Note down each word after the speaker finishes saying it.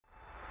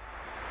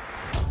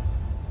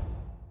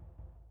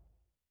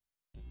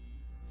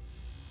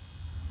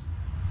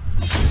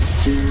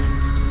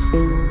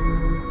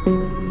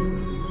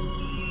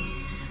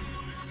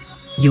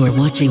You're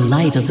watching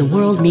Light of the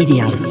World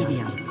Media.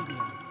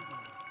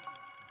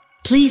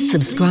 Please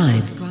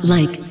subscribe,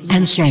 like,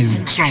 and share.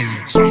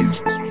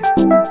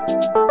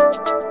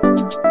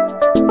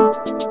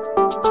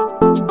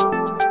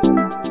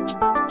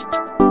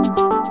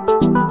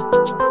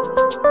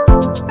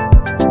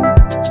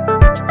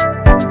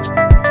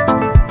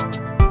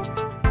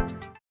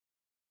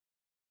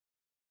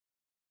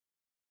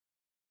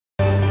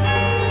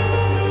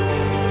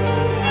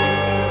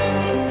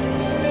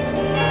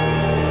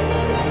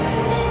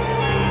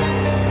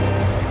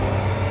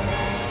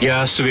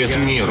 Я свет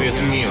миру.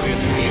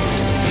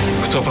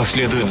 Кто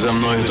последует за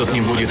мною, тот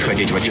не будет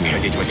ходить во тьме,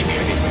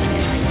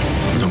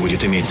 но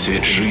будет иметь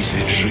свет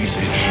жизни.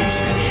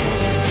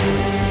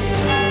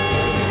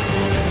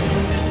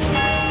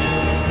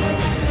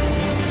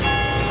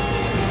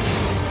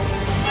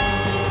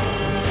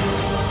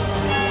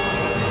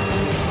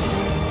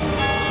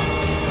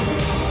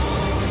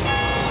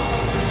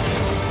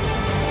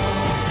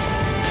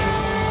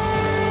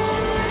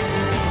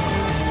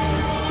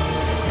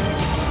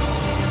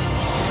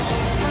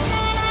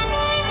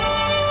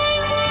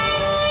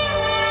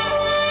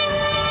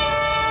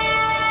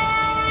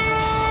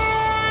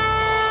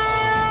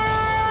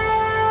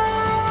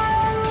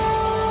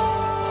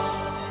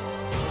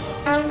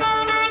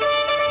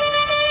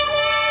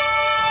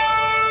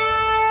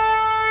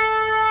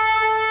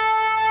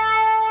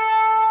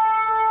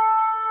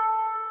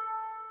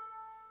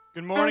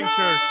 Good morning,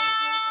 church.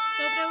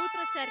 Доброе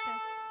утро,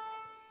 церковь.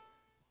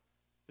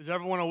 Is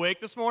everyone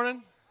awake this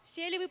morning?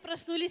 Все ли вы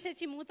проснулись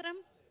этим утром?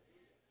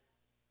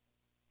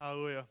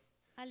 Hallelujah.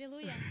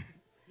 Аллилуйя.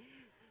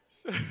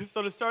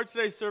 So to start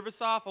today's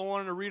service off, I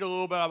wanted to read a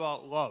little bit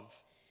about love.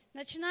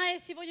 Начиная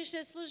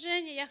сегодняшнее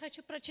служение, я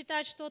хочу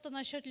прочитать что-то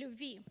насчет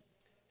любви.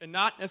 And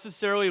not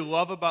necessarily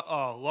love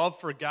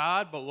for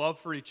God, but love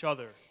for each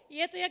other. И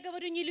это я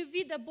говорю не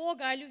любви до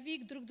Бога, а любви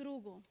к друг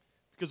другу.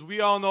 Because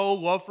we all know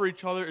love for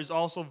each other is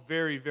also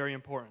very, very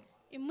important.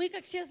 И мы,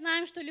 как все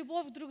знаем, что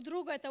любовь друг к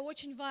другу – это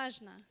очень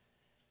важно.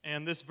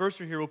 And this verse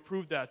right here will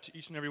prove that to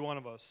each and every one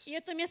of us. И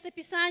это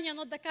местописание,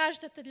 оно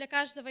докажет это для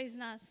каждого из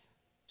нас.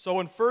 So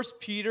in 1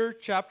 Peter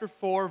chapter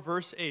 4,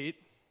 verse 8,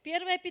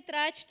 1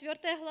 Петра,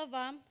 4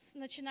 глава,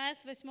 начиная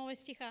с 8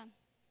 стиха.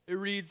 it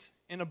reads,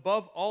 "And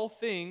above all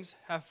things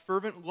have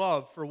fervent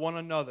love for one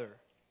another,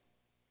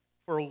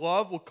 for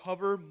love will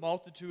cover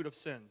multitude of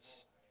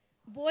sins."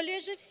 Более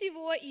же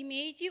всего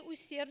имейте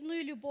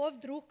усердную любовь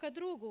друг к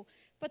другу,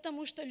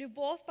 потому что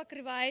любовь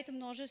покрывает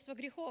множество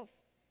грехов.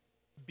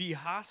 Be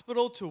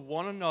hospitable to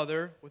one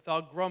another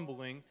without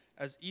grumbling,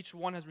 as each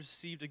one has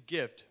received a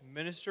gift.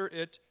 Minister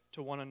it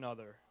to one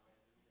another.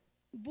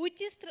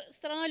 Будьте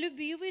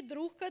странолюбивы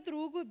друг к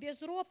другу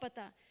без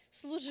ропота.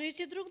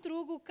 Служите друг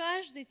другу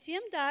каждый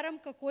тем даром,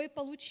 какой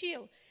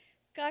получил,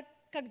 как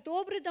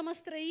добрые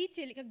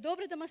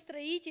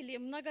домостроители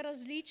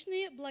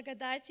многоразличные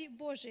благодати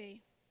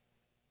Божией.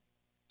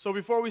 So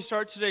before we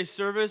start today's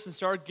service and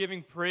start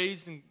giving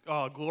praise and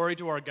glory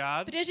to our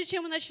God, Прежде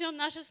чем мы начнем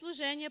наше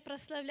служение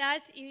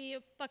прославлять и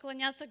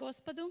поклоняться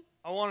Господу,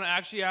 I want to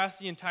actually ask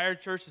the entire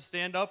church to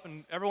stand up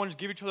and everyone just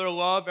give each other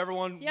love.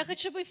 Everyone я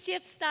хочу, чтобы все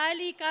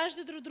встали и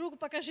каждый друг другу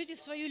покажите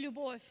свою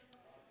любовь.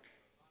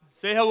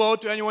 say hello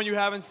to anyone you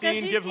haven't seen,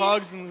 give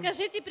hugs. And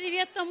Скажите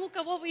привет тому,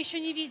 кого вы еще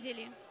не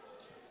видели.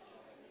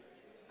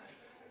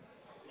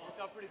 worked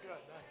out pretty good.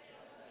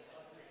 Nice.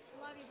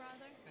 Love you,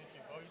 brother. Thank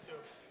you. Oh, you too.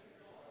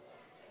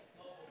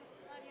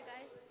 Love you,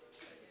 guys.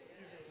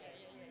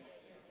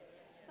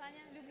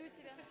 Саня, люблю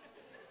тебя.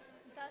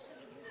 Даша,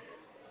 люблю тебя.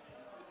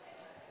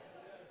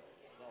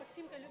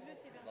 Максимка, люблю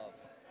тебя.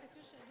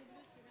 Катюша,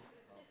 люблю тебя.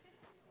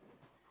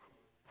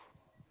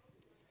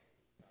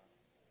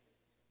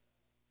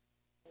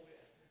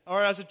 All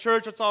right, as a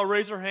church, let's all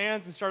raise our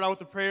hands and start out with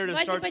the prayer to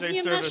Давайте start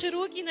today's поднимем наши service.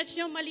 руки и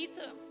начнем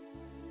молиться.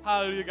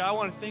 Hallelujah, God. I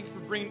want to thank you for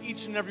bringing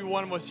each and every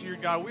one of us here,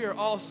 God. We are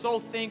all so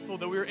thankful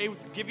that we are able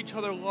to give each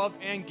other love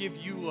and give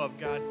you love,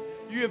 God.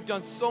 You have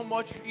done so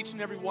much for each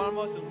and every one of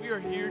us, and we are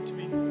here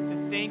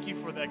to thank you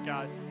for that,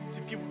 God,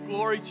 to give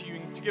glory to you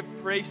and to give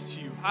praise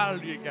to you.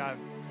 Hallelujah, God.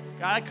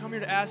 God, I come here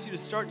to ask you to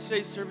start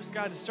today's service,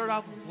 God, to start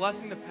off with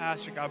blessing the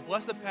pastor, God.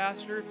 Bless the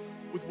pastor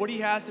with what he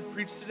has to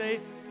preach today,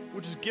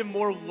 which is give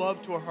more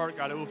love to our heart,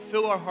 God. It will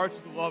fill our hearts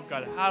with love,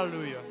 God.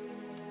 Hallelujah.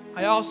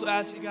 I also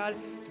ask you, God,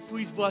 to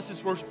please bless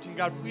this worship team.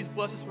 God, please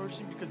bless this worship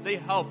team because they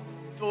help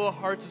fill our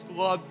hearts with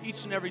love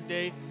each and every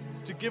day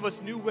to give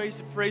us new ways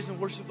to praise and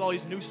worship with all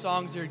these new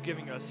songs they're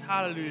giving us.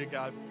 Hallelujah,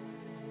 God.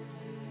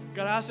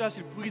 God, I also ask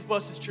you to please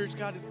bless this church,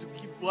 God, to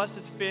keep bless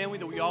this family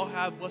that we all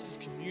have, bless this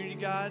community,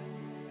 God.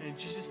 And in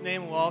Jesus'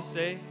 name, we'll all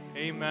say,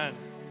 amen.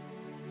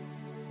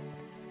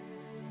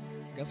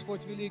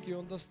 Господь великий,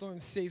 Он достоин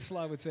всей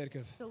славы,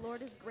 церковь. The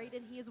Lord is great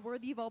and He is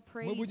worthy of all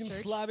praise, Мы будем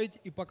church. славить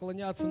и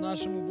поклоняться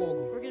нашему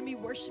Богу. We're going to be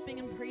worshiping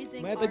and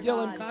praising Мы our это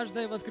делаем God.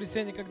 каждое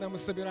воскресенье, когда мы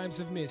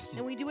собираемся вместе.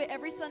 And we do it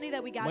every Sunday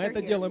that we gather Мы это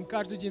here. делаем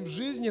каждый день в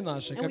жизни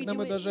нашей, And we когда do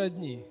мы it даже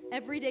одни.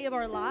 Every day of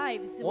our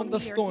lives when Он we are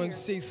достоин here.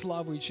 всей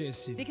славы и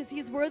чести. Because He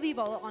is worthy of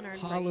all honor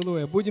and praise.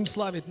 Аллилуйя. Будем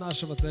славить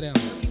нашего царя.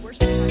 We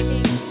worship our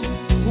King.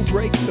 Who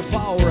breaks the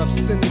power of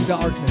sin and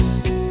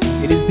darkness.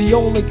 It is the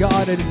only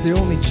God, it is the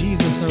only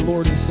Jesus, our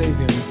Lord and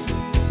Savior.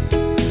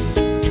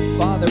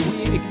 Father,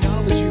 we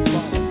acknowledge you,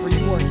 Father, for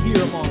you are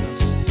here among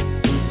us.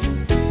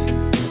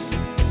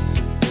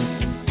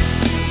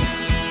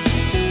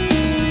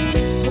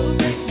 Who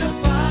breaks the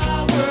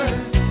power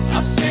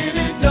of sin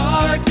and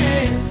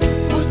darkness,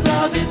 whose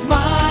love is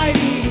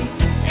mighty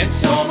and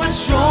so much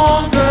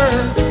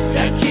stronger,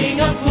 that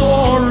King of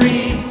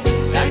glory,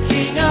 that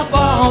King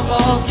above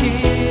all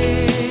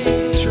kings.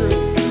 It's true.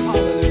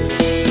 Hallelujah.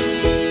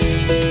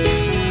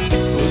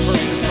 Who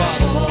shakes the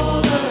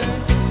boulder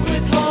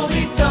with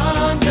holy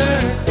thunder,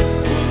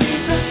 who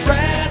leaves us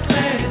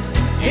breathless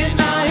in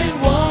awe and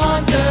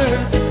wonder,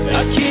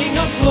 the King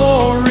of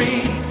glory,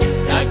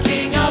 the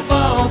King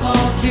above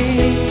all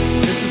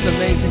kings. This is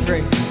amazing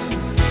grace.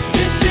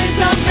 This is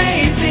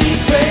amazing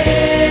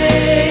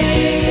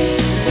grace.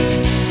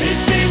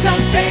 This is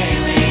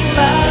unfailing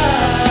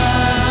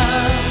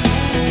love.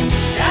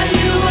 That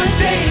you would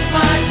take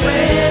my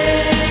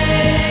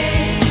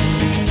place.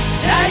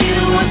 That you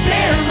would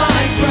bear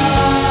my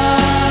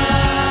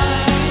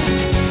cross.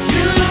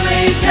 You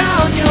laid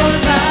down your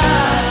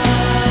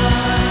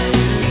life.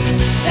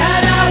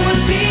 That I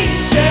would be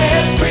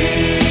set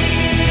free.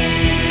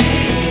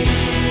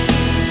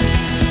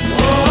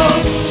 Oh,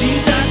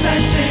 Jesus, I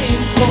sing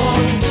for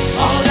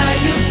all that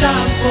you've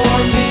done for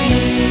me.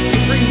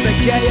 Brings the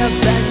chaos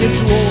back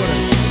into order.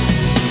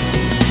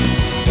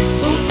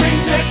 Who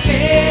brings the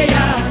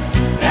chaos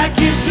back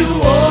into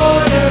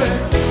order?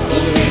 Who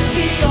makes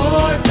the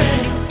orphan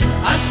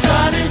a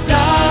son and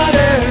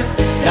daughter?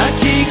 The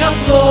King of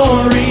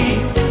glory,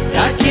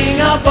 the King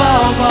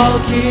above all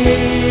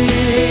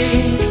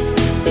kings.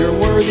 You're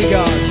worthy,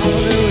 God.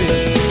 Hallelujah.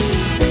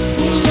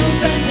 Who rules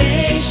the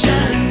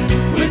nations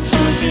with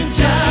truth and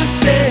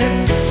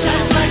justice,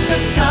 shines like the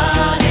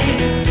sun in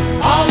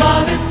all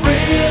of its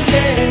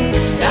brilliance.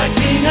 The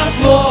King of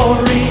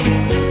glory,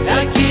 the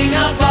King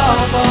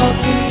above all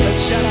kings.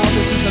 Let's shout out,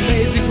 this is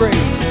amazing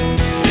grace.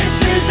 This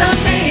is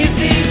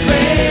amazing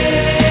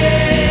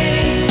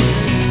grace.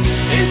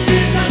 This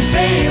is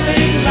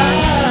unfailing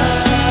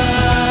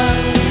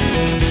love.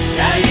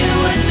 That you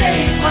would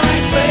take my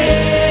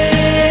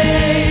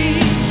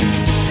place.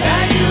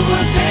 That you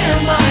would bear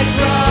my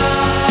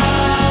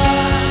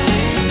cross.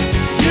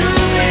 You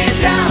laid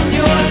down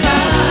your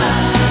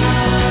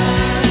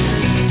life.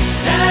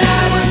 That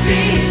I would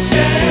be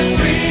set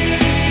free.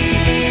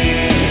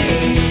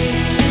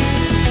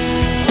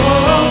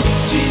 Oh,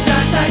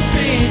 Jesus, I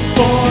sing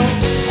for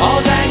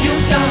all that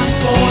you've done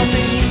for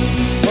me.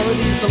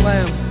 Worthy is the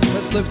Lamb.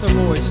 Let's lift our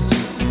voices.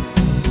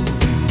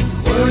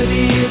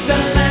 Worthy is the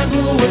Lamb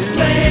who was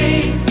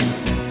slain.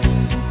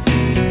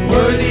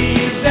 Worthy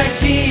is the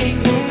King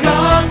who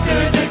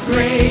conquered the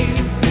grave.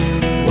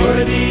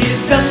 Worthy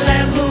is the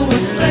Lamb who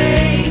was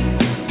slain.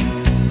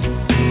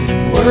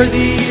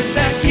 Worthy is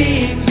the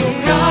King who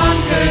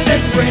conquered the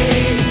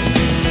grave.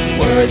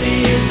 Worthy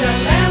is the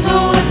Lamb who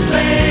was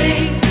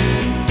slain.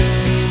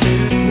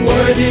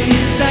 Worthy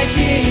is the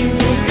King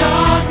who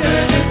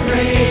conquered the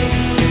grave.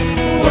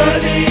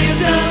 Worthy is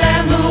the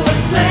Lamb who was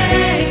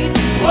slain.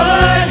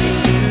 Worthy,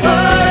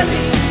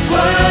 worthy,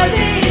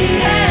 worthy.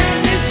 And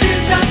this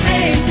is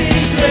amazing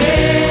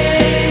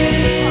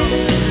grace.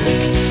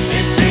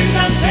 This is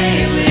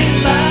unfailing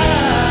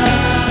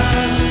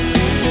love.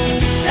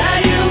 That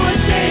you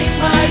would take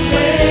my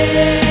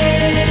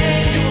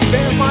place. You would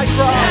bear my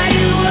cross. That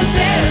you would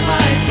bear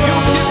my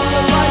cross. You give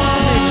your life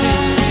for me,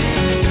 Jesus.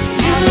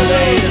 You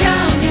laid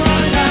down your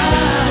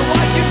life. So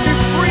I can be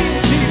free in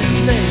Jesus'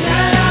 name.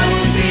 That I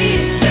will be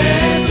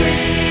set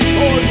free.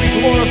 Lord, we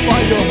glorify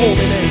your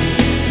holy name.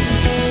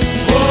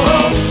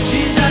 Oh,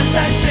 Jesus, I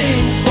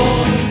sing for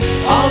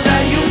all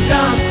that you've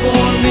done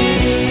for me.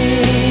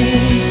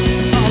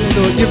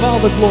 Hallelujah. Give all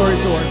the glory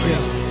to our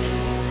King.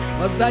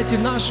 Воздайте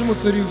нашему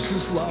царю всю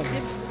славу.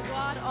 Give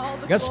God all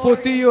the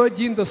Господь, Ты glory. ее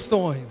один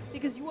достоин.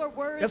 Because you are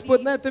worthy.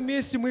 Господь, на этом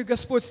месте мы,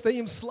 Господь,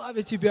 стоим,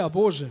 славя Тебя,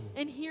 Боже.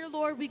 And here,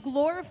 Lord, we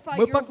glorify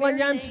Мы your very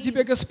поклоняемся name.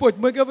 Тебе, Господь.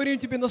 Мы говорим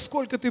Тебе,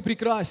 насколько Ты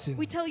прекрасен.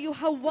 We tell you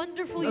how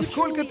wonderful you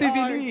Насколько truly Ты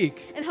are велик.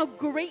 and how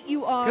great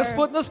you are.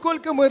 Господь,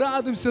 насколько мы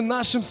радуемся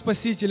нашим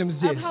Спасителем Of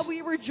здесь. how we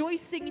are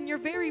rejoicing in your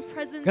very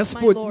presence,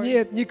 Господь, my Lord.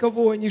 нет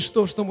никого,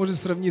 ничто, что может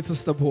сравниться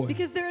с Тобой.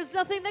 Because there is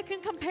nothing that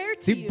can compare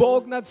to Ты you.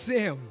 Бог над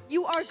всем.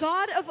 You are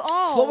God of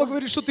all. Слово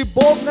говорит, что Ты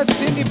Бог над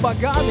всеми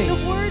богами.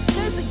 The word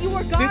says that you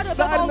are Ты God above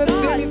царь all над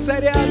всеми gods.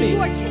 царями. You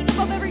are King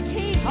above every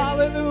king.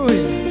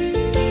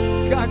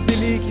 Аллилуйя! Как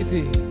великий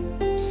Ты,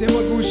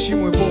 всемогущий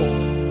мой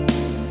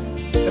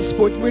Бог.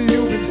 Господь, мы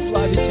любим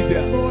славить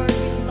Тебя. Lord,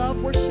 we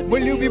love worshiping Мы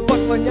любим you.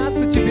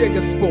 поклоняться Тебе,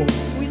 Господь.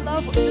 We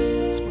love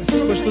just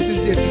Спасибо, что Ты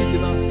здесь среди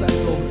нас, Царь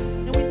добрый.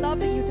 and we love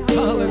that you died for us.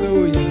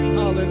 Аллилуйя,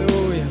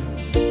 аллилуйя.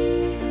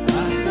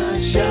 От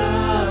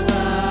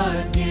начала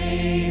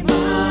дней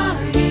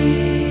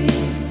моих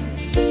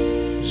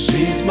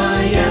жизнь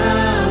моя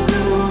в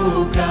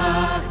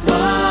руках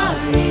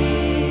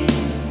Твоих.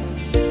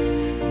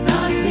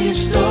 Нас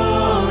ничто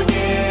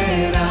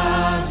не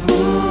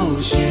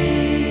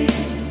разлучит.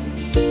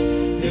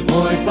 Ты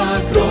мой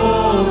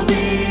покров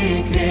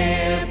и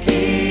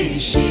крепкий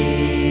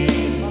щит.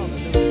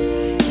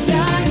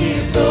 Я не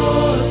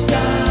просто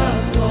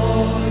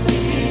плоть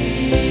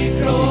и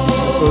кровь.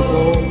 Святой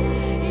Бог,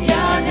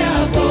 Я для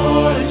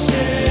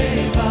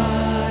большего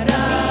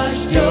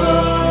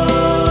рожден.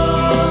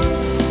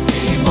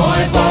 Ты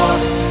мой Бог,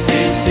 Ты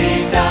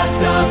всегда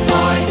со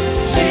мной.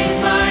 Жизнь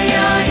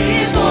моя и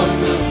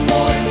воздух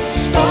мой.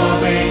 Что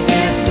бы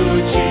ни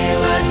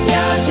случилось,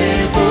 я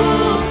живу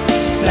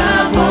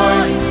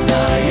тобой.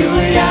 Знаю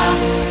я,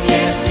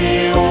 если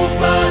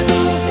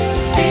упаду,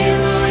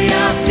 силу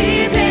я в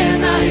Тебе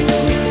найду.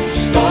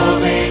 Что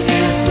бы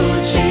ни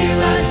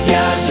случилось,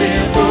 я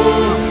живу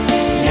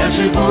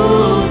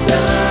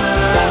тобой.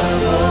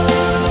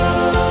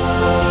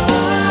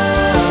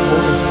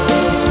 О,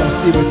 Господь,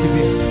 спасибо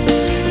Тебе,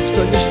 что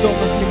ничто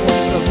нас не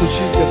может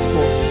разлучить,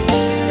 Господь.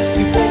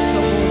 Ты Бог со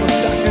мной во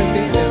всякое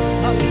время.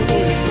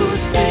 Аллилуйя.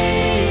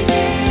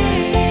 Пустыне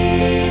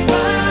и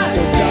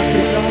Господь, как во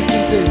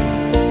прекрасен Ты.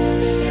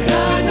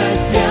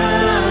 радость я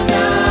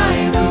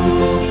найду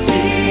в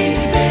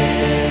Тебе.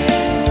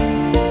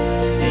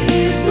 Ты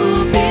из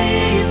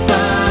глубин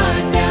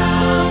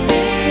поднял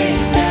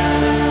меня,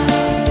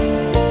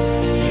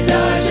 и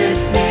даже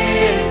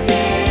смерть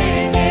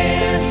мне не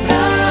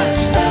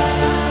страшна.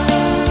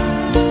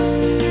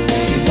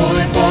 Ты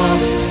мой Бог,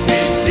 Ты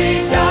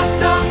всегда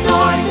со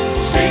мной.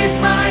 Жизнь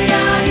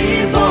моя и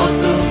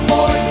воздух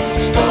мой.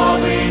 Что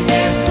бы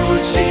ни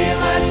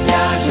случилось,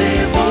 я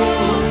живу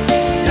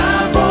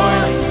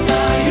тобой.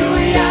 Знаю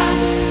я,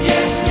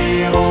 если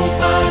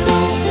упаду,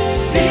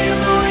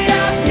 силу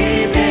я в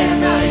Тебе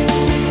найду.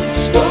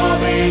 Что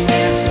бы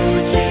ни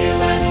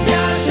случилось,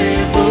 я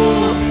живу.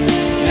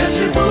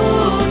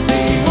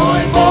 Ты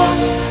мой Бог,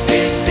 Ты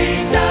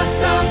всегда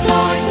со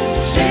мной.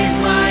 Жизнь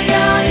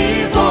моя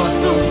и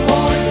воздух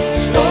мой.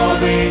 Что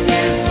бы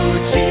ни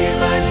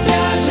случилось,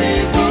 я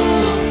живу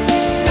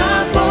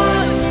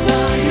тобой.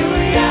 Знаю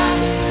я,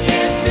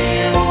 если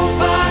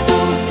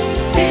упаду,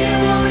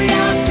 силу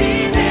я в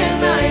Тебе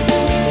найду.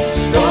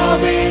 Что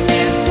бы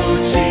ни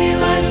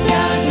случилось,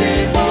 я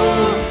живу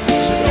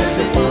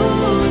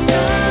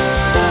тобой.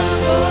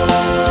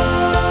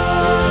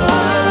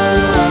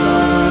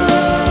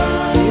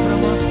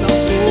 Ибрама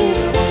Санту,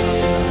 Ибрама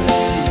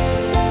Наси,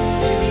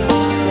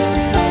 Ибрама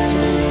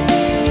Санту,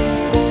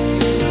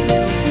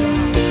 Ибрама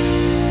Санту.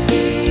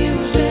 И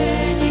уже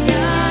не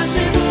я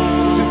живу,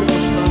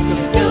 Живешь в нас,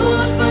 Господь.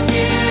 живет во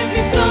мне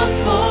Христос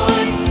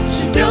мой,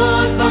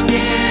 живет во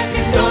мне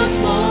Христос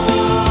мой.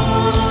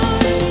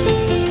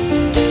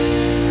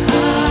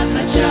 От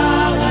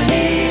начала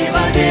и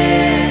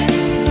вовек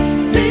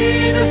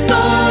Ты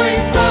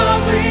достоин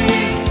славы,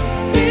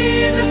 Ты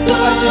достоин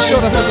Давайте еще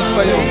раз это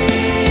споем. славы.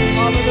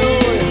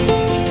 Аллилуйя.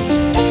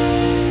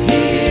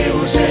 И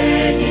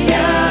уже не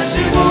я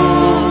живу,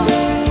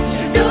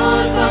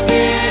 живет во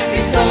мне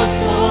Христос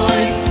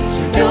мой,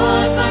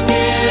 живет во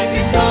мне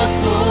Христос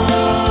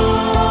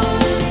мой.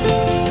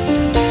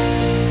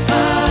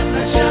 От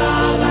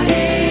начала и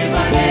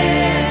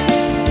вовек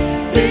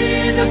Ты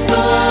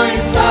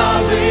достоин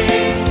славы,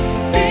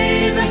 Ты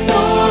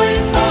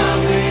достоин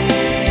славы.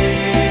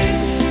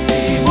 Ты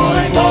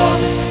мой Бог,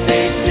 Ты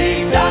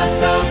всегда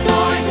со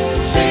мной.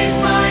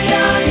 Жизнь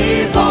моя и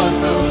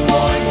воздух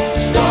мой.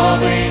 Что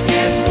бы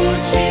ни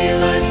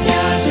случилось,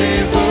 я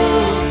живу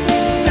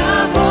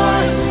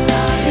тобой.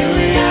 Знаю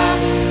я,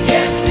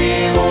 если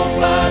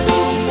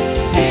упаду,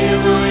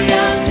 силу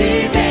я в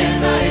Тебе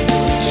найду.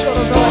 Еще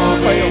раз Что давайте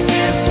бы споем. ни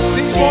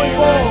Ты мой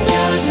Бог. случилось,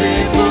 я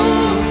живу.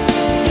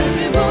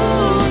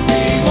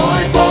 Ты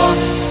мой Бог,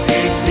 Ты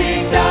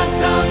всегда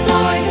со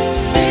мной.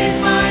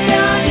 Жизнь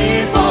моя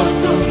и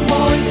воздух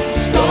мой.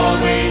 Что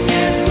бы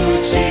ни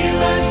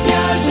случилось,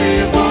 я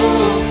живу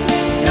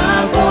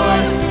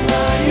тобой.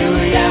 Знаю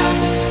я,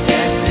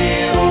 если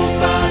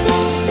упаду,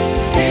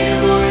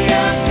 силу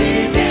я в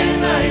Тебе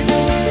найду.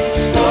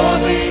 Что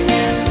бы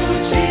ни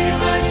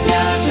случилось,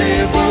 я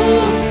живу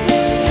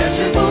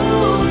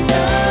тобой.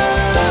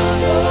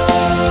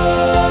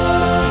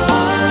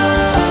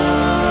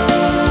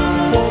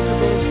 Бог,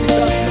 который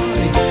всегда с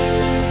нами.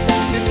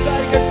 Ты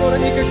Царь, который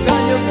никогда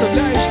не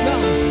оставляешь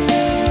нас.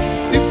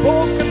 Ты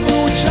Бог,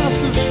 который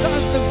участвует в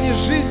каждом дне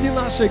жизни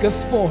нашей,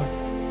 Господь.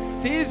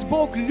 Ты есть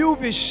Бог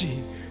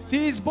любящий. Ты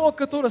есть Бог,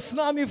 который с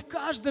нами в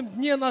каждом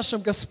дне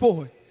нашем,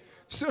 Господь.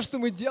 Все, что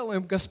мы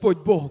делаем, Господь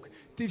Бог,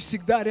 Ты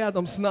всегда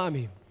рядом с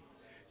нами.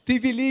 Ты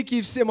великий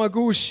и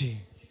всемогущий.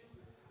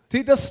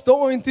 Ты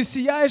достоин, Ты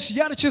сияешь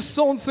ярче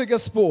солнца,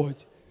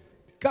 Господь.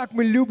 Как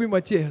мы любим,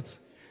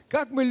 Отец.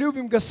 Как мы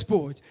любим,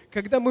 Господь,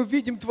 когда мы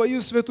видим Твою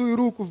святую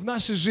руку в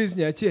нашей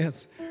жизни,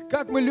 Отец.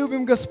 Как мы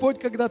любим, Господь,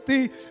 когда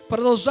Ты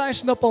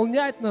продолжаешь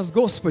наполнять нас,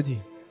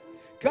 Господи.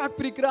 Как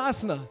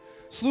прекрасно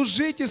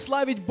служить и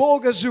славить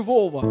Бога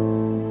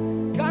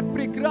живого. Как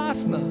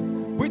прекрасно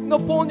быть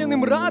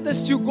наполненным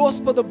радостью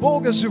Господа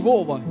Бога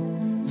живого,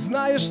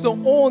 зная, что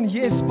Он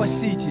есть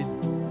Спаситель,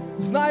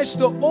 зная,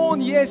 что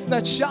Он есть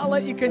начало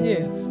и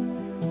конец.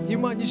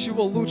 Нема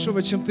ничего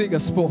лучшего, чем Ты,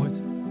 Господь.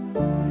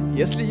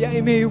 Если я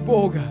имею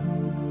Бога,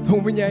 то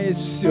у меня есть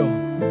все.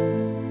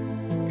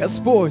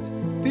 Господь,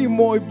 Ты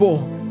мой Бог,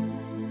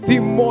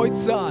 Ты мой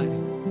Царь.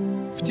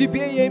 В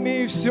Тебе я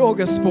имею все,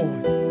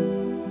 Господь.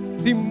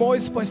 Ты мой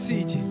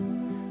Спаситель,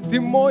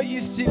 Ты мой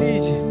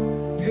Исцелитель.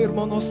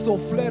 Hermano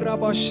soflera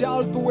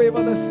bashal tu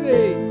eva da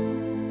sei.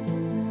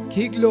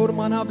 Que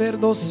glormana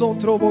verdo son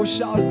trobo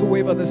shal tu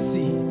eva da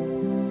si.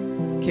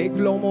 Que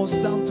glomo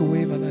santo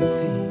eva da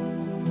si.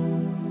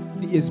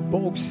 Ты есть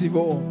Бог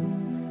всего.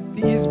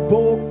 Ты есть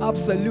Бог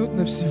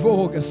абсолютно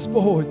всего,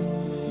 Господь.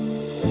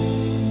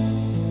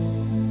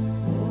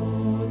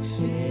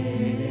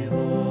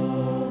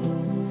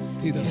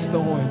 Ты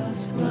достоин.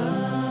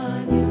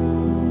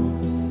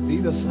 Ты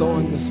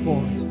достоин,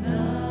 Господь.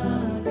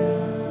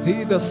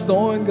 Ты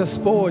достоин,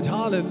 Господь.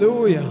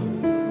 Аллилуйя.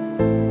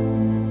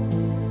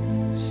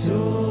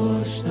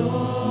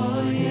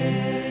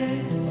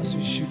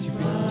 Посвящу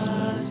Тебе,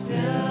 Господь.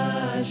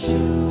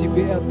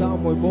 Тебе отдам,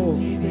 мой Бог.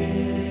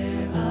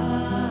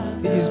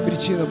 Ты есть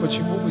причина,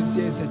 почему мы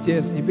здесь,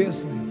 Отец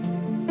Небесный.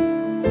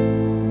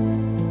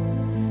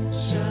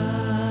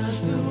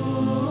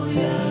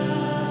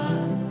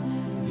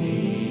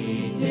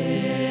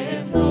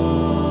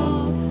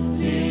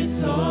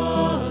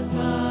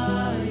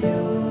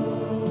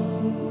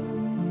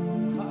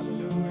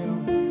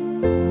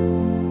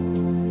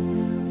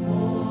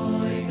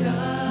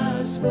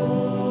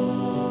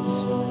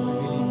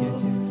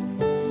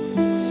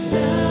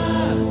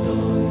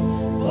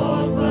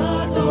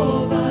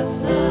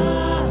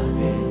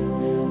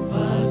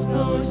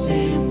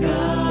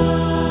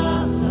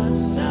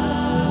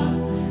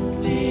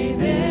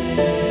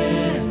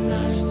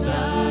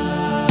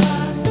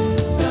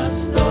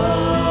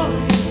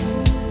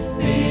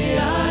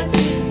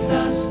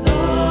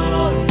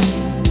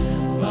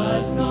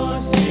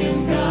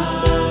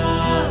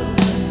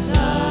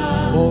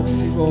 Бог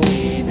всего.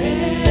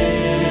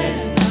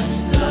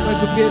 Нам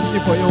эту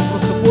песню поем,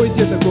 просто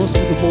пойте это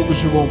Господу Богу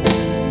живому.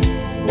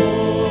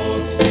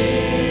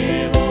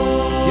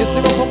 Если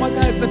вам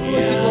помогает,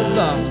 закройте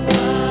глаза.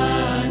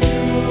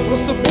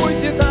 Просто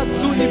пойте это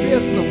Отцу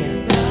Небесному.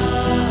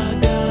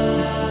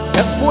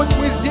 Господь,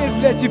 мы здесь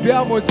для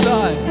Тебя, мой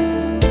Царь.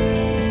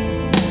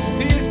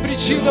 Ты есть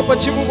причина,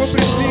 почему мы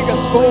пришли,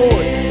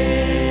 Господь.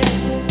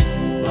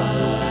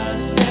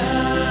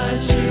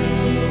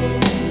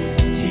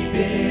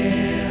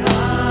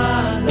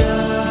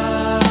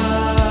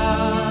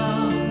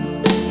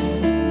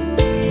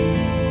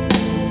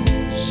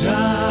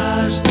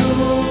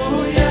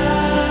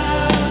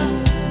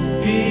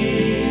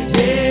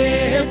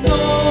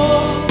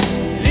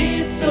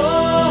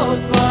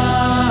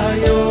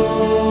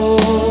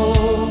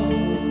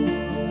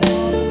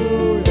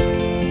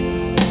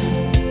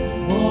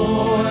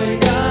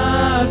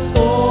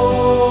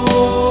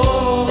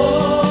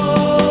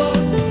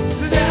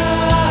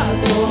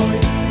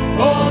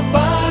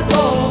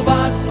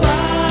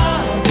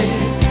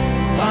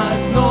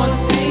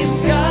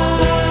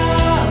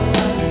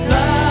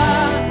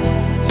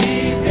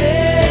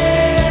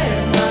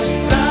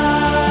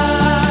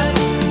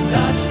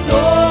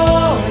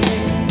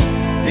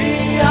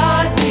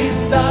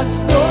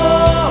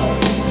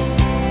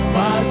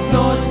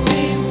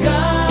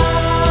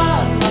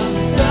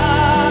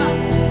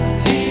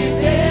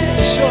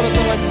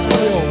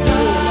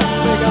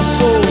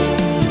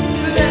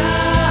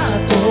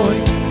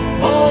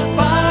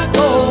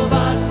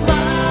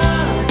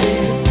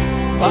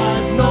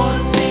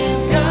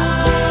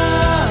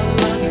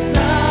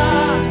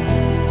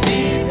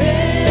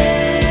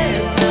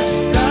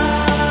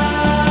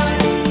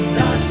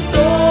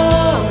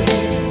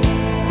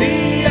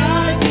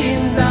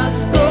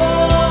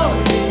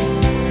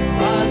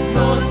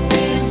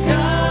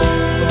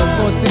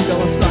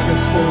 Голоса,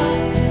 Господь.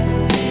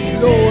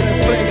 Gloria,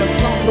 prega,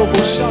 santo,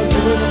 бушал,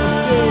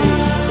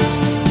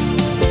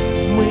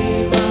 мы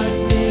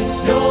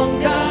вознесем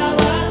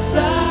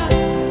голоса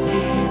и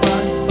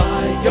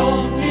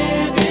воспоем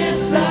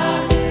небеса,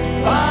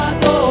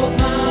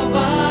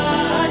 подобного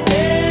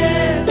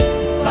нет,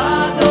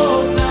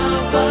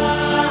 подобного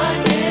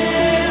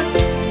нет.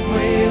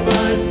 Мы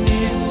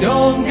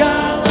вознесем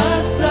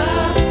голоса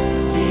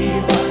и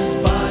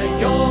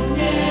воспоем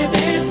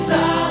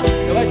небеса.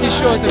 Давайте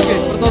еще это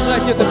петь,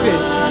 продолжайте это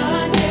петь.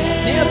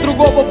 Нет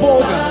другого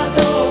Бога.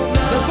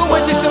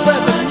 Задумайтесь об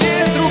этом.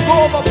 Нет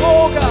другого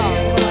Бога.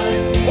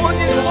 Он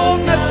есть Бог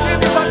над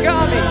всеми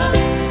богами.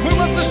 Мы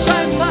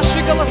возвышаем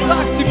наши голоса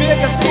к Тебе,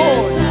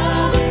 Господь.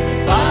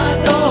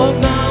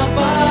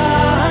 Подобного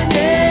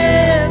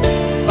нет,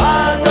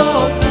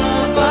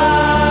 подобного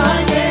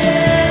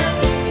нет.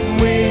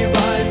 Мы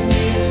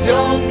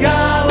вознесем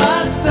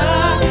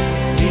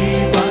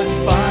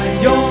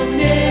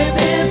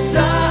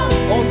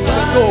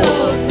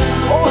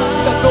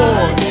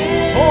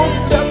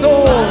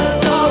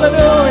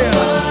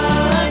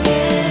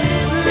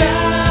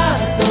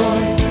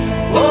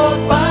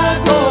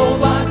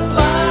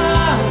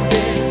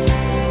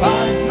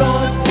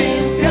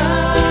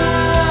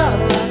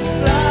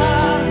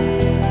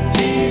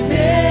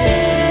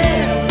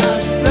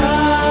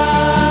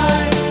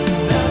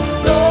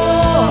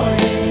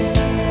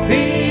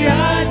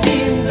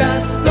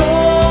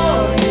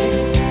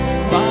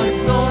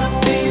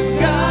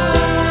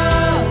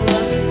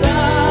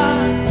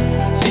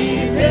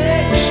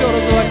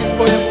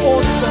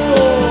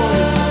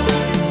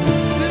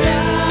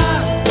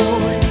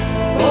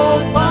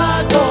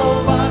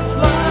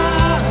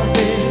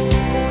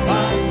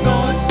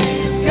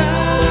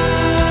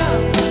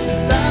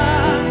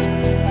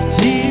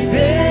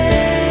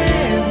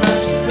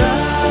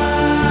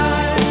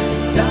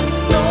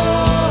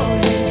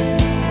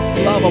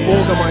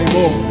Бога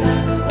моего.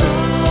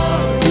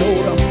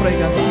 Лора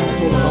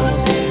фрегасито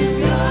ламос.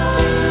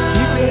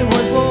 Тебе,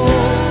 мой Бог.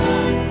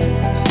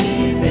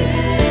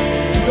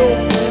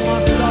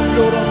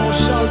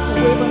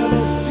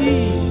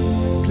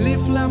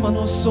 Cliff la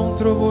mano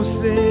contro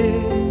você,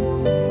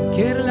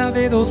 quer la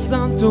vedo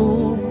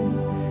santo,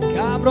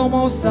 cabro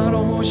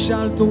mosaro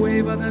moshalto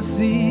eva da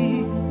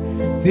si,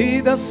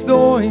 ты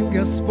достоин,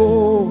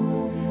 Господь,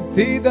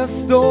 ты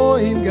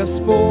достоин,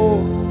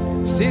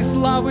 Господь, все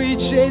славы и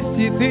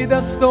чести ты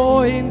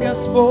достоин,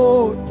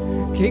 Господь,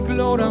 que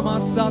gloria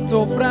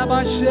massato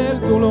frabashel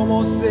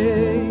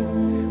туломосе.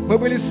 Мы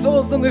были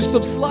созданы,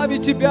 чтобы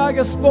славить Тебя,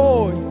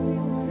 Господь.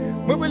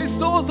 Мы были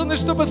созданы,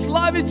 чтобы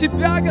славить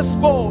Тебя,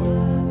 Господь.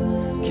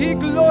 Que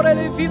gloria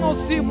le vino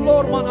sim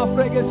lormana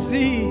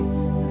фрегеси.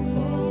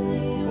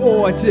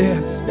 О,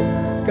 Отец,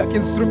 как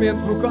инструмент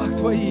в руках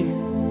Твоих.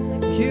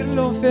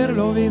 Кирло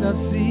ферло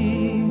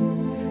видаси,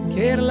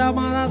 керла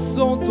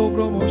манасонто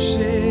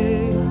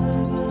промоше.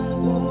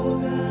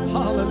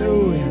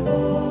 Аллилуйя.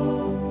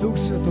 Дух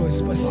Святой,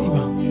 спасибо,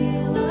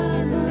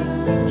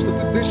 что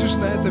Ты дышишь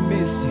на этом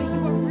месте.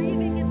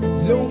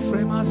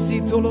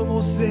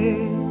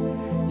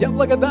 Я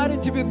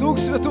благодарен Тебе, Дух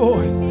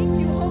Святой,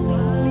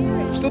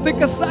 что Ты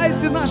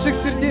касаешься наших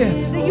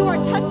сердец, That you are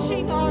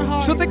touching our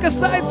hearts. что Ты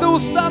касаешься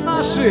уста That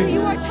наших.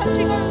 you are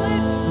touching our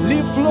lips.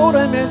 Li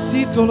flore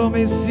messi tolo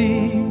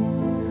messi.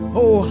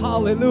 Oh,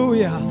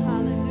 hallelujah.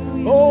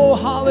 Hallelujah. Oh,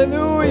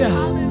 hallelujah.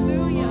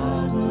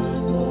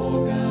 Hallelujah.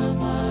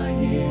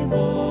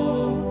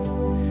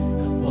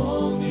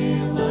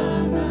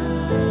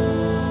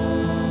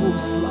 О,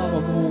 слава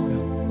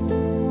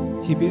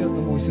Богу. Тебе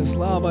одному вся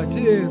слава,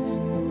 Отец.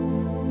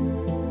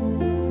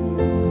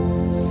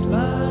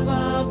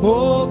 Слава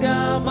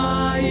Бога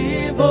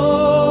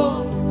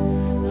моего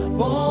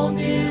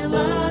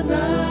наполнила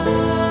нас.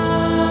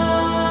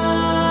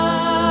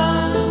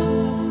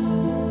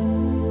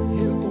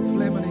 Eu tô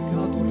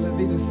flemanicato la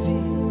vida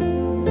assim.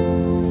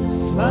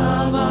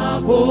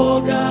 Слава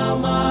Бога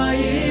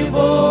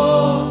моего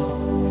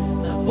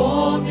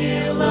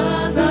наполнила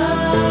нас.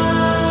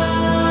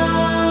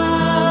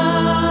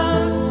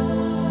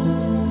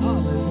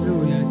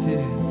 Аллилуйя,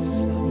 Отец,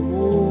 слава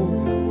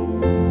Богу.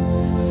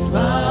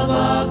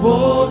 Слава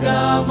Бога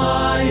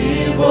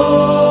моего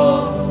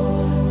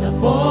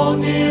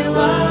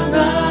наполнила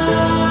нас.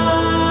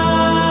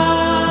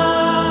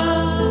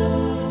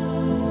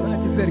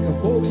 Знаете, церковь,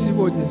 Бог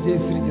сегодня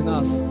здесь среди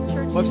нас.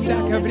 Во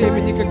всякое время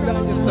никогда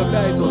не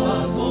оставляет Он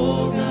нас.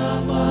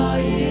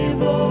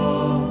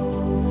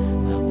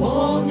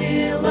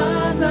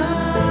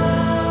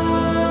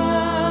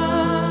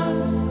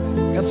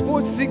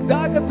 Господь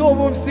всегда готов,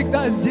 Он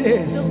всегда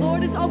здесь. The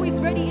Lord is always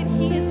ready and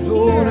He is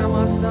Лора here.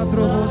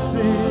 масатро восе,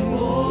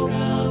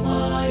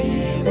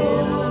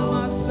 Ера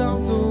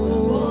масанту.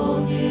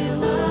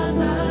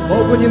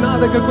 Богу не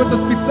надо какое-то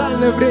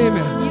специальное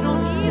время. You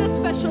don't need a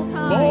special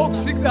Бог time.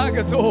 всегда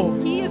готов.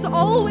 He is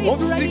always Он ready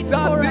to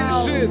всегда pour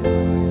out. дышит.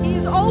 He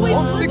is always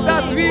Он всегда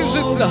listening.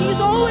 движется. He is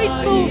always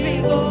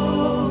moving.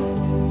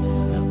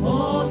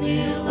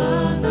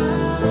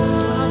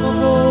 Слава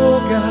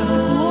Бога,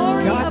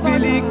 Glory как of our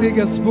велик Ты, God.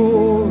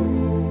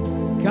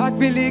 Господь, как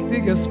велик Ты,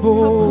 How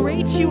Господь.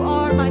 great you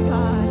are, my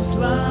God.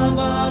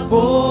 Слава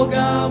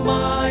Бога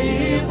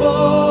моего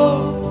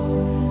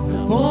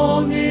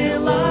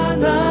наполнила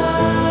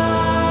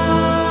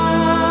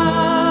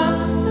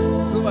нас.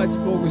 Взывайте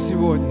Богу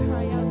сегодня.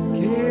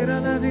 Кера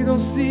la vido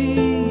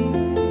си.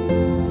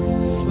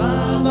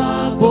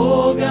 Слава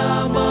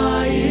Бога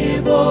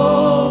моего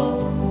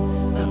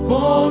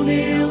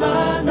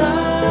наполнила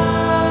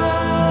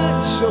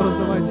нас. Еще раз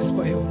давайте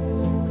споем.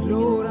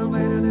 Флора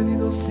мэра la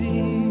vido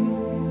си.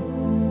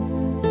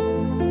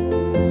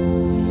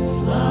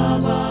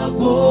 Слава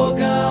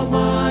Бога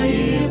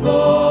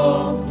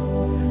моего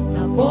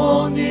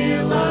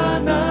наполнила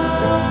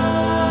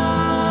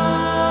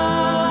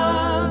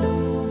нас.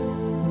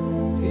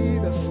 Ты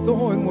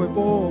достоин, мой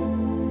Бог.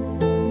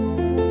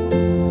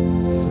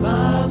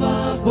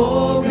 Слава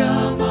Бога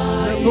моего.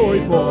 Святой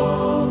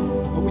Бог.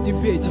 Мы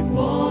будем петь Ему.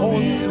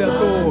 Он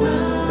святой.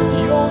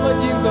 И Он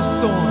один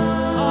достоин.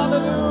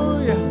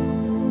 Аллилуйя.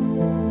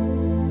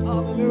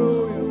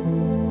 Аллилуйя.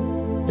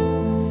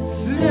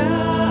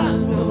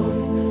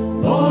 Святой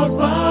Бог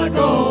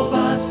богов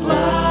во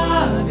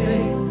славе,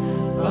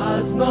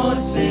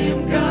 возносим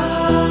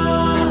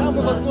Когда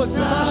мы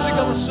возносим наши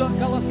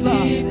голоса,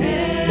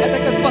 это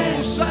как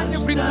послушание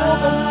пред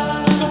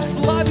Богом, чтобы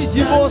славить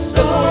Его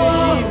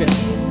святое имя.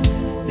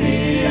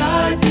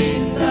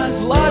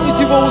 Славить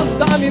Его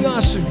устами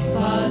нашими.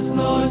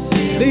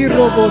 Ты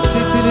робо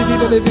сетили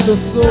видели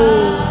видосо.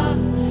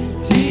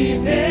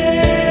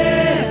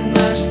 Тебе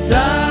наш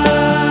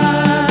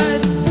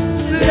царь,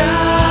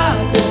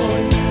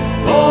 святой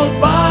Бог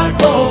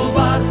богов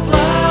во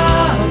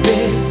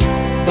славе,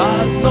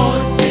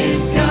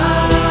 возносим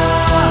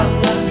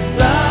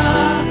голоса.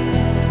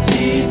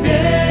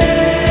 Тебе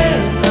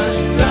наш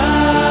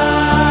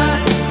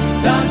царь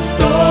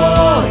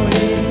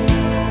достоин,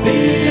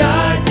 Ты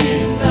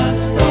один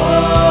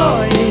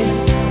достоин,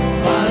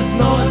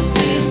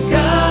 возносим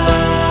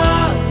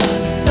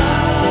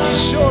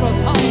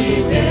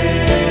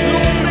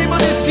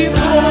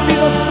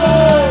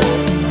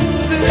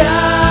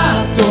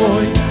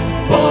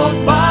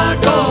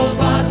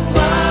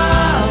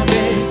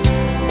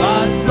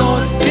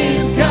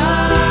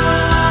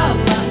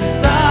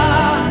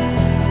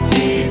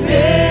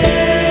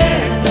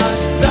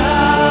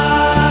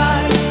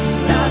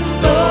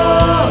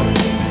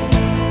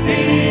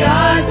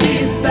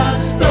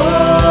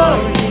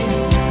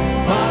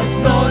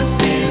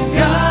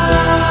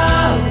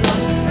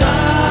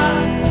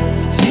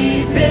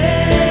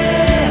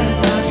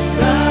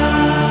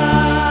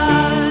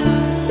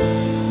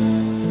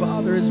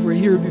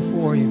here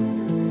before you,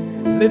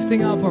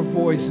 lifting up our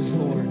voices,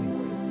 Lord,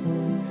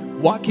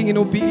 walking in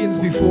obedience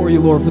before you,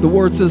 Lord. For the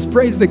word says,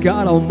 praise the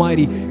God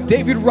Almighty.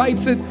 David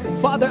writes it,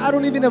 Father, I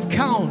don't even have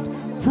count.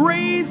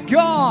 Praise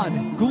God,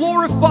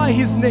 glorify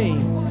His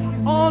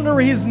name, honor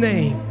His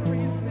name.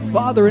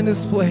 Father, in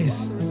this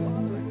place,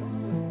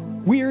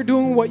 we are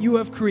doing what you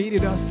have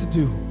created us to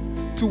do,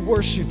 to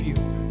worship you,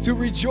 to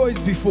rejoice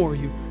before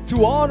you,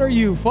 to honor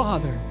you,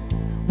 Father.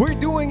 We're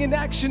doing an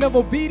action of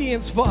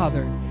obedience,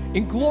 Father,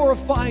 in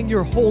glorifying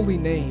your holy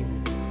name,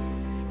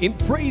 in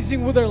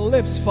praising with our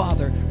lips,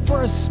 Father, for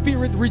our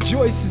spirit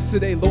rejoices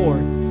today, Lord,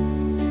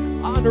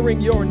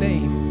 honoring your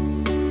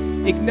name,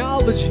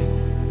 acknowledging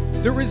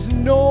there is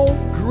no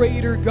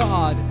greater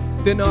God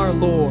than our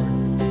Lord.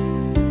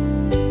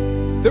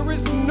 There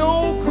is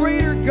no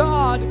greater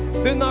God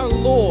than our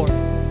Lord.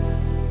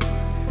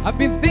 I've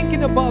been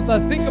thinking about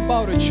that. Think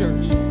about it,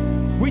 church.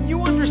 When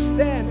you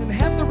understand and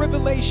have the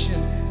revelation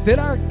that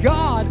our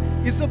God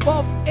is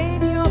above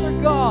any other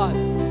God,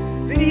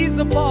 that He is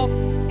above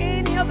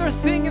any other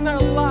thing in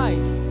our life,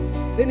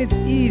 then it's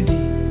easy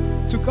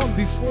to come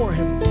before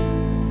Him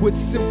with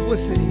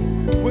simplicity,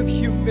 with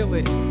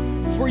humility.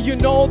 For you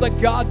know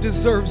that God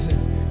deserves it.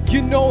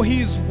 You know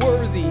He's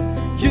worthy.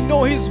 You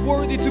know He's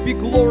worthy to be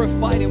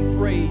glorified and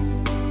praised.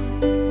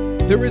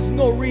 There is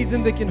no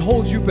reason that can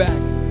hold you back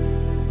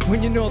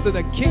when you know that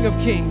the King of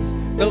Kings,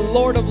 the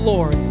Lord of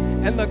Lords,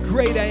 and the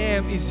great I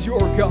Am is your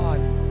God.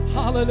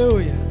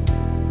 Hallelujah.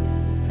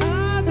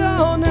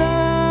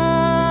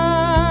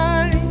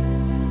 Adonai,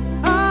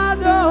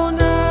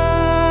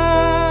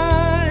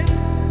 Adonai,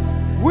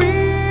 we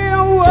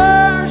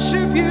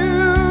worship you.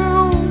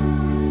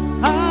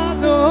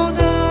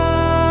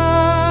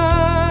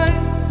 Adonai,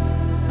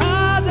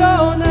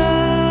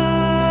 Adonai,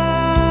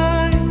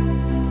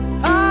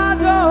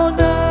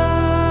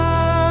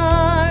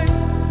 Adonai,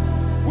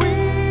 we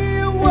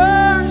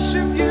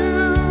worship you.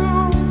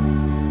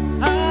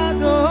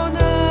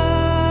 Adonai,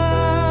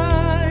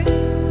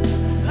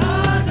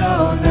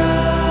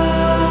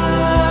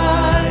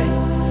 Adonai,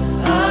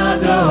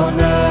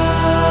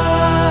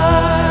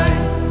 Adonai,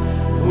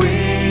 we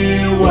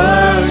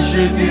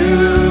worship you.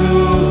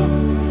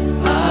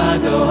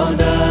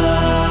 Adonai,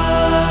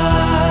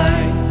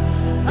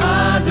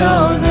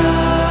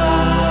 Adonai,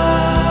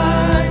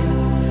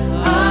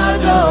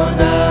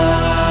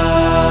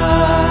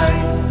 Adonai,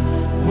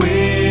 we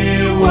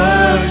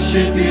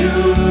worship you.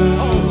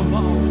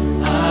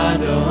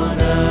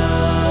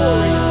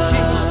 Glorious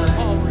King, all the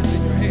power is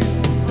in your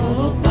hand.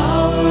 All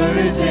power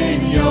is in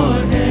your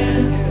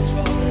hands. Yes,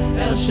 Father.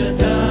 El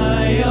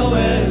Shaddai, El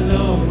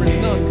There is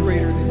Elohim. none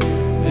greater than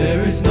you.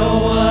 There is no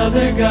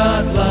other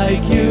God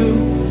like you.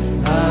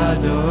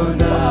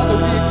 Adonai. Father,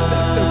 we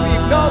accept that. We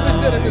acknowledge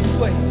that in this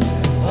place.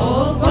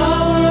 All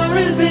power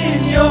is in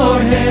your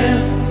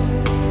hands.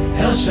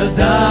 El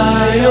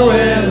Shaddai, O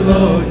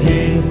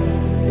Elohim.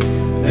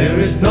 There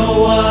is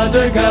no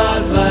other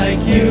God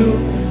like you.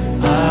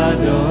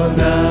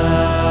 Adonai.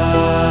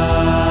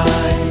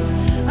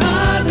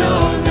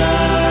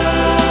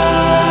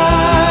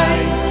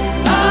 Adonai.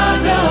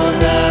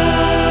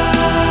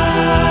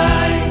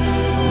 Adonai.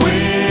 We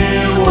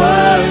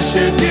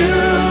worship you.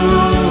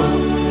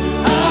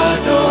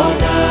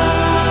 Adonai.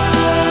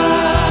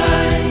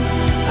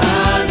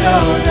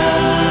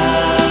 Adonai.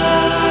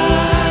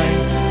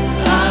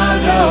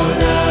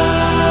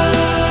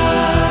 Adonai.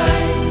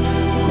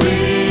 We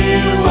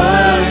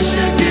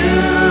worship you.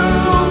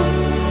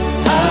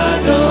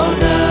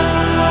 Adonai.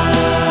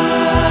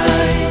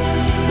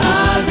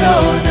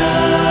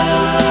 Adonai.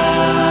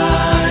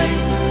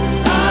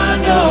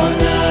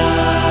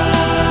 Adonai.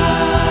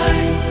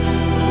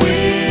 We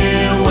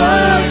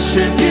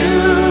worship you.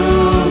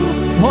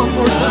 One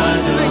more time,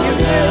 sing His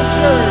name,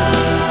 church.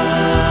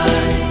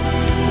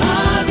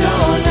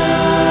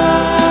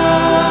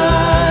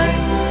 Adonai.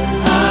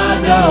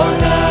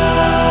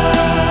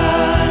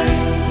 Adonai.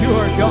 You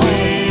are God We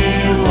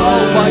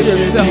all by worship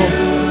yourself. you.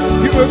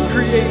 You have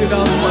created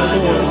us, my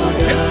Lord.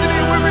 And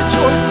today we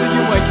rejoice in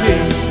you, my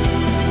King.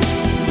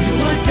 You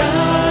are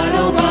God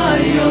all by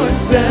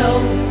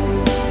yourself.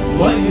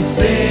 What you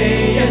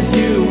say, yes,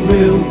 you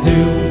will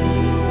do.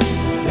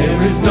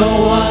 There is no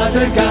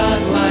other God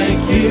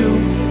like you.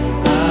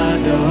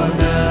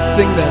 Adonai.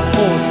 Sing that.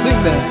 Oh, sing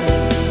that.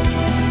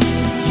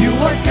 You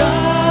are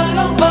God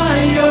all by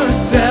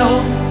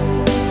yourself.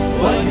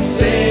 What you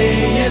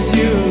say, yes,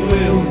 you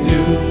will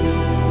do.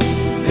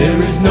 There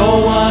is no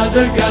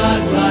other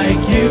God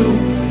like you.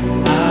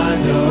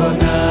 Adonai.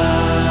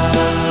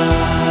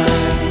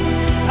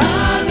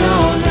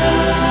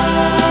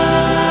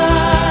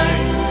 Adonai.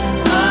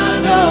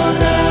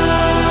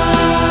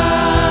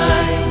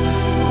 Adonai.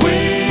 We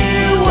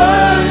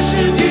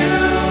worship you.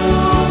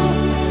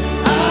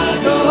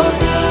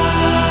 Adonai.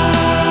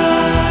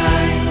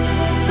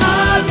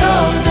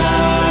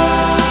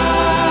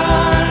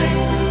 Adonai.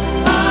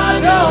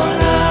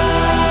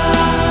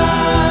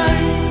 Adonai.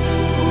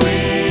 We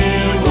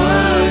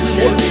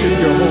worship Worship you.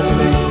 your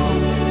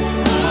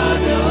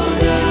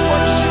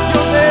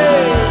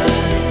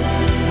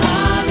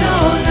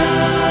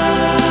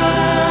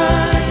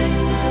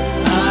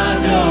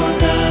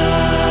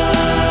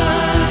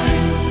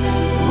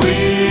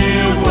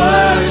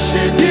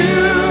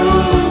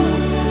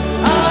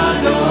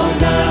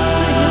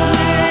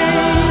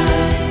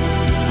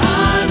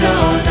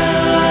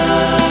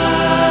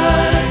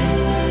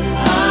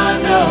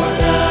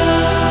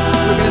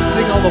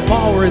the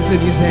power is in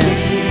His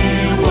hand.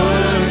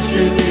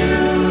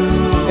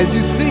 As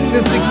you sing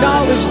this,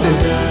 acknowledge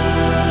this.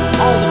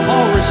 All the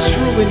power is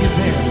truly in His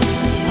hand.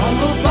 All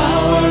the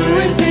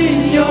power is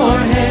in your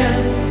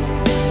hands.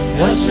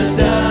 El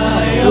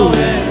Shaddai, oh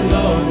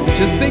Elohim.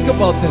 Just think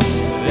about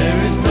this.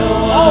 There is no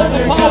All the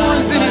other power God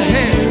is in His like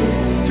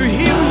hand to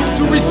heal you,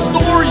 to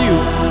restore you,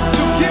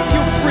 to give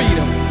you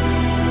freedom.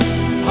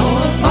 All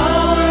the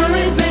power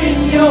is in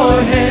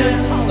your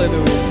hands.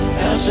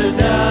 Hallelujah. El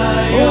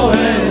Shaddai, oh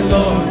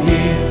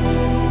Elohim.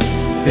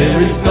 There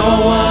is no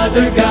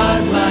other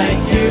God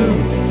like you,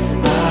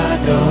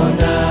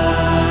 Adonai.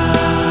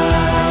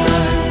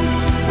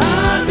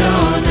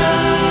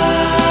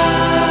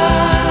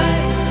 Adonai.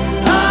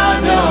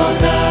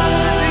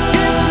 Adonai. It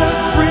gives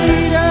us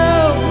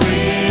freedom. We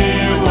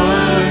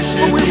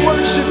We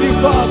worship you,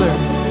 Father.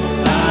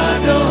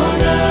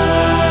 Adonai.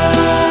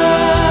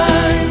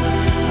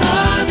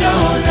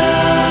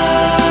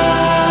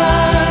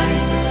 Adonai.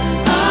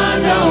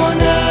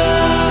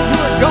 Adonai.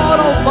 You're God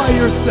all by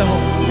yourself.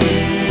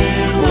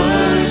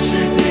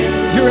 Worship you.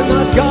 You're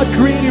not God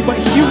created by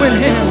human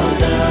hands,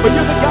 but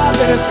you're the God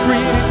that has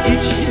created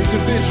each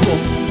individual.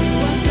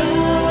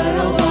 God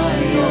all by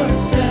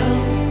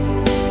yourself.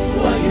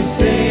 What you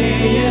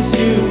say, yes,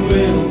 you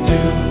will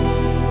do.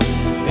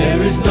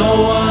 There is no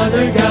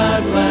other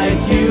God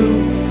like you,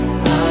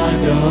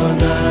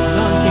 Adonai.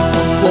 None can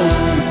come close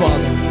to you,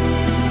 Father.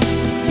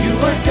 You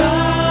are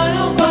God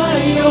all by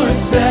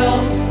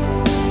yourself.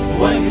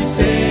 What you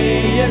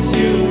say, yes,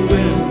 you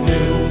will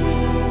do.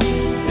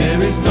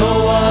 There is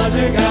no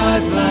other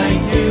God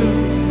like you,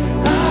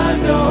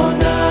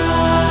 Adonai.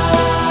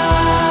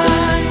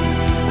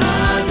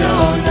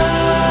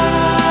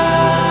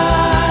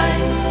 Adonai.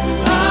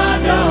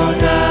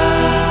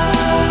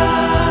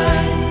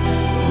 Adonai.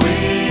 We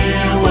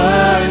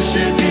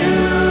worship you,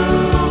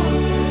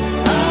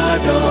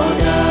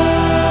 Adonai.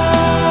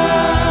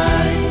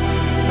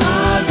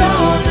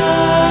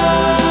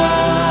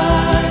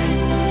 Adonai.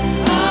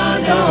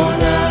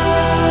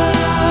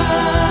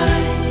 Adonai.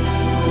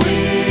 We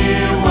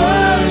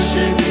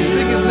worship you,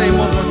 Sing His name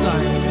one more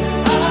time.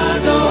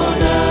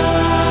 Adonai.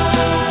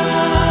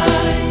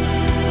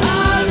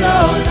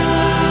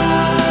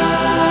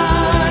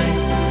 Adonai.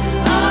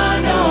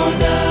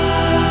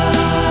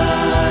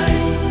 Adonai.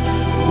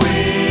 We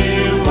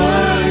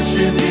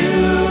worship you,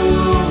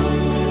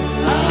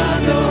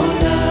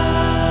 Adonai.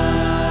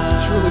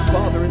 Truly,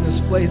 Father, in this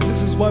place,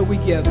 this is why we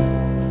gather.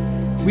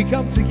 We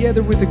come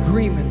together with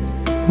agreement,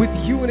 with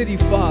unity,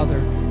 Father,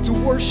 to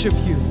worship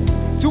you,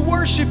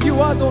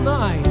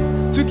 Adonai,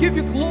 to give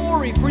you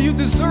glory, for you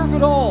deserve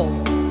it all,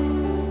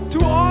 to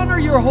honor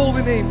your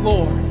holy name,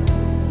 Lord.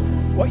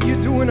 What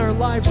you do in our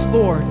lives,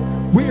 Lord,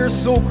 we are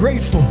so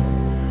grateful.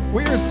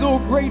 We are so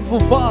grateful,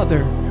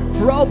 Father,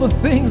 for all the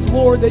things,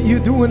 Lord, that you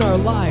do in our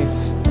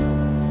lives.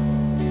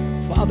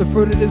 Father,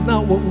 for it is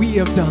not what we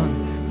have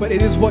done, but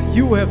it is what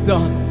you have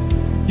done.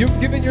 You've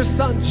given your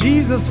Son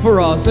Jesus for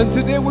us, and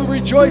today we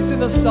rejoice in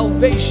the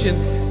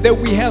salvation that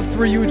we have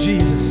through you,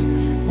 Jesus.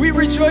 We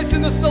rejoice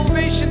in the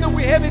salvation that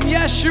we have in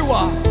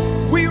Yeshua.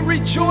 We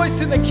rejoice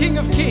in the King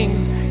of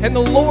Kings and the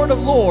Lord of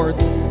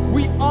Lords.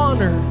 We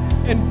honor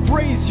and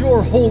praise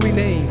your holy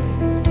name.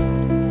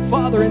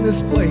 Father, in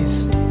this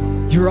place,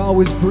 you're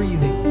always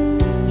breathing,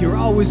 you're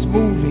always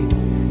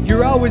moving,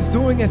 you're always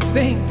doing a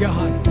thing,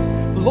 God.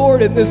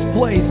 Lord, in this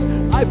place,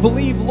 I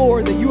believe,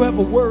 Lord, that you have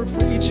a word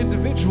for each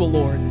individual,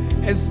 Lord.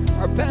 As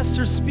our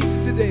pastor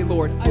speaks today,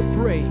 Lord, I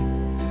pray,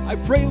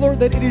 Lord,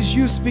 that it is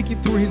you speaking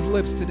through his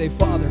lips today,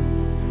 Father.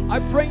 I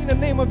pray in the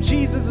name of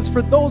Jesus, as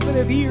for those that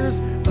have ears,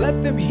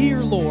 let them hear,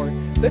 Lord.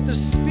 Let their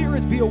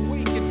spirit be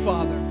awakened,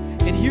 Father,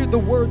 and hear the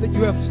word that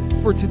you have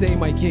for today,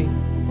 my King.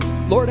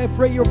 Lord, I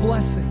pray your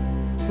blessing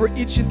for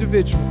each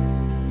individual,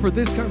 for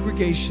this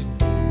congregation,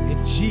 in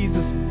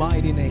Jesus'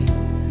 mighty name.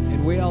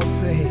 And we all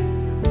say,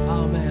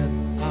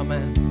 Amen,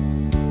 Amen.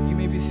 You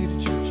may be seated,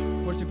 church.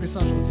 Можете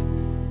присаживаться.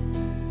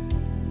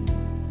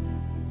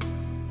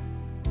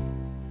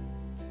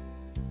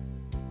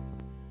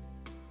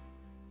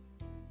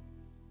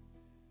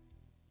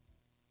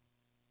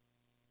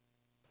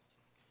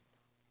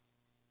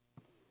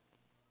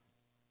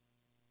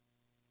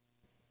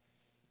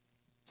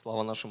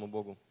 Слава нашему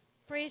Богу.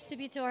 Praise to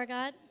be to our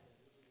God.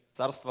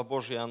 Царство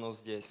Божье, оно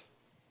здесь.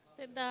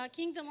 The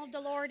kingdom of the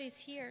Lord is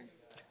here.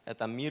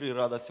 Это мир и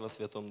радость во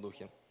Святом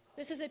Духе.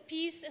 This is a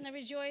peace and a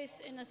rejoice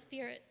in the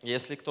Spirit.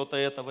 Если кто-то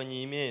этого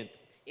не имеет,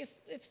 If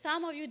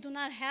some of you do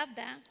not have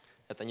that,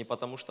 это не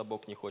потому, что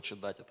Бог не хочет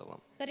дать это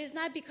вам. that is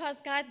not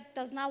because God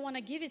does not want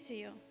to give it to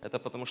you. Это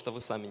потому, что вы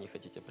сами не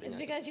хотите It's принять.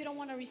 because you don't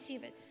want to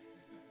receive it.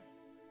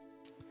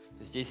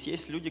 Здесь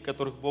есть люди,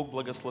 которых Бог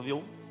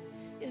благословил.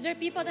 Is there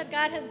people that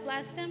God has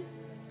blessed them?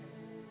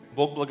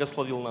 Бог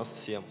благословил нас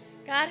всем.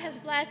 God has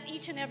blessed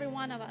each and every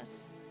one of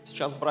us.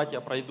 Сейчас братья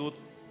пройдут.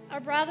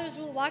 Our brothers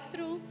will walk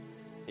through.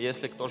 И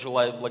если кто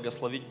желает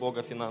благословить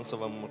Бога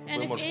финансово, And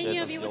вы if можете any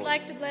это of you would сделать.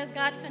 like to bless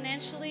God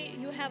financially,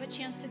 you have a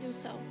chance to do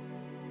so.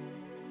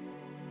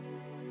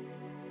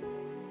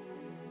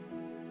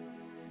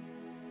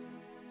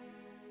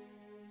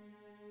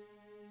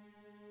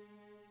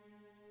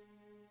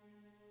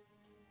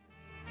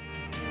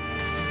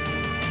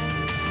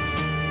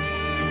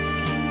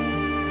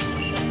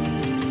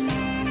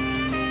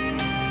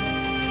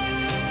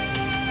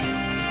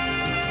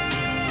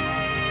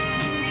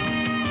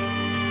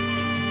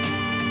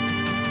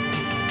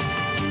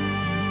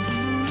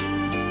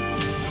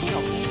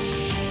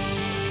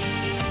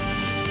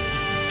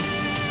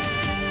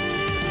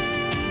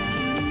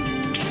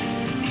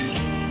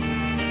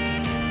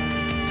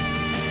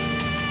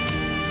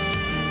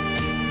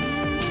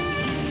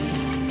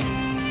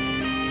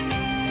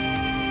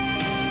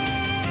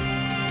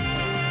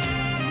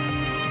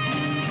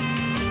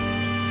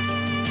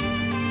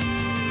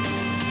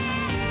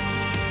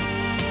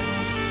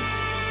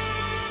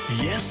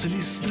 Если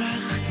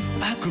страх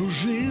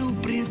окружил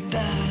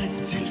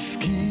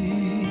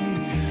предательский,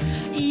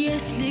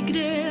 Если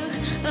грех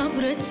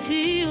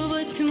обратил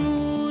во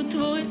тьму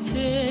твой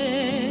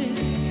свет,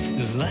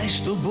 знай,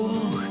 что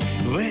Бог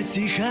в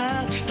этих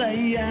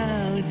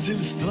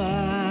обстоятельствах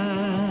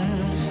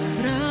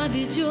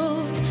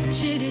проведет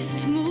через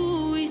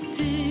тьму, и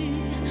ты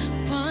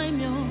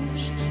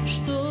поймешь,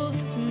 что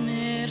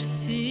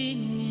смерти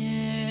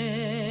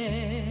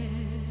нет.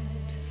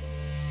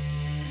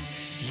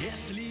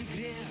 Если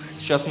грех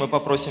Сейчас мы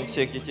попросим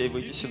всех детей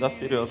выйти сюда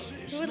вперед.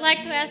 We would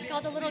like to ask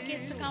all the little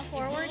kids to come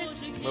forward.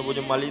 Мы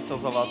будем молиться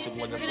за вас и We're going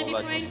to be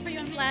благословлять praying вас. for you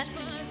and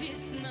blessing you.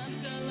 Весь над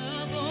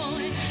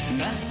головой.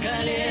 на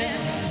скале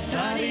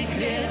старый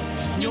крест,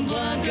 в нем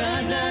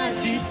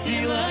благодать и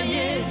сила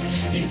есть.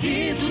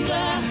 Иди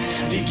туда,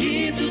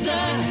 беги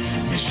туда,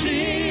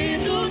 спеши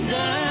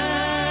туда.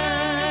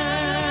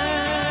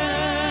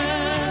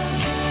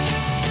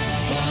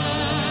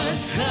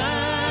 Пасха,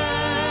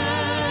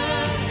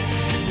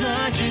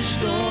 значит,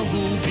 что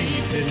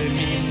губитель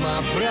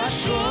мимо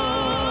прошел,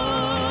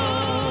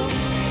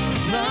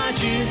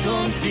 значит,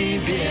 он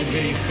тебе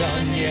греха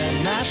не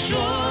нашел.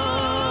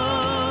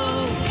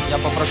 Я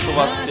попрошу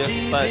вас всех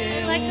встать.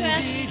 I'd like to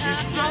ask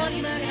all of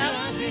you to help.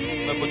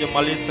 Мы будем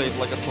молиться и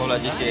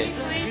благословлять детей. Pray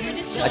for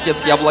these children.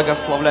 Отец, я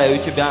благословляю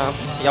Тебя.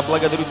 Я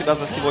благодарю Тебя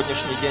за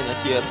сегодняшний день,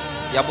 Отец.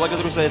 Я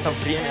благодарю за это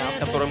время, в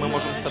которое мы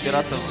можем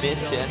собираться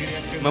вместе.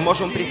 Мы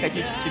можем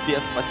приходить к Тебе.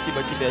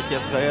 Спасибо Тебе,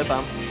 Отец, за это.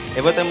 И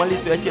в этой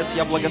молитве, Отец,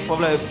 я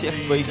благословляю всех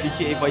Твоих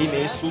детей во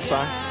имя Иисуса.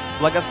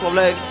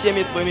 Благословляю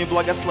всеми Твоими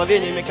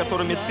благословениями,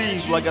 которыми Ты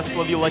их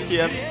благословил,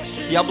 Отец.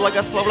 Я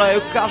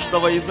благословляю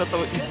каждого из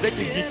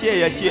этих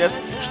детей, Отец,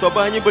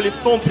 чтобы они были в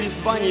том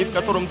призвании, в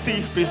котором Ты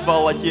их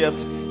призвал,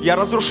 Отец. Я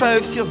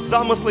разрушаю все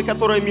замыслы,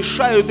 которые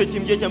мешают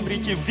этим детям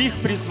прийти в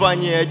их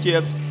призвание,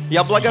 Отец.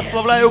 Я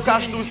благословляю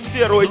каждую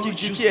сферу этих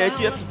детей,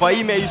 Отец, во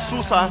имя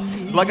Иисуса.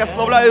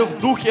 Благословляю в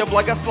духе,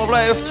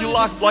 благословляю в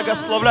телах,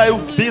 благословляю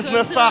в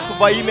бизнесах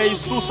во имя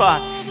Иисуса.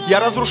 Я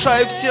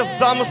разрушаю все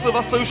замыслы,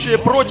 восстающие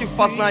против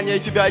познания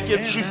Тебя, Отец,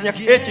 в жизнях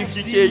этих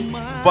детей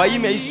во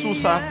имя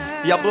Иисуса.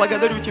 Я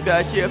благодарю Тебя,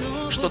 Отец,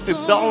 что Ты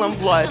дал нам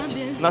власть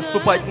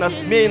наступать на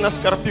змей, на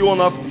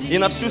скорпионов, и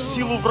на всю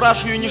силу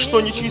вражью ничто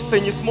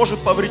нечистое не сможет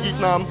повредить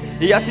нам.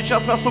 И я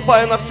сейчас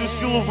наступаю на всю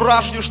силу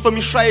вражью, что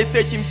мешает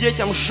этим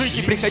детям жить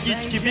и приходить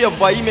к Тебе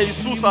во имя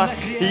Иисуса.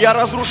 И я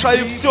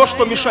разрушаю все,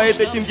 что мешает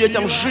этим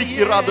детям жить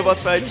и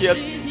радоваться,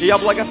 Отец. И я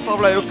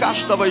благословляю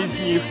каждого из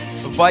них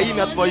во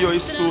имя Твое,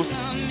 Иисус.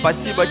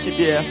 Спасибо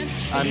Тебе.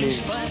 Аминь.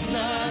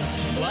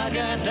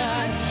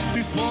 Благодать,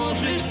 ты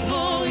сможешь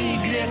свой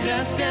грех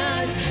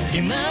распять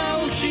и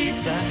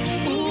научиться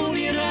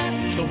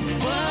умирать, чтоб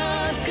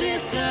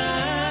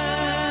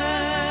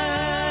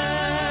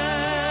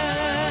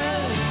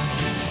воскресать.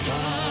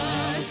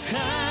 Пасха,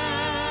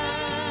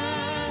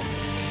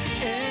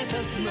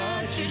 это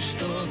значит,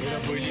 что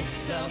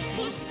гробница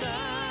пуста.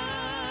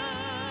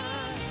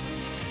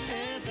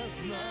 Это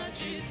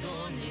значит,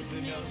 он из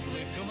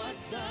мертвых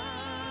восстал.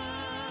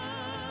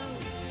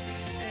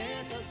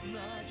 Это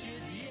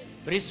значит,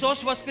 есть...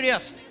 Христос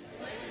воскрес!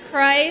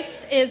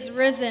 Christ is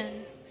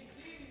risen.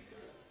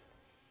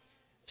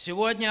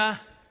 Сегодня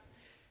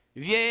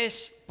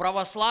весь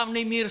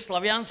православный мир,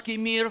 славянский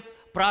мир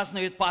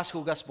празднует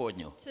Пасху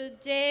Господню.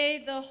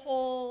 Today, the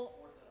whole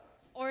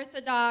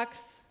Orthodox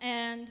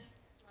and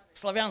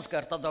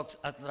Славянская the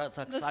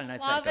ортодоксальная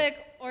Slavic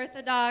церковь.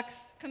 Orthodox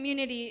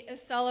community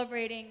is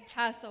celebrating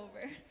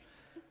Passover.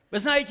 Вы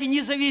знаете,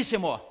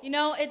 независимо, You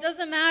know, it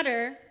doesn't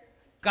matter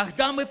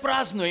когда мы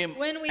празднуем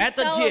when we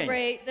этот день,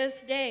 celebrate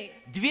this day.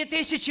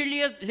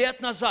 2000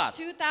 лет назад,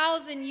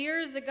 2,000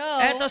 years ago,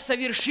 это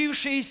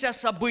совершившееся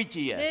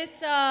событие. this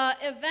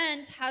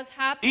event has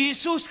happened.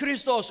 Иисус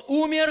Христос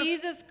умер,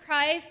 Jesus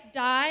Christ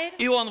died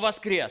и Он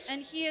воскрес.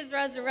 and he is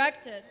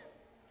resurrected.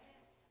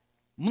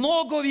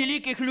 Много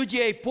великих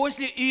людей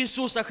после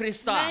Иисуса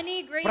Христа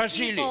Many great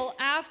прожили. people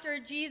after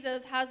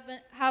Jesus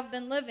have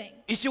been living.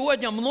 И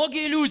сегодня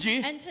многие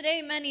люди And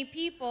today many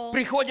people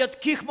приходят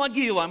к их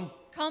могилам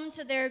come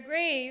to their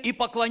graves и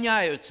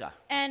поклоняются.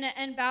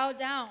 and bow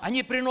down.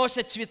 Они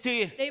приносят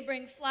цветы They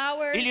bring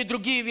flowers или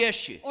другие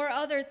вещи. or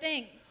other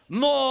things.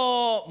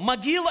 Но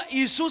могила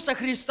Иисуса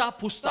Христа But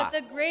пуста.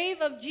 the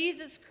grave of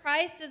Jesus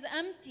Christ is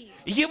empty.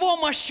 Его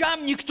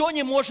мощам никто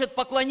не может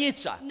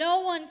поклониться.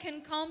 No one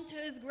can come to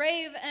his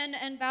grave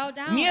and bow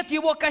down. Нет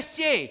его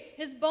костей.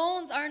 His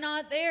bones are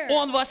not there.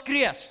 Он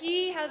воскрес.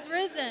 He has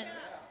risen.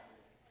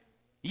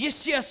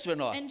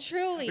 Естественно, And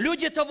truly,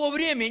 люди того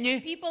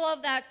времени, people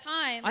of that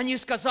time, они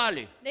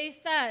сказали, they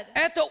said,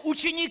 это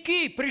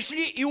ученики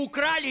пришли и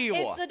украли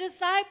его. it's the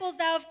disciples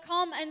that have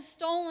come and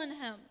stolen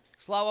him.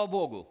 Слава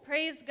Богу.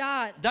 Praise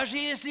God. Даже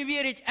если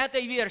верить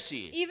этой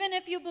версии, Even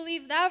if you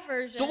believe that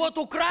version, то вот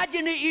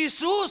украденный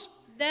Иисус,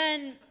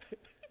 then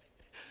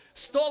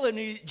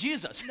stolen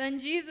Jesus,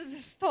 Jesus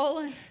is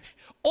stolen.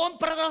 Он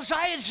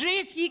продолжает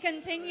жить. He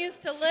continues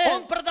to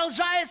Он live.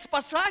 продолжает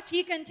спасать.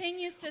 He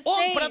continues to Он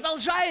save.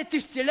 продолжает He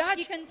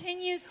исцелять.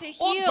 continues to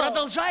Он heal.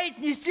 продолжает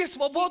нести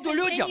свободу He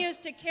людям. continues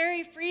to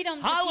carry freedom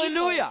to people.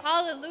 Hallelujah. Вы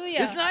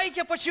Hallelujah.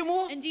 знаете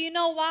почему? And do you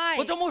know why?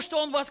 Потому что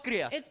он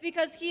воскрес. It's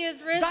because he is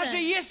Даже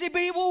risen. если бы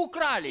его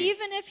украли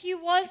Even if he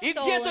was и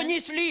где-то stolen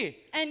несли,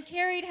 and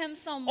carried him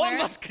он somewhere,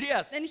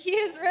 воскрес. then he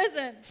is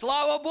risen.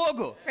 Слава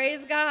Богу!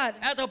 Praise God.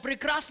 Это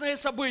прекрасное That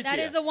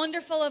событие. is a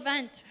wonderful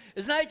event.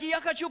 Знаете, я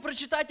хочу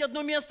прочитать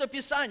одно место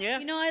Писания.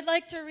 You know, I'd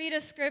like to read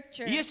a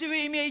scripture. Если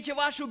вы имеете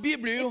вашу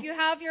Библию, If you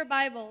have your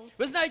Bibles,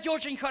 вы знаете,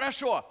 очень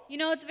хорошо you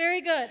know it's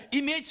very good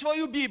иметь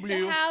свою to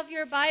Библию, have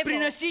your Bible,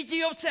 приносить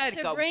ее в to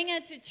церковь, bring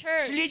it to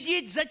church,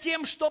 следить за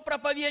тем, что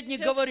проповедник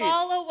to говорит,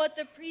 follow what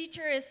the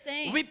preacher is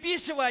saying,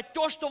 выписывать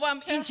то, что вам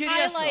to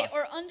интересно, highlight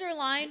or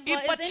underline и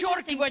what is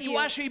interesting подчеркивать to в you,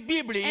 вашей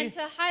Библии and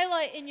to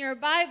highlight in your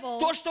Bible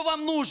то, что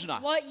вам нужно.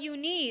 what you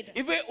need.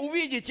 И вы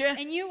увидите,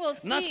 And you will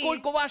see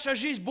насколько ваша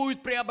жизнь будет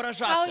how преображаться.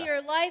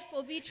 your life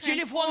will be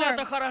Телефон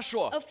это transformed.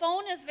 хорошо. A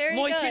phone is very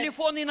Мой good,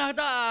 телефон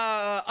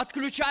иногда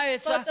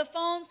отключается, but the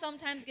phone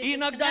sometimes gets и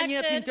иногда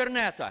нет disconnected.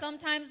 интернета.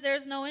 Sometimes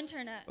there's no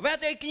internet. В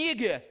этой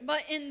книге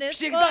But in this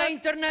всегда book,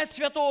 интернет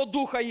Святого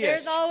Духа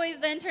there's есть. always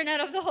the internet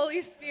of the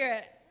Holy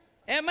Spirit.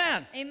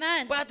 Amen.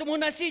 Amen. Поэтому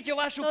носите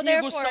вашу So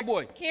книгу с therefore,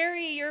 собой.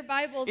 carry your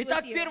Bibles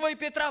Итак, with you. 1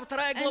 Петра, 2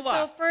 And so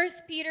глава, 1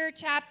 Peter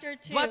chapter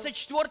 2,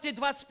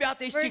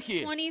 24-25 verse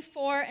стихи.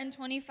 24 and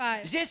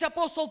 25. Здесь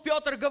апостол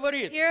Петр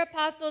говорит, Here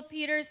Apostle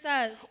Peter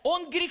says,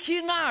 Он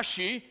грехи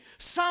наши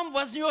сам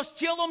вознес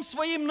телом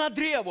своим на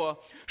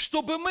древо,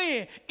 чтобы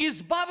мы,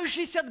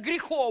 избавившись от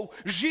грехов,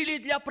 жили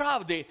для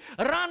правды.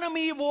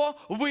 Ранами его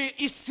вы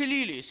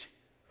исцелились.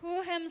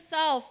 who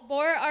himself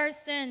bore our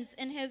sins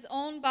in his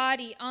own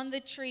body on the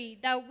tree,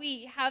 that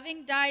we,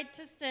 having died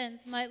to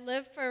sins, might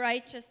live for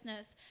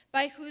righteousness,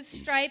 by whose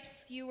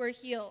stripes you were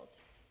healed.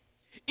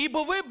 Ибо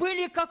вы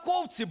были как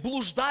овцы,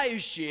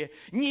 блуждающие,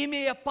 не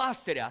имея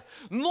пастыря,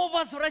 но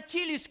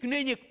возвратились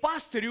ныне к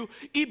пастырю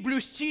и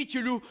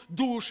блюстителю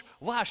душ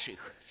ваших.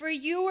 For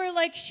you were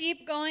like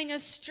sheep going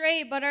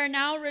astray, but are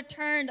now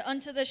returned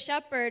unto the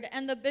shepherd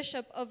and the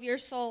bishop of your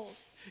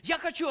souls. Я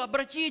хочу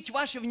обратить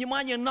ваше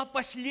внимание на I would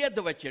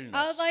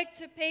последовательность. like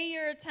to pay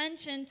your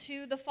attention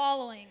to the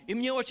following. И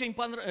мне очень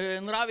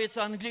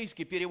нравится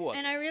английский перевод.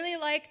 And I really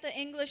like the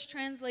English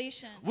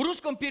translation. В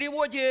русском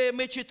переводе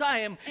мы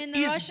читаем In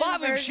the Russian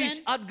 «избавившись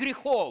version, от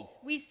грехов».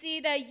 We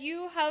see that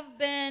you have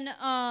been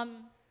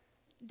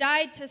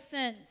died to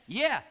sins.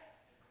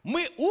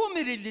 Мы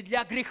умерли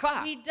для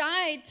греха. We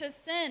died to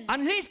sin.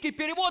 Английский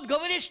перевод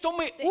говорит, что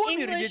мы The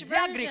умерли English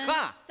для version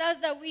греха. says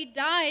that we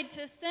died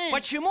to sin.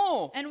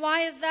 Почему? And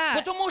why is that?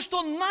 Потому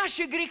что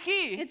наши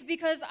грехи It's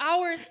because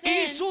our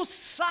sins, Иисус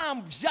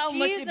сам взял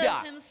на Jesus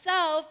себя.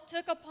 himself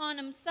took upon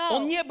himself.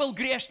 Он не был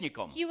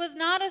грешником. He was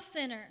not a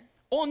sinner.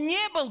 Он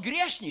не был He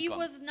грешником,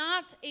 was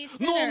not a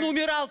но он sinner.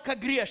 умирал как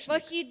But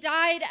грешник. he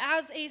died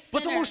as a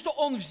Потому sinner. что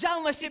он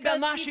взял на себя Because he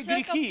наши took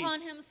грехи.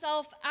 upon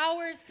himself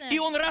our И sins.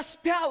 он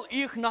распял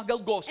их на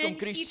Голгофском And he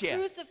кресте.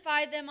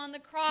 crucified them on the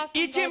cross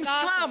И on тем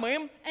Golgotha.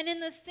 самым And in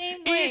the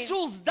same way,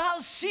 Иисус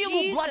дал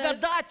силу Jesus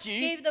благодати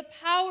gave the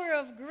power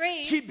of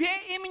grace тебе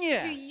и to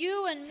мне,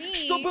 you and me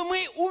чтобы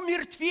мы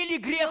умертвили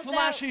грех so в that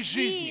нашей we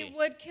жизни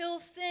would kill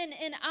sin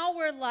in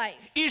our life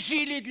и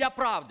жили для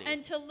правды.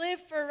 and to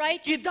live for И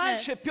righteousness.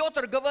 дальше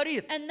Петр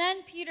говорит, And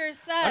then Peter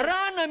says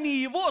ранами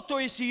Его, то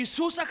есть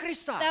Иисуса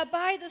Христа, that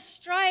by the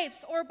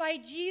stripes or by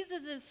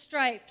Jesus'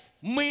 stripes,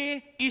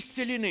 мы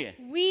исцелены.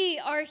 we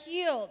are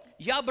healed.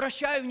 Я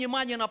обращаю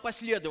внимание на I pay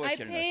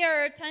последовательность.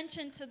 our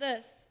attention to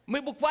this.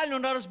 Мы буквально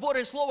на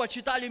разборе слова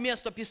читали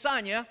место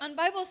Писания. On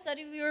Bible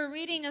study, we were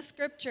reading a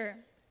scripture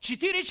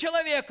 4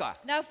 человека,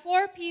 that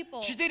 4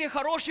 people, 4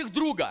 хороших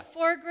друга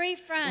 4 great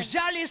friends,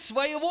 взяли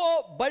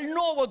своего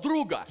больного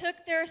друга. took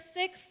their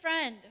sick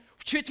friend,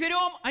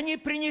 Вчетвером они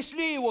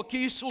принесли его к and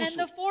Иисусу.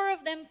 the 4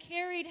 of them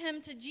carried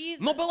him to Jesus.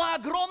 Но была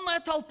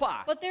огромная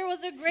толпа. But there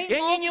was a great И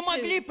они не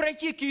могли multitude,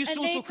 пройти к and they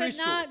Иисусу could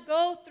Христу. not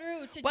go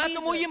through to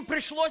Поэтому им Jesus.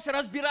 пришлось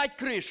разбирать So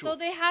крышу.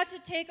 they had to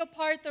take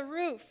apart the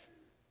roof.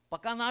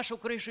 Пока нашу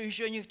крышу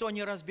еще никто не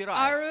Our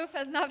разбирает. roof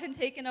has not been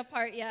taken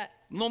apart yet,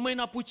 Но мы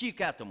на пути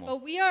к этому.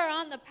 but we are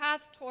on the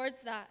path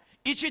towards that.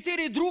 И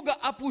 4 друга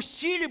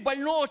опустили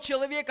больного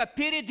человека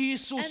перед And the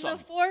Иисусом.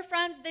 4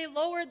 friends, they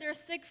lowered their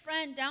sick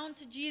friend down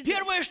to Jesus.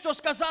 Первое, что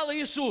сказал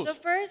Иисус: The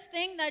first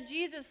thing that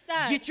Jesus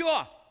said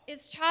 «Дитё,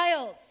 is,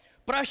 child,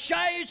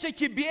 прощаются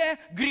тебе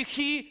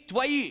грехи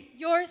твои».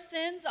 your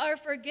sins are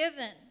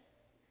forgiven.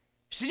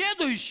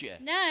 Следующее: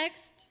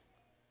 Next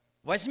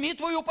возьми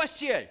твою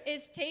постель,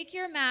 is take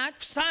your mat,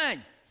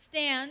 встань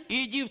stand,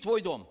 и иди в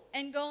твой дом.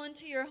 and go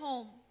into your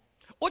home.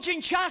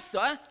 Очень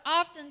часто,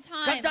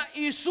 Oftentimes, когда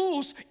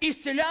Иисус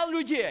исцелял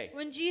людей,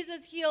 when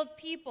Jesus healed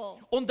people,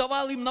 Он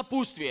давал им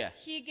напутствие: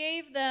 he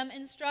gave them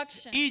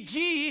instruction.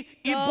 иди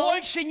и Go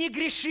больше не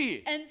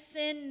греши, And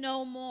sin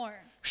no more,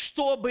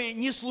 чтобы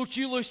не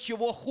случилось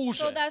чего хуже.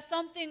 so that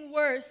something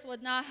worse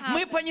would not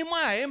Мы happen.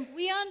 понимаем,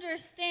 We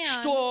understand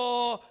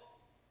что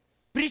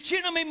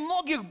Причинами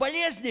многих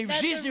болезней в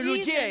that the жизни reason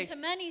людей to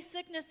many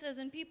sicknesses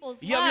in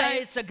people's lives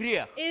является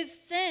грех. is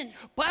sin.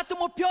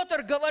 Поэтому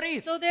Петр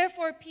говорит, So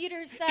therefore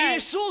Peter says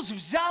Иисус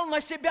взял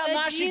на себя that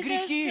наши Jesus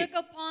грехи took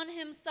upon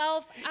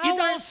himself и our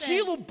дал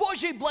силу sins,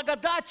 Божьей and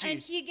благодати,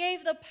 he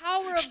gave the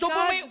power of чтобы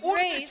мы God's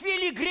grace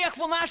умертвили грех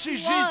в нашей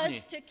to us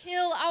жизни. to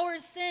kill our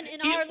sin in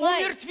И our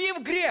life, умертвив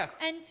грех,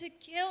 and to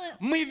kill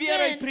мы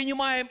верой sin.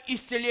 принимаем By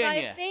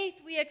исцеление faith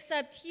we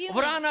accept в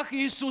healing ранах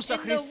Иисуса in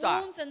the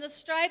Христа. wounds and the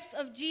stripes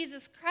of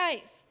Jesus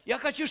Christ. Я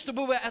хочу,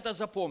 чтобы вы это And I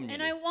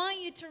запомнили. want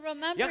you to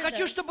remember Я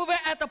хочу, this. чтобы вы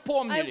это I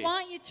помнили.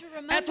 want you to Эту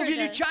remember this.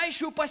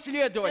 величайшую That this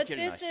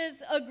последовательность.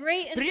 is a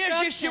great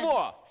Прежде instruction.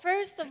 всего,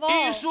 First of all,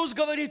 Иисус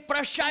говорит,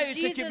 прощаются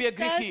Jesus тебе says,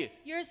 грехи.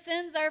 your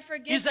sins are И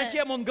forgiven.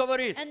 затем Он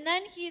говорит, And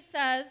then he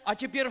says, а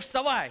теперь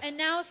вставай, and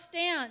now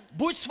stand,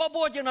 будь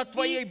свободен от be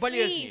твоей free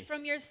болезни.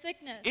 from your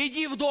sickness,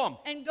 Иди в дом,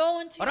 and go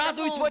into your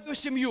радуй home. твою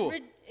семью,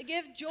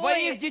 Give joy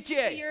твоих to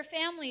детей, your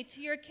family,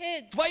 to your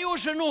kids, твою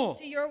жену,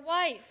 to your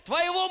wife,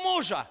 твоего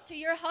мужа. to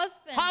your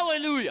husband.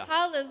 Аллилуйя.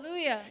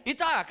 Hallelujah.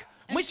 Итак,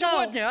 мы And so,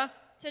 сегодня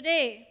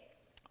today,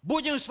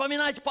 будем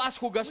вспоминать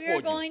Пасху we are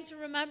Господню. going to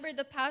remember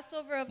the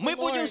Passover of the Мы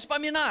будем Lord.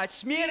 вспоминать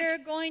We are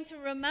смерть going to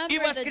remember и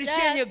the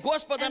воскресение death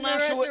Господа and the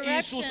нашего resurrection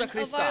Иисуса of our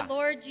Христа.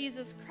 Lord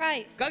Jesus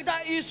Christ. Когда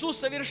Иисус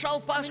совершал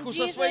When Пасху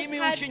со Jesus своими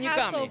had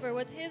учениками, Passover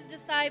with his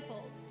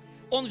disciples,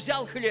 Он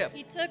взял хлеб.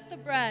 he took the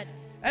bread.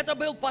 Это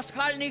был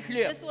пасхальный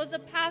хлеб. This was a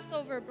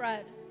Passover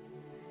bread.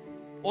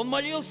 Он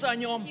молился о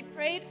нем He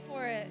prayed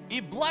for it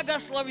и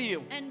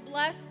благословил. and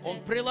blessed Он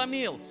it.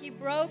 преломил. He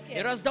broke И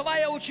it.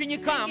 раздавая And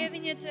ученикам,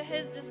 giving it to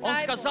his Он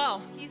disciples,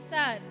 сказал, he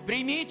said,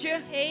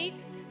 примите, take,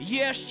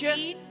 ешьте,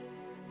 eat,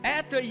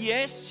 это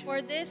есть.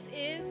 for this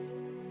is,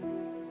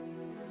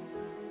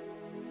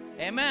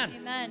 Amen.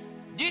 amen,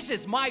 This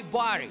is my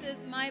body. this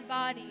is my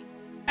body.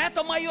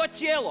 Это мое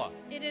тело.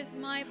 It is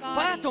my body.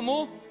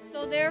 Поэтому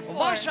So therefore,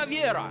 ваша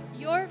вера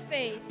your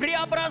faith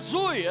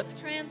преобразует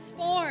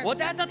transforms вот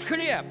этот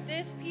хлеб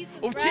this piece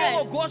в of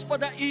тело bread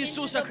Господа into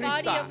Иисуса the body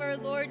Христа. of our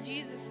Lord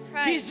Jesus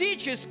Christ.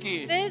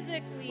 Физически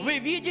Physically, вы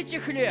видите you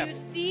хлеб,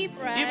 see и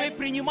вы bread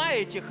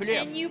принимаете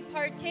хлеб. and you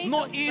partake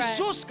Но of bread.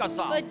 Иисус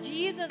сказал, But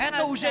Jesus это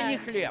has уже не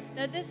said хлеб.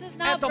 that this is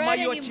not Это bread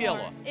мое anymore.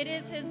 тело. It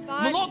is his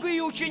body.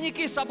 Многие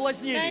ученики Many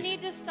соблазнились.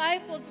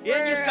 disciples И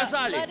они were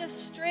сказали, led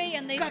astray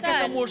and they Как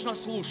это said, можно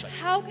слушать?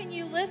 how can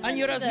you listen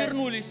Они to this?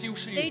 развернулись и They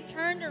ушли.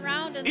 turned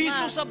around and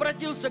Иисус left.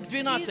 обратился к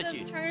Jesus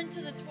 12. turned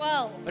to the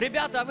 12.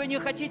 Ребята, а вы не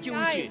хотите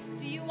уйти? Guys,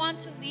 do you want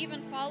to leave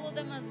and follow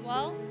them as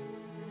well?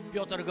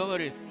 Петр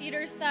говорит,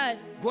 Peter said,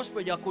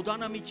 Господи, а куда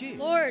нам идти?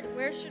 Lord,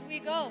 where should we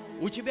go?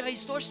 У тебя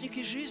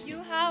источники жизни.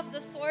 You have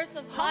the source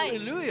of life.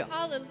 Hallelujah.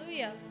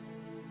 Hallelujah.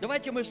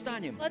 Давайте мы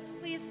встанем, Let's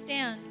please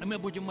stand и мы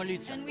будем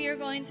молиться. and we are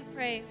going to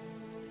pray.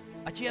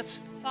 Отец,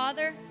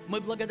 Father,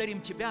 мы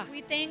благодарим Тебя,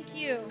 we thank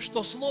you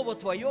что Слово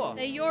Твое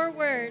that your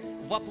word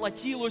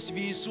воплотилось в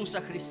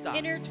Иисуса Христа.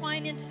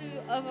 intertwined into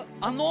the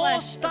Оно flesh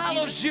of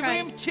стало Jesus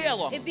живым Christ.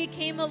 телом It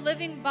became a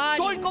living body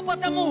только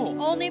потому,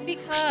 only что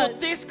because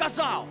Ты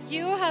сказал,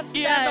 you have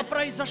и это said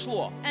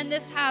произошло. and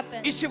this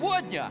happened. И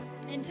сегодня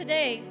And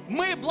today,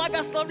 мы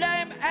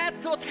благословляем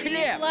этот we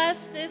хлеб,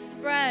 bless this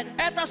bread,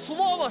 это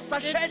Слово, this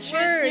сошедшее с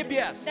word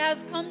небес. that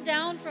has come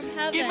down from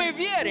И мы heaven.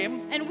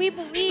 верим, And we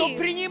что believe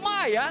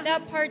принимая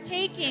that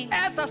partaking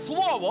это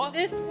Слово,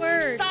 this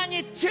word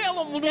станет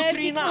телом that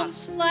внутри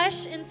becomes нас.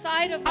 flesh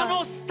inside of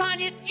Оно us.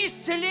 станет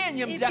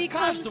исцелением It для becomes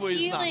каждого из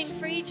healing нас.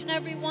 for each and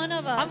every one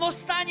of Оно us.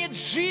 станет It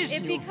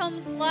жизнью,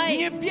 becomes life,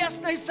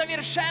 небесной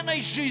совершенной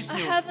a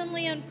жизнью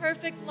heavenly and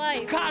perfect в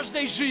life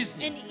каждой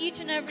жизни, in each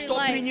and every кто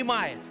life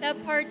принимает. that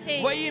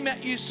partakes. Во имя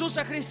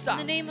Иисуса In Христа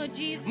the name of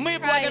Jesus мы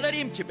Christ,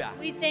 благодарим Тебя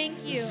we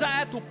thank you за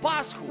эту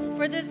Пасху,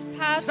 for this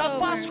за Passover,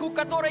 Пасху,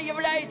 которая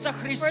является for the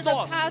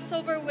Христос,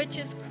 Passover which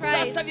is за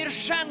Christ,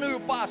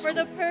 совершенную Пасху, for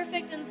the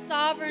perfect and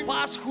sovereign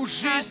Пасху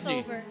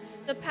жизни, Passover,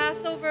 the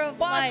Passover of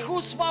life, Пасху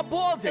the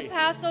свободы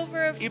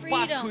Passover of и freedom,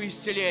 Пасху and the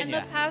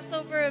исцеления.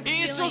 Passover of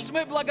Иисус, healing.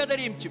 мы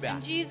благодарим Тебя,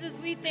 And Jesus,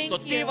 we что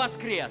thank Ты you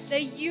воскрес.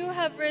 that you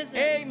have risen.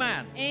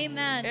 Amen.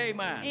 Amen.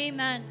 Amen.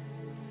 Amen.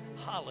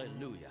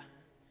 Аллилуйя.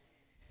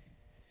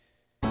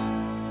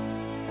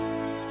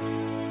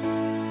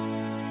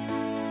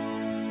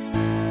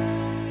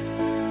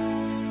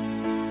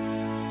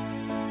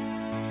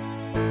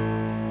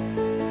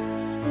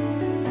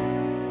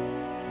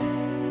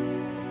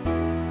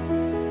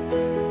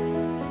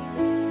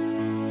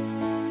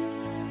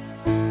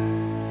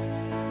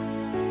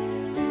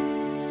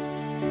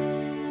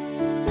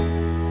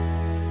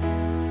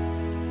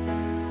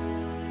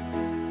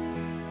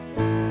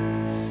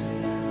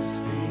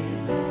 Иисус, Ты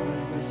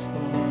мой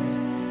Господь,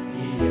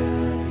 и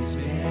я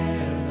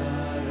безмерно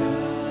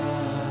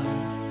рад.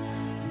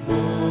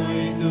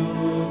 Мой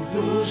дух,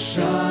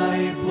 душа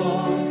и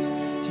плоть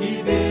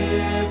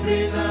Тебе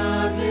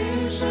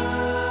принадлежат.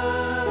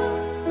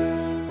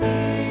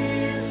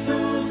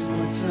 Иисус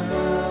мой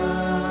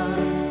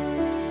Царь,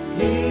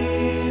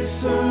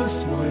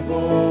 Иисус мой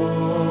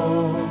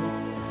Бог,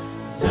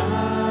 за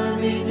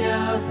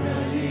меня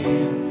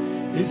пролил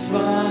Ты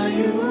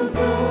свою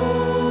кровь.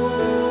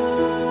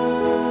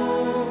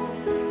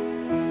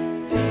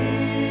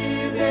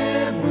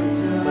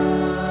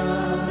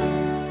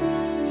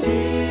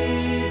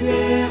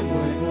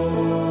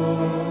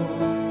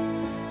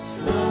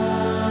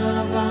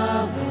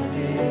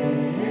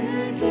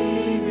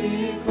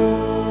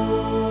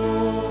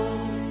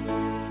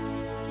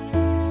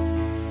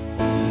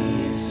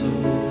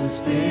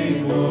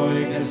 Ты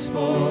мой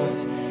Господь,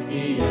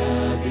 и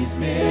я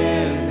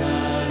безмерно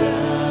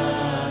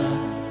рад.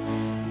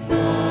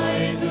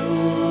 Мой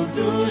дух,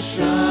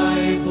 душа и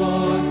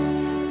плоть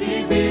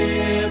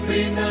Тебе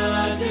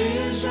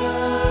принадлежат.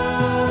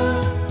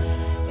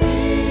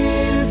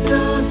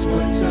 Иисус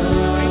мой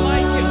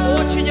Принимайте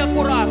Царь, очень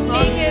аккуратно.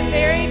 Take it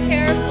very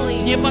carefully.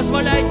 Не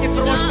позволяйте Do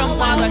not крошкам allow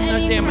падать на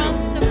any землю.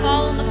 crumbs to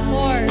fall on the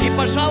floor. И,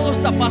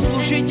 пожалуйста,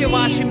 послужите And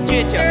вашим please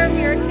детям. serve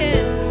your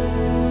kids.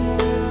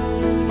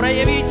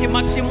 Проявите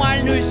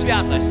максимальную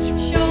святость.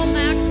 Show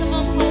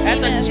maximum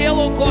Это holiness.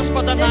 тело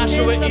Господа This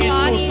нашего is the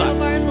body Иисуса,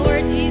 of our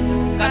Lord Jesus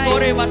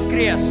который Christ,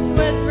 воскрес who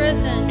has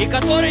risen и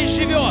который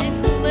живет.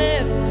 and who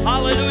lives.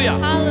 Аллилуйя!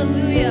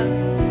 Hallelujah.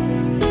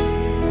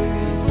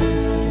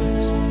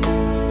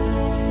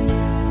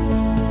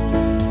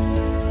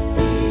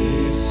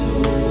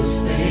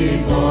 Иисус,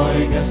 Ты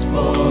мой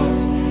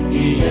Господь,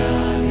 и я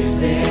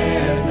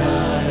безмерно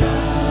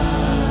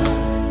рад.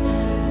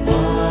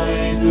 Мой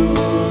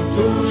дух,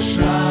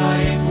 душа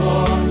и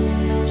плоть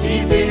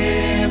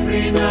Тебе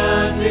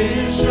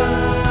принадлежат.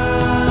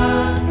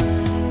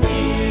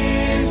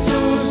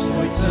 Иисус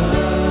мой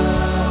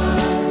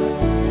Царь,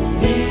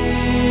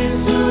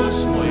 Иисус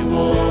мой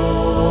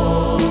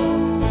Бог,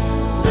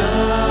 за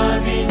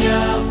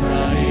меня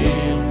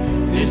пролил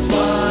Ты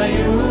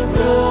свою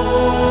кровь.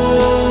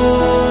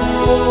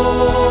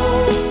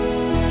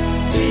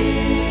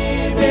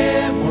 Тебе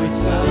мой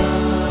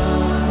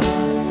Царь,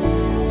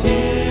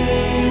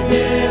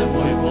 Тебе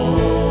мой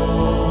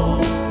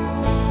Бог,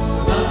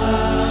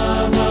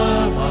 слава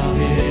во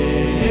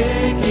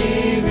веки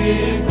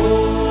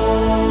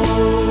веков.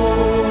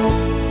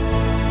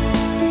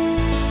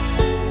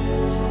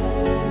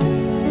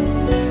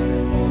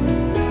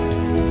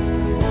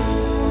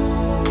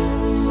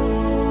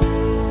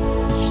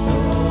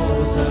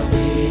 Что за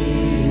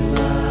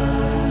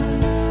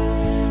милость,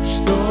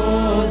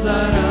 что за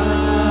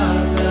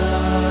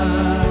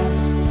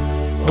радость,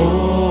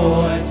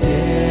 о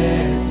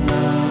Отец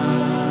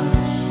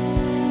наш,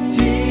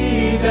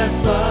 Тебя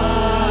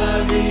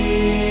славить,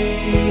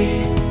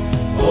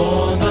 о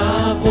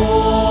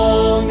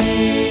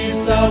наполни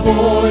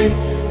собой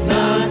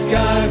нас,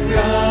 как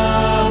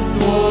храм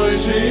Твой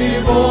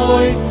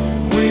живой,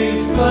 мы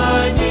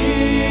склонились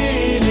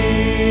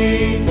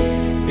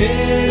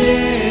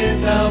перед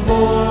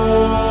Тобой.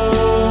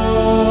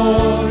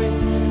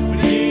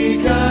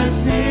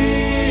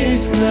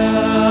 Прикоснись к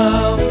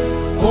нам,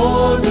 о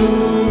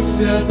Дух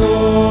Святой.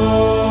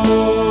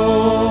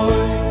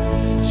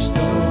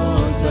 Что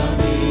за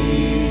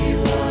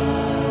милость,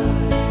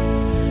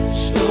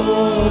 что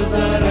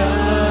за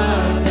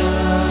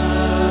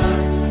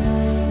радость,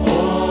 о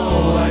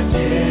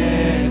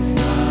Отец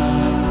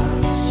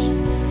наш,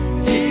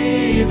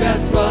 Тебя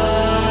славить,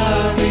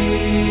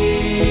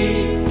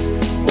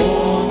 о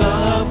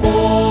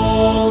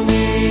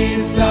наполни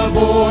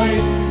собой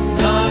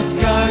нас,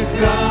 как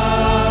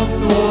храм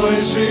Твой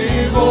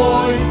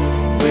живой,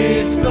 мы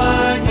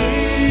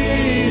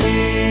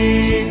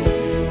склонились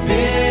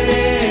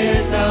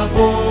перед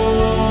Тобой.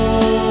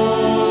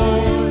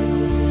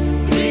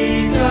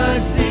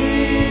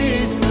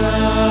 Прикоснись к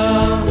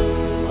нам,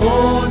 о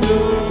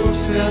Дух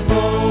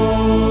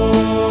Святой,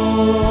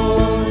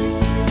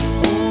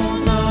 о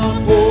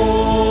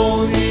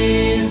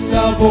наполни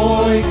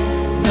собой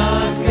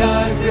нас,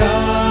 как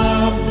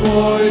храм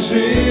Твой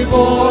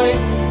живой,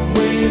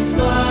 мы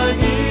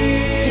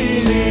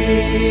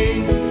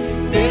склонились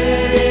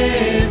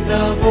перед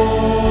Тобой.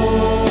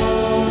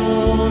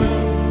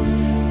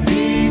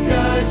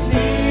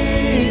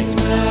 Прикоснись к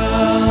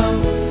нам,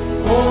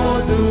 о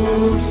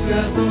Дух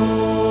Святой.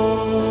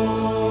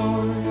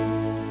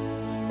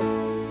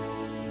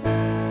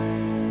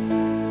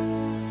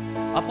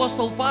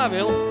 Апостол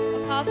Павел,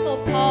 Apostle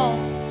Paul,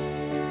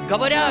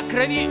 говоря о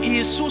крови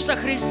Иисуса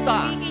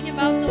Христа, speaking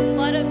about the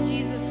blood of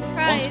Jesus он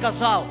Christ,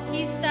 сказал,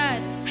 he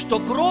said что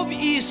кровь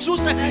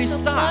Иисуса that the blood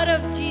Христа,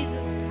 of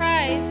Jesus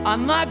Christ,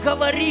 она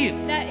говорит,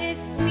 that it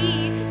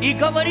speaks и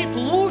говорит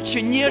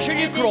лучше,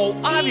 нежели and кровь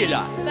it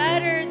Авеля. speaks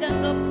better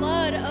than the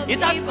blood of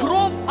Итак, Abel.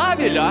 кровь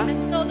Авеля,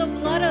 And so the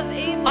blood of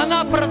Abel,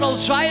 она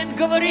продолжает it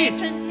говорить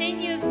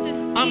continues to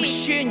о speak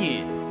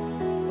мщении,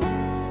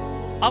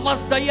 о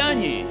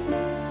воздаянии.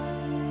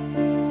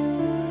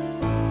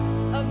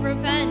 of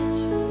revenge.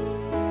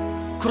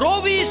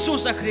 Кровь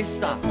Иисуса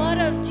Христа, Blood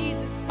of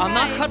Jesus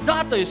она Christ, it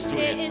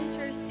ходатайствует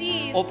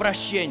intercedes о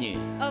прощении.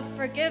 of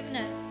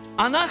forgiveness.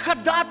 Она It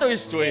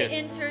ходатайствует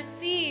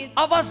intercedes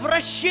о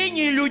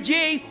возвращении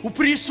людей в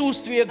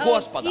присутствие of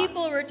Господа.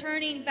 people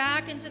returning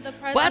back into the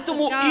presence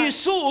Поэтому of God.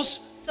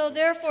 Иисус, So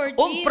therefore,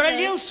 Он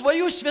пролил Jesus,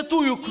 свою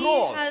святую He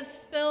кровь, has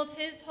spilled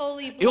His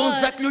holy и Он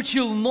blood.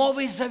 заключил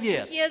Новый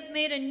Завет. He has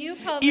made a new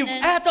И в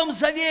covenant, этом and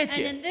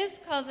завете in this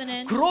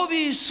covenant кровь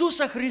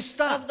Иисуса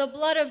Христа, of the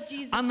blood of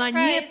Jesus она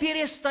не Christ,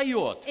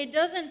 перестает. it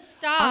doesn't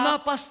Она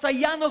stop.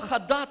 постоянно It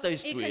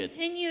ходатайствует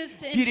continues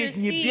to перед intercede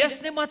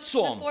Небесным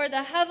Отцом before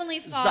the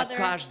Heavenly за Father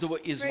каждого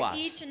из for вас.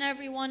 each and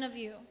every one of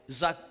you.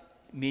 За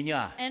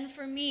меня and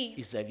for me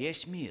и за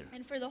весь мир.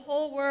 and for the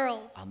whole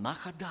world. Она It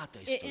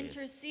ходатайствует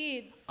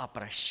intercedes о of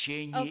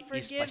прощении и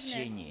forgiveness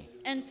спасении.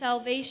 and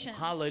salvation.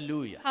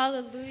 Аллилуйя. И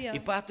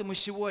Hallelujah. поэтому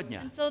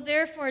сегодня And so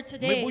therefore мы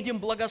today будем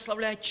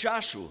благословлять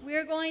чашу, we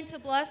are going to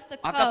bless the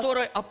о cup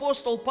которой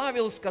апостол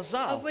Павел of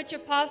сказал, which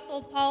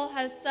Apostle Paul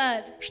has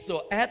said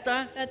что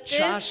это that this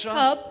чаша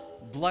cup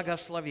is the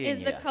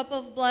благословения. cup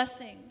of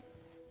blessing.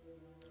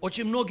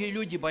 Очень многие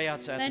люди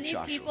боятся эту Many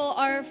чашу. people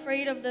are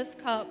afraid of this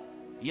cup.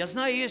 Я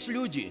знаю, есть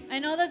люди, I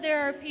know that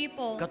there are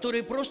people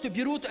которые просто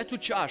берут эту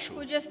чашу,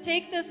 who just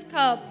take this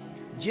cup,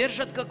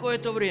 держат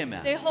какое-то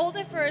время, they hold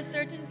it for a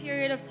certain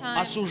period of time,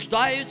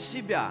 осуждают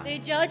себя they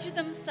judge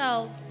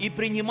themselves и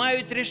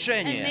принимают and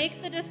решение: make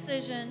the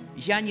decision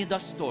я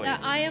недостоин. that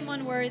I am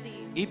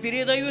unworthy. И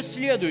передают And they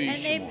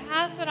следующему.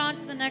 pass it on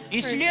to the next И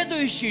person.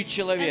 следующий And the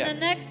человек,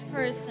 next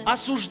person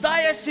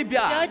осуждая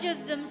себя,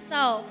 judges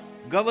themselves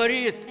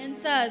говорит: and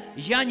says,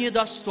 я I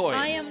недостоин.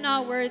 am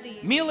not worthy.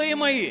 Милые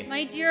мои,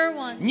 My dear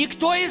ones,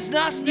 никто из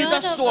нас не none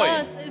of достоин,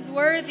 us is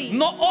worthy,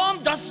 но Он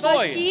but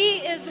достоин.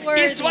 He is И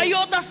worthy. свое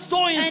And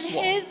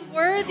достоинство His у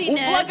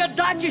worthiness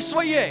благодати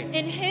своей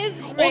in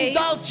His Он grace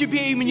дал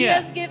тебе и He мне.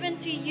 has given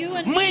to you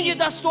and Мы me.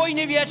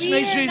 недостойны We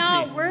вечной are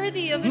not жизни,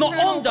 worthy of но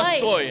eternal Он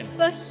достоин, life,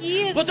 but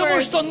He is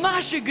потому что worthy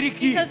наши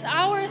грехи because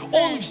our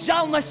Он sin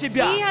взял на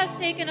себя, He has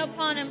taken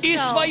upon и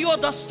Himself, свое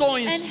and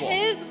достоинство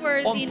His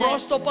Он worthiness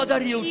просто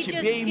подарил He just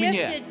тебе и мне.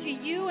 gifted to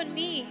you and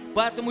me.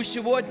 Поэтому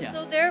сегодня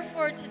So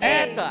therefore today,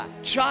 это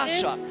this чаша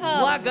cup is the cup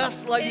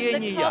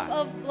благословения.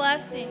 of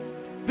blessing.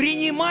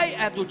 Принимай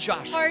эту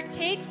чашу.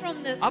 Partake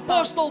from this cup.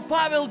 Апостол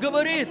Павел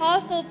говорит: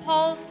 Apostle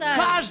Paul says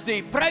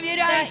каждый,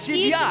 проверяя that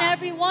each and себя,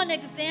 every one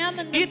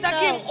examine и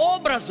таким themselves,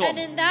 образом and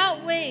in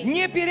that way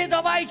не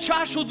передавай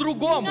чашу do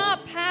другому, not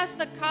pass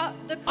the cup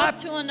а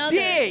to another,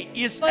 пей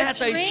из but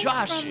этой drink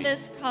from чаши.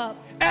 this cup.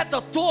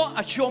 Это то,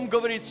 о чем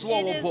говорит It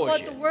Слово is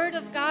what the Божье. Word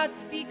of God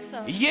speaks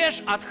of.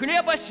 Ешь от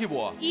хлеба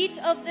сего Eat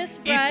of this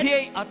и bread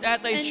пей от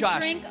этой and чаши.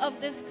 drink of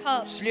this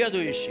cup.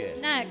 Следующее.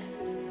 Next,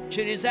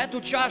 Через эту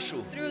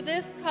чашу through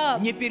this cup,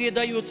 не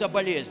передаются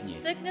болезни.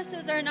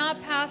 sicknesses are not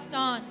passed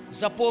on.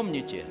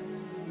 Запомните,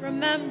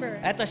 Remember,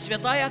 это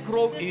святая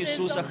кровь this is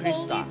Иисуса the holy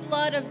Христа.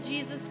 blood of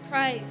Jesus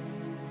Christ.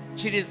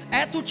 Через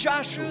эту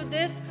чашу Through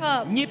this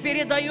cup, не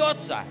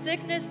передается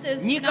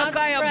sicknesses do not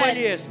никакая spread.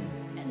 болезнь.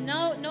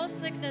 No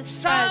sickness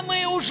spreads.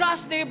 Самые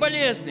ужасные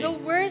болезни,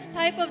 The worst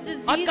type of от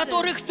diseases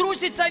которых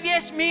трусится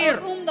весь of мир,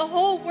 whom the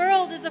whole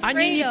world is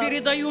они не afraid of,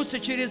 передаются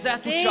через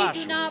эту they do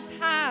чашу. not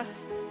pass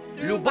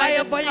through by Любая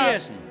this cup.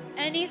 болезнь,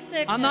 Any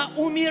она sickness,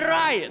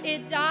 умирает.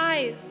 it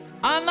dies.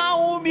 Она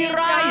It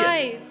умирает.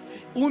 dies.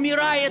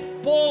 Умирает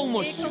It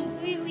полностью,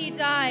 completely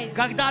dies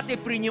когда ты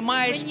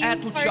принимаешь when you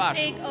эту чашу.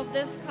 partake of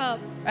this cup.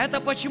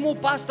 Это почему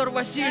пастор That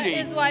Василий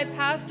is why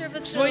Pastor в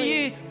Vasily,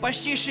 свои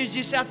почти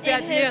 65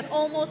 in his лет,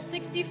 almost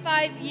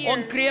 65 он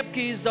years,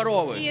 крепкий и he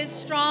здоровый. is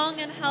strong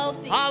and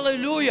healthy.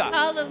 Аллилуйя!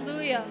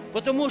 Hallelujah.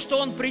 Потому что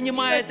он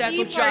принимает Because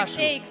he эту чашу,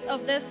 partakes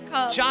of this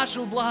cup,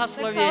 чашу the cup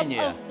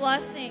благословения. of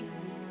blessing.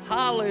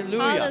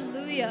 Аллилуйя!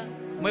 Hallelujah.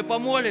 Мы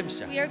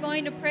помолимся. We are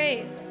going to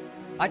pray.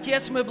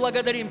 Отец, мы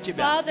благодарим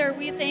Тебя Father,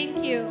 we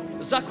thank you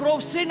за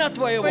кровь Сына for the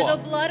Твоего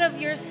blood of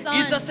your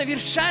и за Son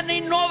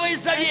совершенный Новый and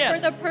for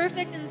Завет the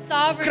perfect and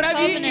sovereign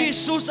крови covenant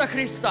Иисуса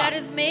Христа. that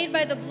is made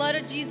by the blood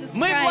of Jesus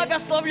Мы Christ.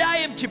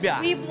 благословляем Тебя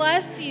We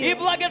bless и you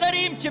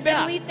благодарим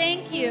Тебя and we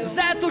thank you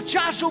за эту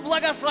чашу for this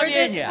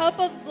благословения. cup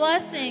of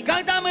blessing.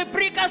 Когда мы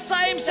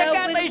прикасаемся к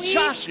That этой when we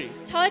чаше,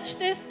 touch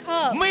this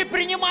cup, мы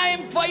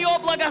принимаем Твое that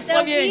we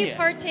благословение,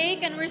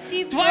 partake and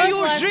receive Твою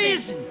your blessings,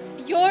 жизнь,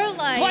 your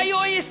life, Твое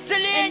and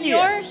исцеление.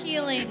 your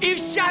healing, И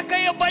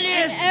всякая and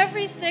болезнь,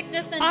 every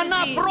sickness and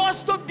она disease.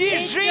 просто It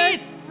бежит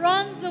just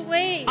runs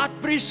away от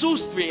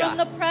присутствия from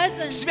the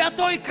presence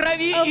святой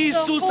крови of the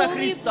Иисуса holy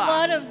Христа.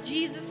 blood of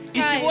Jesus И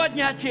Christ.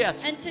 сегодня,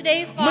 Отец, And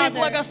today, мы Father,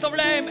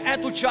 благословляем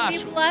эту we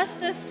чашу. bless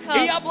this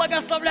И я cup,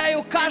 благословляю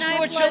and I каждого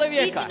bless each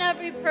человека, and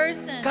every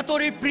person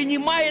который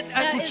принимает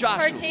that эту is чашу,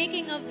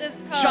 partaking of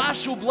this cup,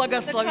 чашу the cup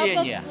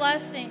благословения. of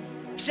blessing.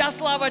 Вся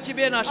слава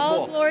Тебе, наш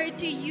All Бог. glory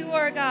to you,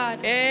 our God.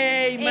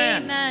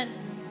 Amen. Amen.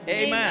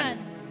 Amen.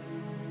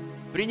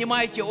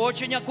 Принимайте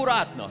очень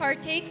аккуратно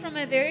Partake from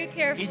it very и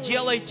carefully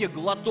делайте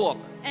глоток.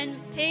 and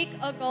take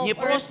a gulp Не or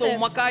a просто sip.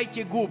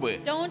 умокайте губы.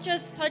 Don't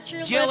just touch your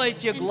lips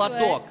Делайте into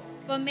глоток.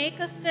 it, but make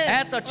a sip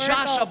Это or a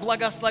чаша gulp.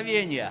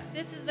 благословения.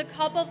 This is the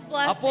cup of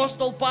blessing.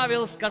 Апостол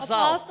Павел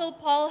сказал, Apostle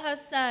Paul has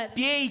said,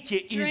 пейте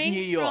из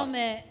drink from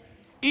нее. it.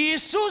 И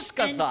Иисус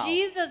And сказал,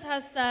 Jesus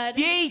has said,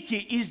 пейте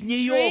из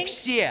нее drink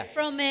все,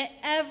 from it,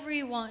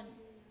 everyone,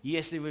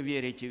 если вы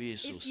верите в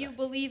if you Иисуса.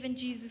 believe in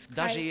Jesus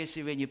Даже Christ.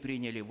 если вы не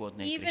приняли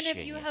водное Even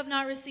if you крещение. have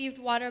not received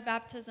water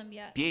baptism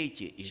yet,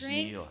 Пейте из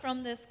drink нее.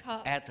 from this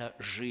cup. Это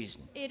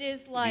жизнь It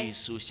is в life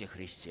Иисусе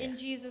Христе. in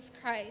Jesus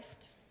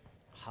Christ.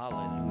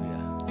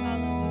 Аллилуйя.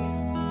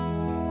 Hallelujah.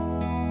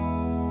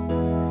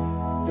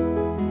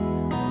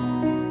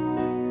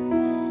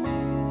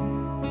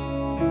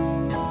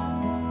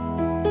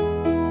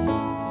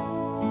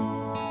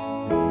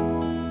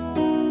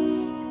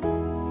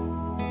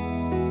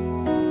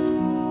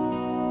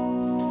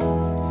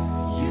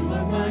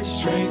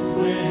 strength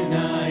when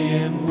I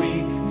am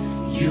weak.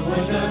 You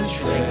are the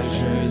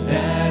treasure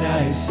that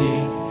I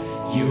seek.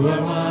 You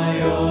are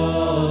my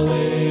all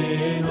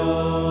in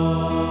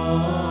all.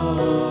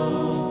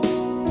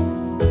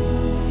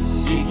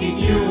 Seeking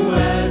you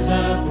as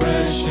a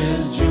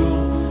precious jewel,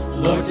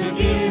 Lord, to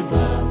give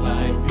up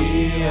I'd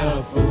be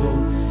a fool.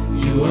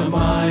 You are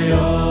my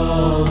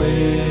all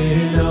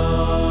in all.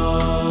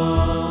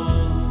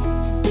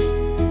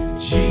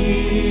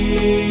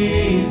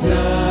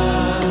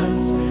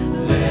 Jesus,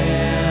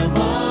 Lamb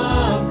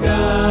of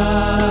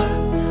God,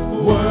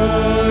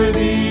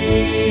 worthy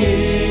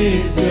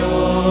is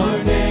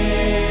your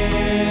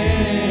name.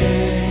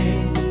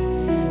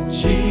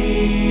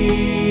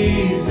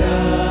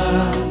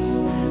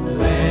 Jesus,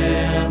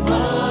 Lamb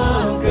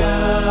of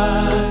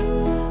God,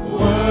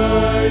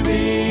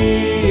 worthy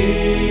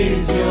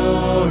is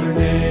your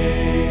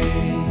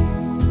name.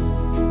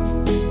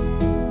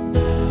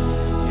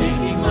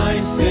 Taking my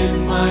sin,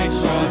 my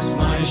cross,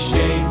 my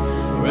shame,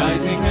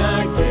 rising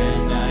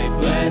again, I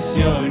bless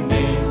your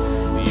name.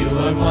 You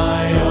are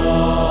my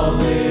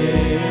all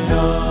in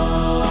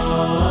all.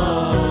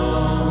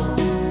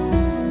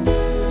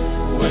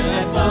 When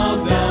I fall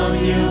down,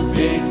 you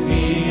pick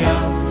me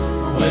up.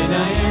 When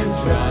I am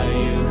dry,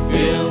 you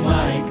fill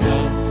my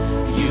cup.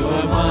 You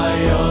are my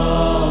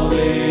all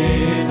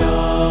in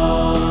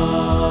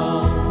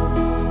all.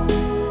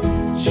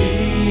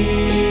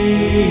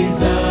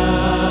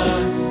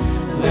 Jesus,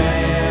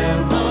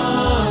 Lamb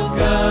of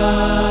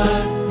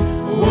God,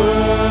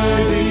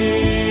 worthy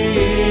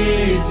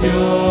is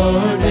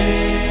your name.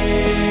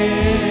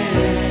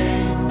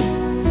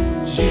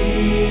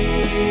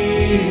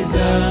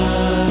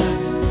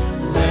 Jesus,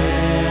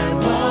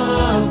 Lamb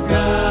of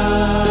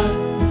God,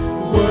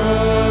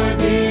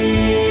 worthy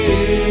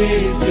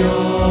is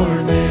your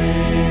name.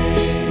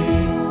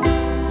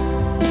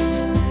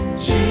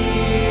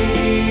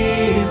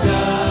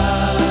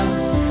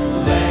 Jesus,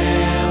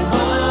 Lamb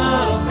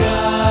of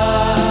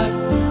God,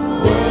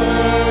 worthy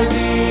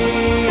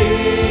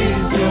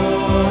is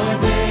your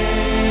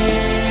name.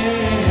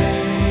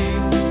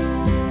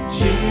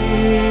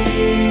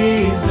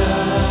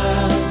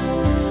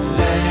 Jesus,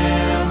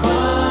 Lamb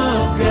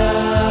of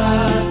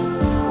God,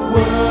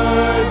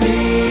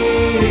 worthy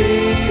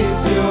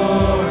is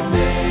your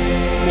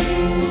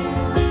name.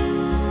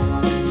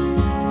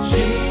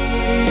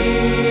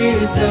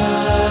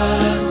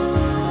 Jesus,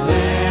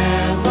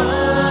 Lamb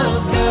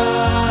of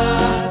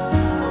God,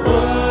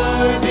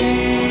 worthy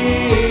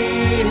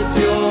is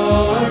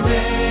your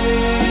name.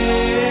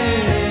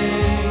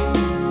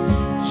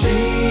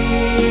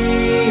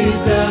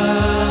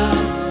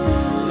 Jesus,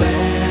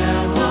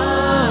 Lamb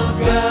of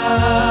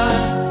God,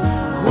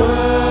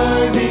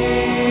 worthy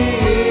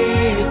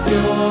is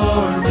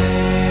your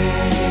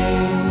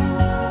name.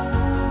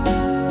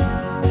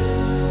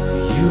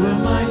 You are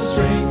my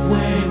strength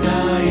when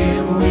I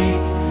am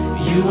weak.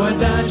 You are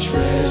the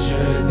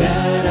treasure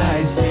that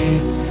I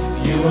seek.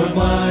 You are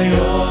my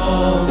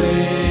all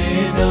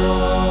in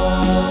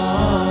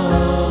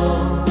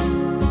all.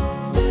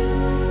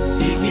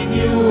 Seeking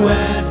you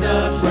as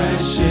a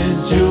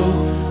precious jewel,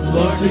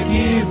 Lord, to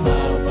give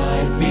up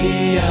I'd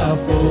be a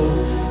fool.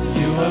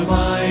 You are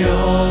my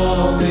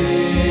all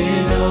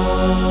in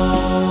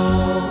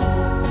all.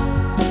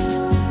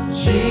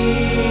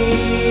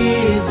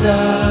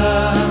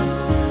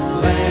 Jesus,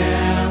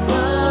 Lamb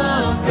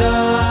of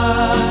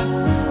God,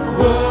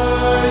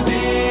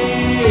 worthy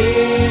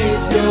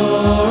is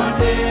your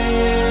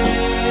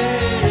name.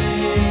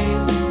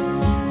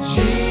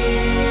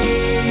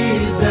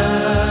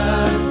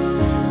 Jesus,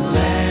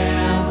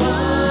 Lamb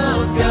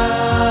of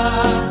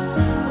God,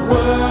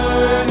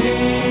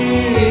 worthy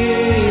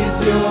is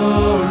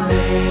your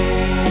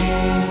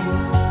name.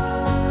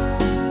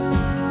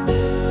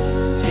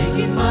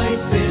 Taking my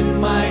sin,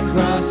 my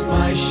cross,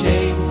 my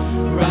shame,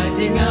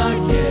 rising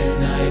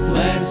again, I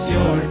bless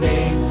your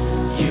name.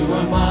 You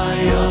are my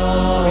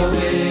all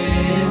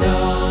in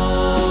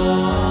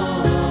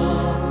all.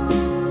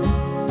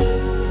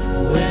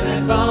 When I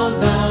fall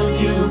down,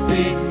 you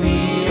pick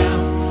me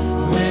up.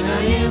 When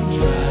I am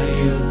dry,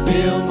 you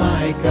fill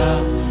my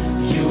cup.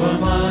 You are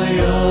my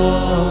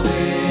all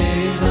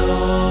in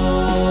all.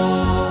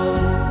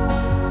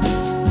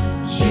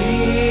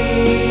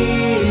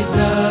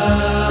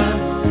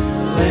 Jesus,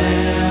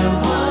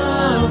 Lamb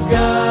of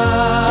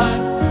God,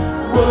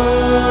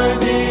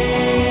 worthy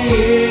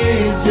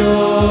is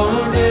your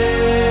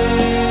name.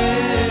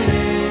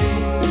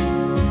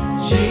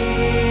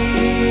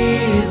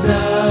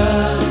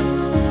 Jesus,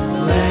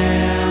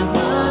 Lamb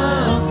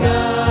of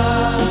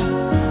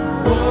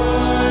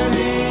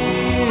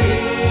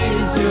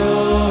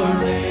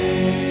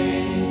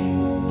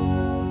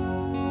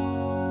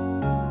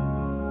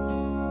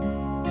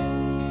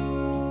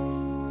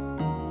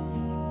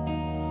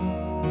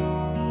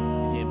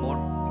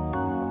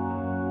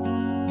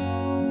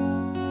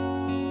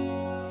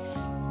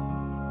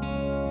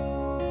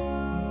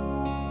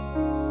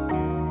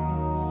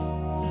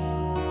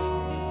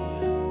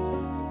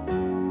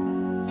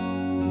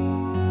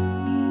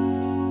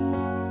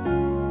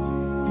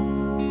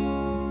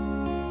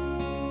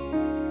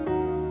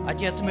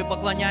Отец, мы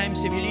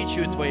поклоняемся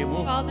величию Твоему.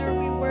 Father,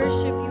 we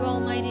worship you,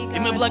 Almighty И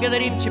мы God.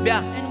 благодарим Тебя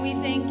And we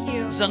thank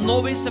you за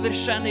новый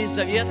совершенный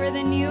завет. for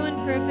the new and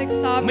perfect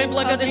Мы sovereign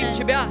благодарим covenant.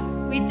 Тебя,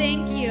 We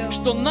thank you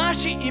что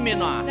наши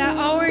имена that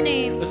our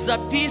names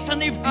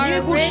записаны в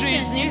are книгу written in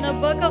жизни the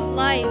book of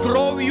life,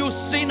 кровью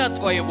Сына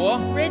Твоего.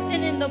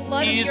 written in the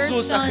blood of your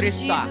Иисуса Son,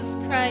 Христа. Jesus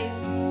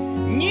Christ.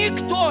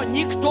 Никто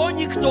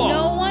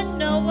No one,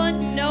 no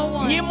one, no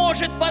one не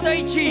может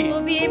подойти,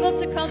 will be able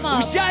to come up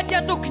взять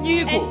эту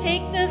книгу, and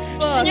take this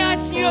book снять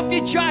с нее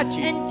печати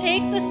and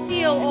take the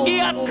seal и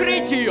over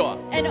открыть ее.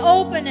 and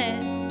open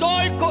it.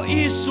 Только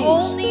Иисус,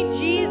 Only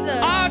Jesus,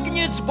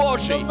 Агнец the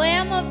Божий,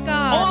 Lamb of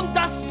God, Он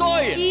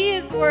достоин He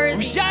is worthy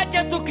взять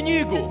эту to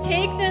книгу,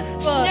 take this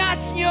book,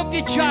 снять с нее to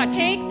печать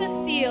take the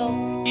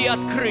seal, и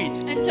открыть.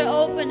 and to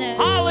open it.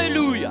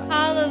 Аллилуйя!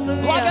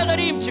 Hallelujah.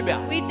 Благодарим Тебя,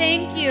 We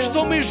thank you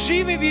что мы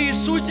живы в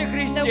Иисусе that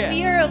we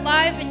Христе, are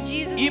alive in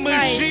Jesus и мы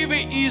Christ,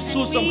 живы and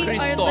Иисусом we are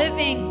Христом.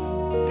 living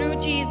through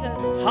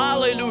Jesus.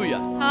 Аллилуйя!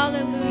 Мы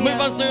Hallelujah.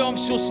 воздаем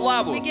всю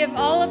славу. We give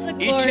all of the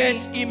И glory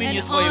честь имени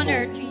and Твоему.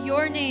 honor to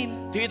your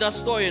name, Ты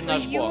достоин for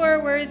наш you Бог.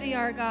 are worthy,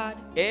 our God.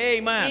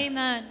 Amen.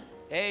 Amen.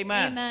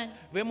 Amen. Amen.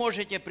 Вы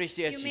можете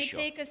присесть You may еще.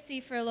 take a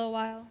seat for a little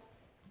while.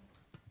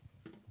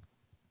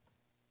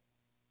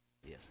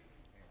 Yes.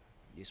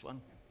 This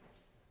one.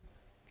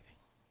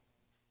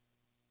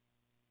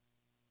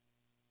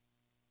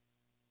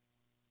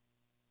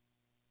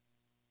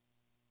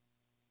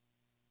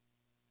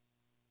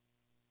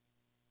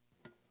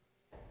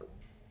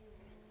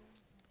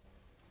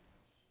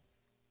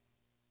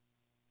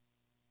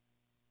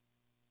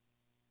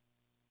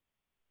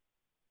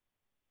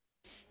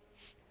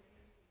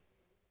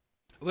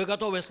 Вы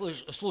готовы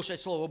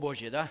слушать Слово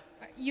Божье, да?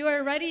 You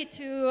are ready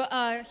to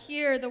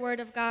hear the word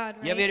of God,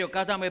 Я right? верю,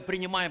 когда мы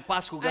принимаем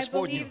Пасху I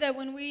Господню, believe that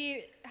when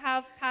we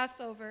have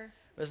Passover,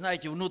 вы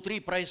знаете, внутри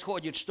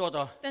происходит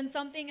что-то, then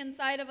something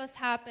inside of us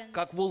happens,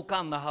 как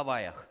вулкан на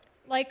Гавайях.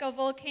 like a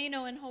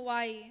volcano in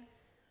Hawaii.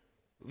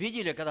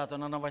 Видели когда-то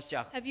на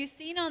новостях, Have you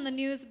seen on the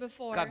news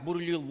before как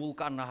бурлил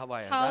вулкан на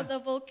Гавайях, how да?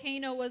 the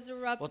volcano was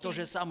Вот то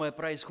же erupting? самое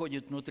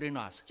происходит внутри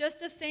нас.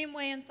 Just the same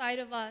way inside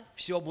of us.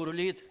 Все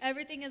бурлит,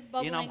 Everything is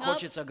и нам bubbling up,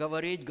 хочется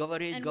говорить,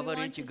 говорить, and we want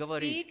говорить и to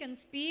говорить. speak and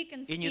speak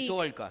and И не speak.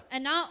 только.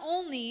 And not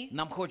only,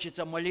 Нам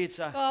хочется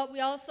молиться, but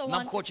we also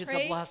нам want to хочется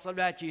pray,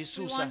 благословлять we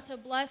Иисуса, want to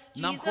bless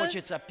нам Jesus,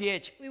 хочется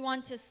петь, we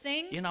want to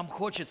sing, и нам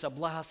хочется and we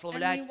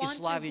благословлять и want to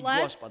славить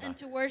bless Господа. and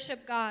to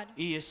worship God.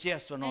 И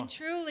естественно, And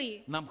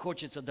truly, нам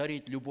хочется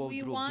дарить любовь we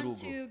друг want другу.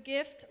 to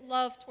gift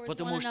love towards one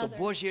Потому что another.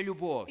 Божья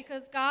любовь,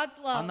 Because God's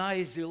love,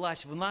 она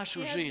излилась в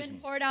нашу it has been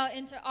жизнь poured out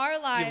into our и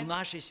в lives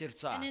наши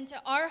сердца and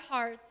into our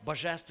hearts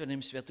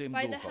Божественным Святым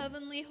by the Духом.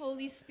 heavenly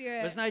Holy Вы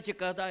Spirit. знаете,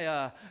 когда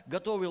я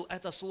готовил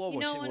это слово You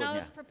know, when I сегодня,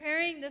 was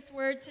preparing this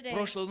word today,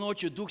 прошлой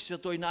ночью Дух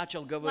Святой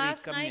начал говорить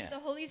last ко night мне. the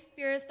Holy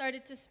Spirit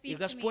started to И speak to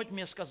Господь me.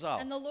 мне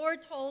сказал, And the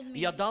Lord told me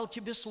я дал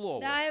тебе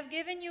слово, that I have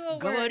given you a word.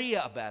 говори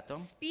об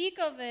этом Speak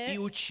of и it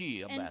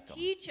учи об and этом.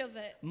 teach of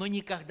it, Но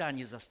никогда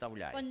не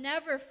заставляй, but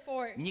never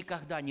force,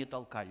 никогда не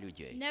толкай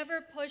людей.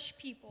 never push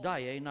people. Да,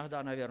 я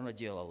иногда, наверное,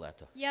 делал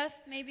это. Yes,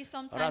 maybe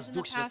sometimes Раз in the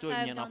Дух past Святой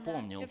I мне have done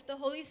напомнил, that. If the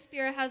Holy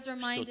Spirit has Что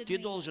reminded ты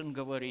me должен that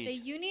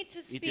говорить, you need to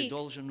и ты speak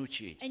должен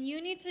учить. and you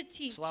need to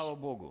teach, Слава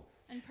Богу.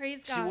 and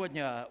praise God,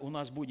 Сегодня у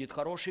нас будет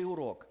хороший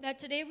урок. that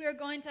today we are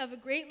going to have a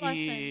great lesson,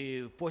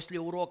 И после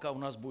урока у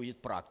нас будет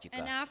and практика.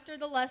 after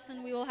the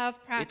lesson we will have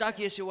Итак, practice.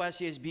 если у вас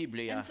есть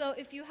Библия, And so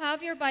if you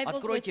have your Bibles with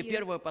откройте you,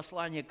 первое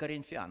послание к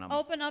Коринфянам,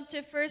 open up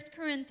to 1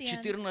 Corinthians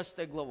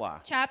 14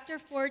 глава, chapter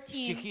 14,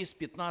 стихи с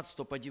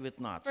 15 по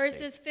 19.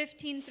 verses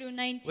 15 through Вы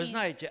 19.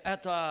 знаете,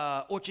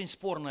 это очень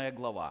спорная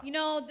глава. You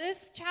know,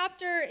 this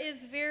chapter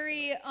is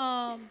very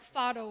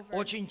fought over.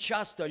 Очень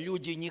часто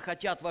люди не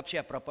хотят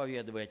вообще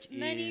проповедовать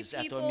Many из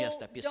этого people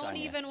места don't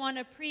Писания. even want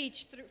to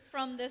preach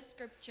from this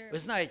scripture. Вы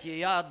знаете,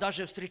 я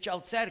даже встречал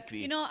You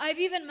церкви, know, I've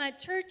even met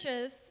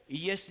churches, и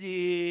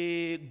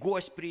если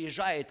гость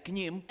приезжает к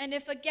ним, and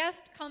if a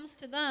guest comes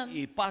to them,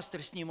 и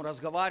пастор с ним and the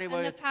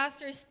разговаривает,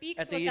 pastor speaks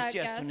это with that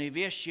естественные guest,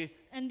 вещи.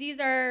 and these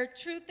are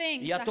true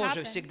things Я that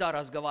тоже happen. всегда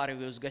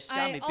разговариваю с I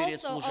гостями перед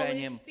also always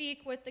служением.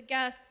 speak with the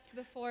guests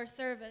before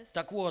service.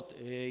 Так вот,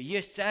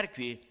 есть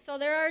церкви, So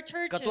there are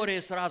churches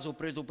которые сразу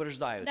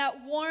предупреждают. that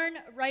warn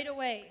right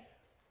away.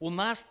 У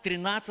нас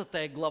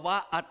 13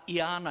 глава от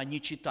Иоанна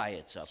не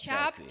читается в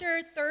церкви.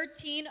 Chapter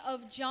 13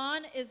 of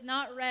John is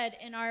not read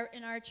in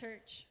our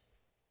church.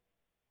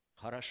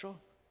 Хорошо?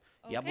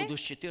 Я Okay. буду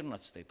с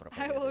 14 I will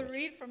проповедовать.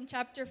 read from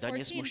chapter Да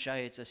не 14.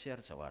 смущается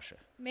сердце ваше.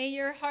 May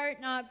your heart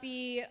not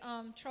be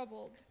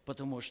troubled.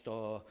 Потому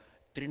что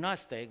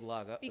 13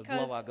 глава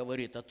Because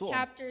говорит о том,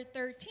 Chapter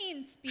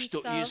 13 speaks что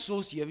of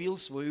Иисус явил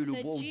свою that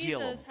любовь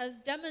делом. Jesus has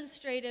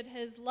demonstrated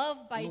his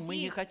love by Но мы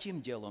не deeds,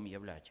 хотим делом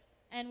являть.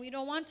 and we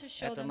don't want to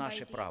show Это them by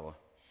наше deeds. право.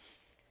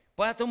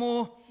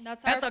 Поэтому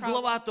That's our эта problem.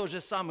 глава тоже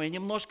самая,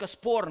 немножко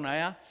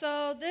спорная.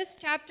 So this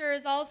chapter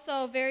is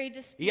also very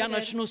Я disputed.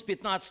 начну с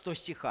 15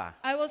 стиха.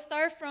 I will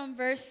start from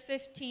verse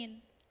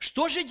 15.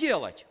 Что же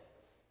делать?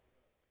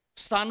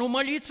 Стану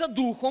молиться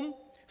духом,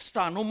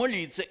 стану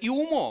молиться и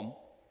умом.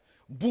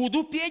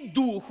 буду петь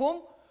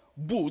духом,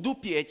 буду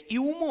петь и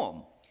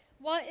умом.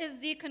 What is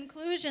the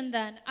conclusion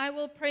then? I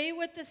will pray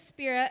with the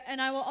Spirit,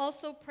 and I will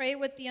also pray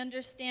with the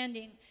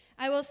understanding.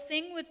 I will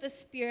sing with the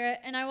Spirit,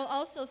 and I will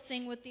also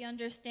sing with the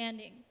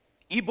understanding.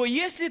 Ибо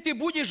если ты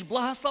будешь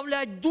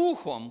благословлять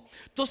духом,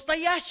 то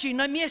стоящий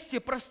на месте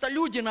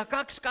простолюдина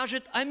как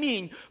скажет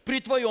аминь при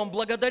твоем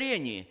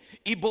благодарении,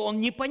 ибо он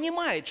не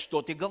понимает,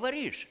 что ты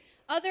говоришь.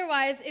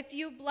 Otherwise, if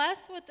you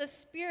bless with the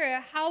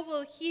Spirit, how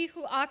will he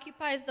who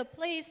occupies the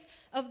place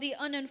of the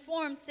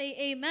uninformed say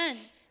amen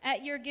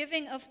at your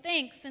giving of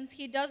thanks, since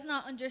he does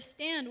not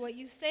understand what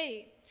you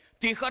say?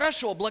 Ты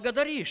хорошо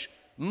благодаришь,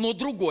 но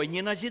другой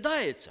не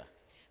назидается.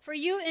 For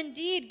you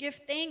indeed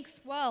give thanks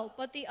well,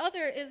 but the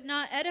other is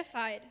not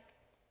edified.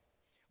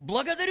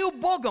 Благодарю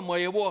Бога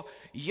моего,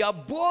 я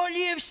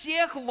более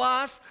всех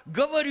вас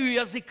говорю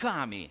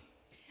языками.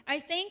 I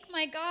thank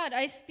my God,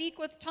 I speak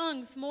with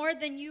tongues more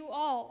than you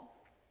all.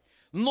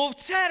 Но в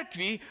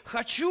церкви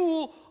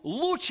хочу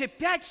лучше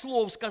 5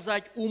 слов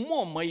сказать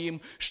умом моим,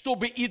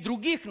 чтобы и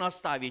других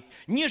наставить,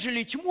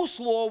 нежели тьму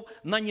слов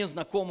на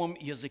незнакомом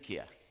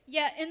языке.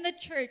 Yet in the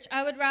church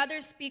I would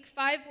rather speak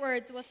 5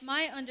 words with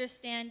my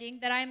understanding,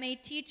 that I may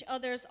teach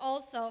others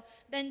also,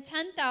 than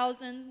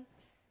 10,000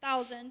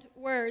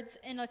 words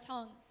in a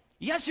tongue.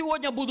 Я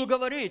сегодня буду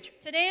говорить,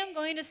 Today I'm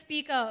going to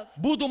speak of,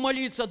 буду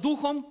молиться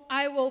духом,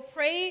 I will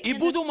pray и in the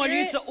буду Spirit,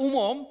 молиться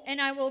умом, and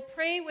I will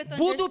pray with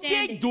буду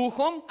understanding. петь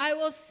духом, I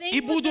will sing и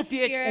with буду the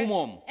петь Spirit,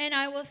 умом. and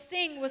I will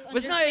sing with Вы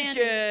understanding.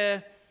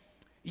 знаете,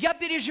 я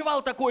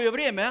переживал такое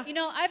время, You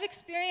know, I've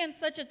experienced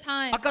such a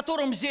time о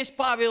котором здесь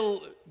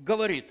Павел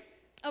говорит.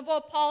 of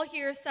what Paul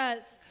here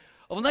says.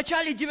 В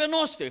начале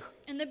 90-х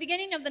In the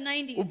beginning of the в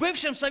 90s,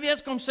 бывшем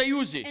Советском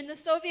Союзе in the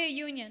Soviet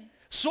Union,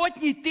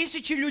 сотни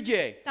тысяч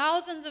людей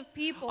thousands of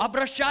people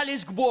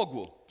обращались к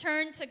Богу.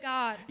 turned to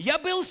God. Я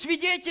был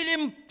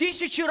свидетелем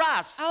 1000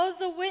 раз, I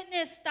was a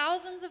witness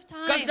thousands of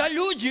times когда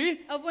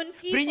люди of when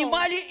people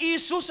принимали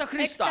Иисуса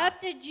Христа.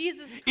 accepted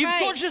Jesus И в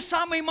тот Christ, же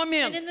самый and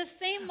момент, in the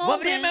same во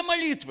время moment,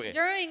 молитвы,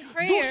 during Дух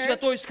prayer,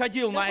 Святой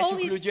сходил the на этих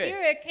Holy людей.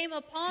 Spirit came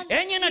upon И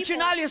они these people,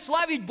 начинали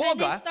славить and they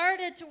Бога,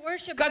 started to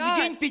worship как в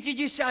день God like in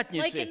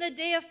Пятидесятницы, the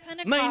day of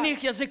на иных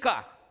Pentecost,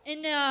 языках.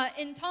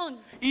 in tongues.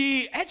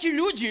 И эти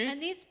люди,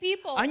 And these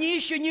people, они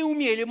еще не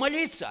умели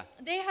молиться.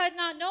 they had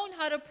not known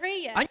how to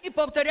pray yet. Они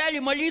повторяли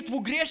молитву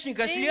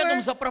грешника They следом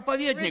were за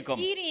проповедником.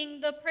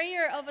 repeating the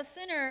prayer of a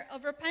sinner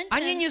of repentance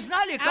Они не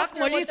знали, как after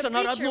what the молиться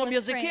на preacher родном was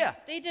языке.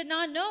 praying. They did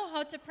not know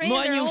how to pray Но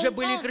in their они own уже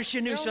были tongue,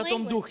 крещены в their own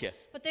Святом language. Духе.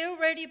 But they were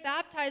already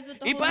baptized with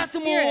the И Holy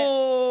Spirit.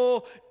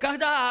 поэтому,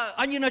 когда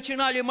они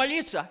начинали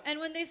молиться, And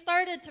when they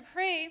started to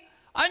pray,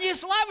 они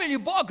славили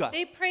Бога.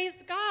 they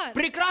praised God.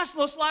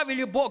 Прекрасно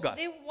славили Бога.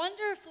 They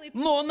wonderfully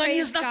Но на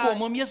praised God,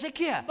 незнакомом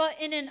языке. but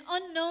in an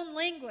unknown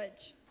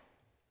language.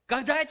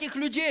 Когда этих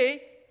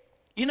людей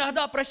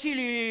иногда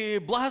просили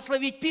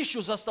благословить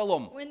пищу за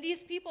столом, When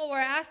these people were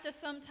asked to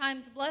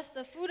sometimes bless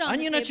the food on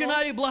они the table,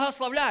 начинали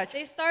благословлять,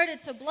 they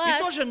started to и bless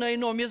тоже на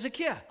ином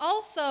языке.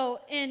 also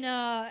in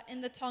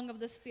the tongue of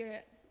the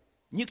Spirit.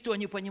 Никто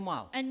не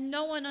понимал. And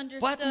no one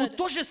Поэтому understood.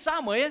 то же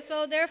самое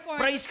So therefore, in the same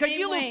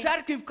происходило в way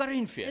церкви в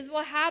Коринфе. is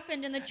what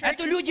happened in the church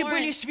Это in люди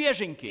были Corinth.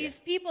 свеженькие. These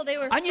people, they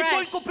were Они fresh.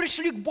 только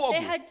пришли к Богу.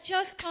 They had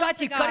just come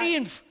Кстати, to God.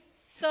 Коринф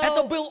So,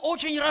 это был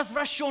очень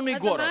развращенный as a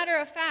город. matter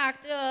of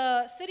fact,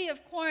 the city of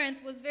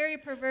Corinth was very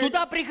perverted.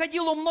 Туда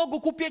приходило много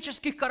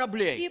купеческих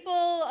кораблей.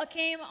 People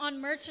came on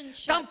merchant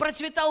ships, Там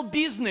процветал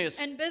бизнес.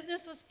 and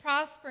business was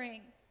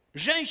prospering.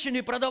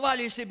 Женщины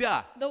продавали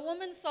себя. The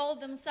women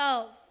sold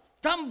themselves.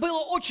 Там было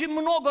очень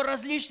много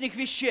различных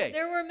вещей.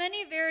 There were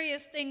many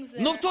various things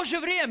there. Но в то же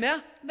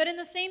время But in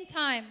the same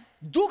time,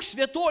 Дух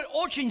Святой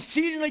очень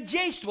сильно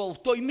действовал в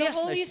той the Holy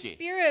местности.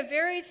 Spirit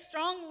very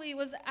strongly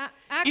was И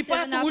active in that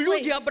поэтому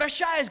люди, place.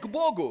 обращаясь к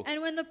Богу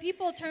And when the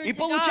people turned и to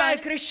получая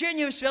God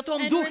крещение в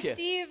Святом and Духе,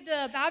 received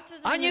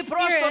baptism in они the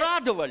просто Spirit,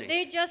 радовались.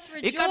 they just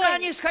И когда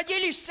они rejoiced.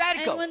 сходили в And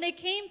церковь, when they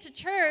came to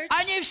church,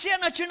 они все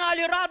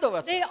начинали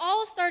радоваться. they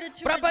all started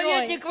to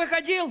Проповедник rejoice.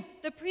 выходил,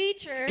 The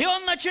preacher, и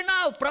он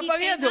начинал he came out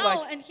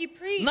проповедовать and he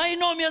preached на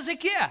ином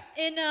языке.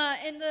 in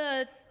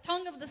the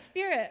tongue of the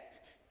Spirit,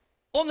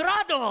 Он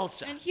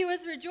радовался. and he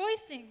was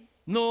rejoicing.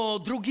 Но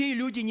другие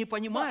люди не But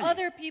понимали.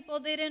 other people,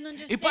 they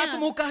didn't И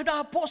поэтому, understand. когда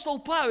апостол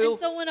Павел And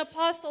so when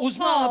Apostle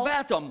узнал об Paul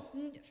этом,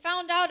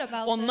 found out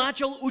about он this,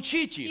 начал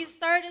учить he их.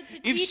 started to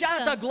И teach вся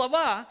эта them.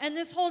 глава And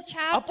this whole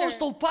chapter,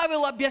 апостол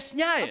Павел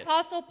объясняет,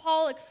 Apostle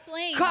Paul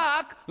explains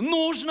как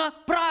нужно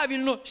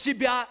правильно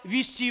себя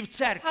вести в how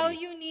церкви.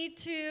 you need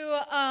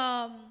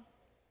to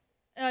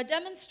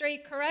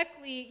demonstrate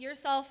correctly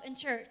yourself in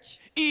church.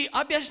 И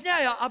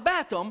объясняя об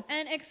этом,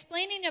 And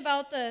explaining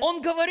about this,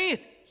 он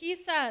говорит, he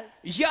says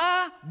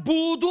я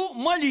буду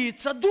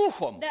молиться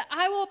духом. that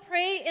I will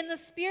pray in the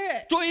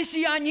Spirit. То есть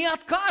я не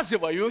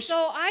отказываюсь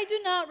So I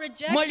do not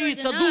reject or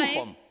молиться deny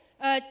духом.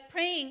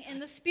 Praying in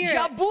the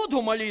Я Spirit.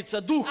 буду молиться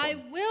I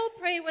духом. will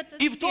pray with the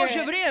И в то же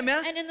Spirit. время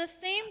And in the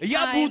same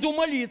я time, буду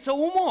молиться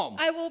умом.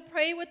 I will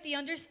pray with the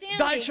understanding.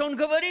 Дальше он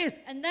говорит,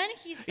 And then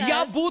he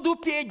я says буду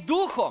петь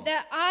духом.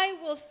 that I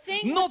will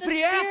sing Но with the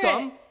при Spirit.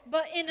 этом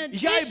But in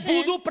я и addition,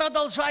 буду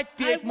продолжать I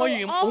петь will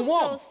моим also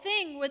умом.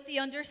 sing with the И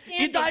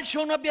understanding. дальше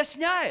он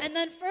объясняет, And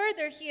then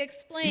further he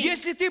explains,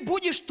 если ты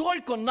будешь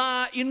только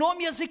на ином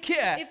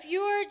языке if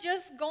you are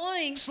just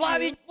going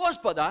славить to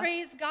Господа,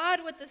 praise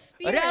God with the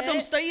Spirit, рядом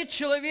стоит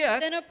человек,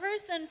 then a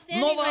person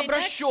standing right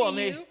next to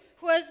новообращенный, you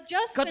who has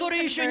just been который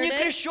еще не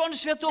converted, крещен в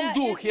Святом that is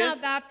Духе,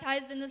 not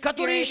baptized in the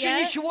который Spirit еще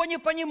yet, ничего не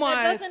that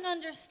понимает, doesn't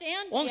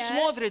understand он yet,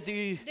 смотрит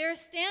и they're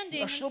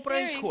standing А and что staring,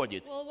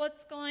 происходит? well,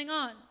 what's going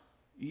on?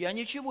 я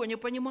ничего не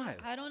понимаю.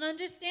 I don't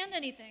understand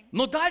anything.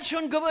 Но дальше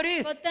он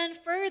говорит, But then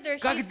further he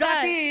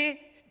когда says ты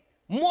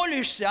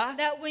молишься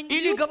that when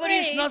или you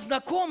говоришь pray, на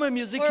знакомом or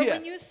языке,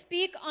 when you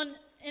speak on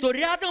то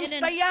рядом in a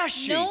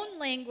стоящий, known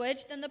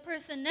language, then the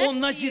person он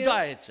next to you,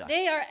 назидается.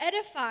 they are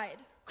edified.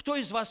 Кто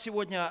из вас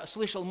сегодня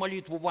слышал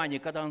молитву Вани,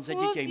 когда он за Who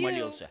of детей you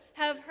молился?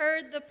 have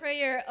heard the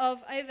prayer of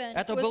Ivan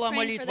Это who was была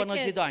praying for молитва the kids?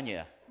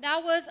 назидания.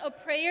 That was a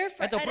prayer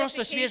for Это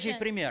просто свежий edification.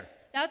 пример.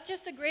 That's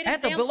just a great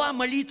Это example. была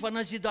молитва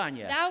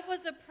назидания. That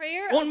was a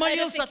prayer Он of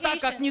молился так,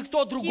 как edification.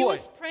 никто He другой.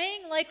 was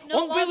praying like no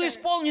Он был other.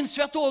 исполнен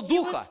Святого He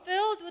Духа, was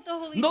filled with the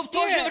Holy но в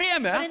то же Spirit,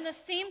 время but in the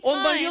same он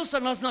time, молился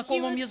на he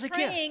знакомом was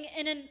языке. praying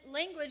in a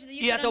language that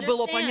you И could это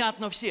было understand.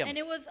 понятно всем. And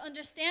it was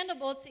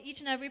understandable to each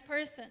and every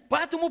person.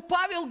 Поэтому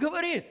Павел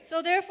говорит,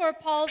 So therefore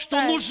Paul что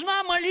says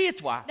нужна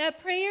молитва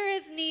that prayer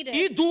is needed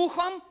и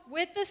духом,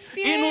 with the и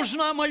Spirit,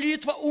 нужна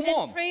молитва and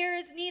умом. prayer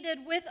is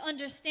needed with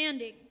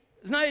understanding.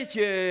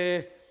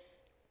 Знаете,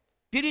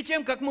 перед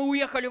тем, как мы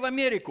уехали в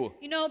Америку,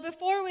 You know,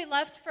 before we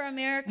left for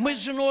America, мы с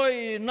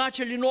женой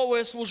начали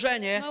новое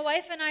служение, my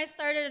wife and I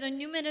started a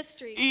new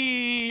ministry.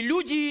 и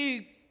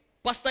люди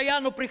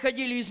постоянно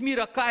приходили из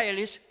мира,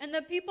 каялись. And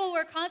the people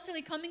were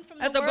constantly coming from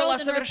the Это была world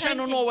and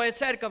совершенно repenting. новая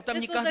церковь, там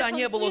This was никогда a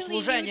не было completely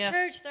new служения.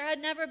 church. There had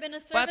never been a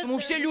service Поэтому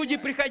there все люди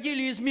before.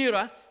 приходили из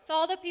мира, So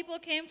all the people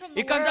came from the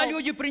и когда world.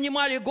 люди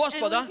принимали And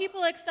Господа, when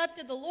people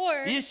accepted the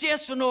Lord,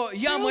 естественно,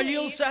 я truly,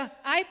 молился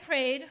I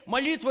prayed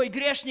молитвой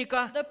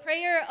грешника, the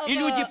prayer of и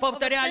люди a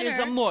повторяли sinner,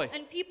 за мной.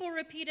 and people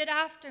repeated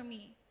after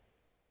me.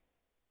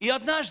 И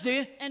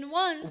однажды, And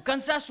once, в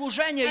конце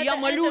служения, at я the end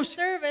of молюсь,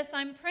 service,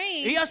 I'm и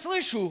praying, я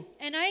слышу,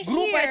 and I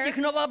группа hear этих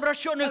a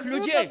новообращенных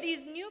group of людей,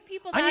 these new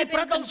people that они have been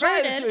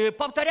продолжают converted,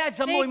 повторять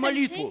за they мной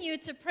молитву. continue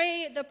to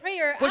pray the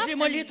prayer После after me.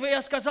 молитвы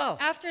я сказал,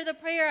 After the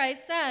prayer I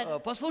said,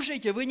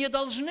 послушайте, вы не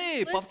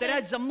должны Listen,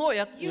 повторять за мной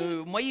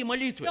you мои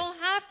молитвы. don't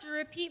have to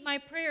repeat my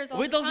prayers all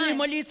Вы the должны time.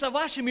 молиться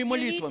вашими You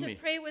need to молитвами.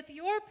 pray with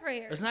your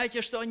prayers.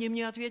 Знаете, что они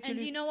мне And do you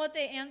ответили? know what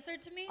they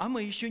answered to me? А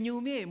мы еще не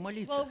умеем Well,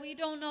 молиться. we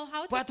don't know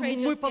how to Поэтому pray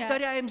мы just yet.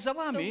 повторяем за So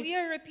вами, we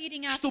are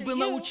repeating after чтобы you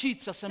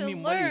научиться to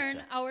самим learn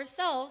молиться.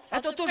 ourselves how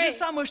Это to то pray. же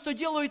самое, что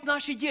делают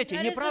наши дети,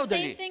 That не is the правда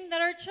same ли? thing that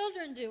our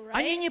children do,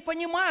 Они right? не They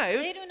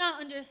понимают, do not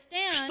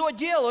understand что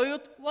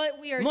делают, what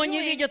we are но они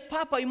doing, видят,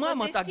 папа и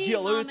мама but так they see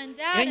делают, mom and и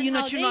dad они and how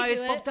they начинают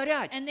do it,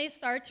 повторять. and they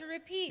start to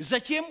repeat.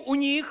 Затем у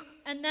них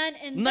And then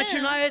in them,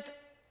 начинает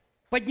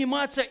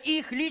подниматься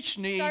их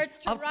личный, starts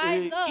to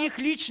rise up их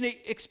личный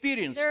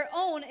experience. their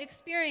own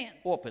experience,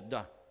 Опыт,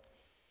 да.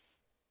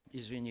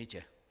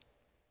 Извините.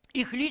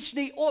 Их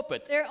личный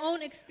опыт their own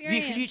в их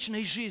experience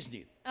личной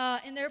жизни.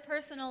 in their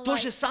personal То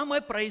же life.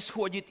 самое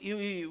происходит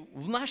и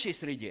в нашей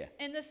среде.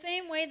 In the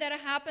same way that it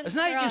happens for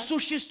Знаете, us.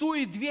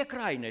 существует две You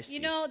крайности.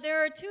 know,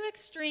 there are two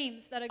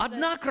extremes that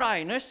Одна exist.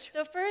 крайность,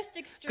 The first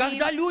extreme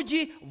когда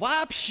люди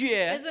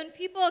вообще is when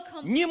people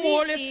не completely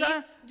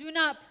молятся do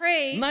not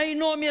pray, на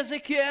ином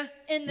языке,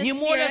 in the не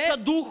молятся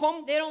Spirit,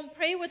 Духом, they don't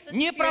pray with the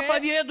не Spirit,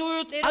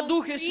 проповедуют they о don't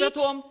Духе preach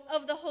Святом.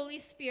 of the Holy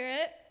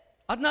Spirit.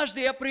 Однажды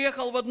я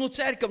приехал в одну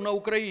церковь на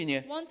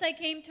Украине. Once I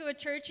came to a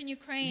church in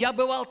Ukraine. Я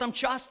бывал там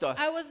часто,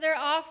 I was there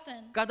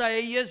often. когда я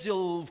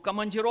ездил в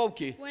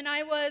командировки. When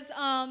I was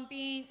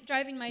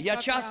driving my Я truck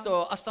around.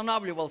 часто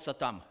останавливался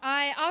там.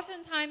 I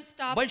oftentimes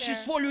stopped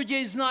Большинство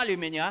людей знали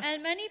меня, there.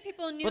 And many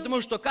people knew потому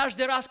me что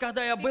каждый раз,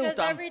 когда я был because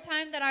там, every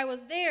time that I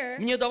was there,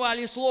 мне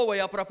давали слово,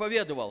 я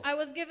проповедовал. I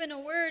was given a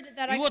word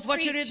that И I вот could в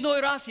preach.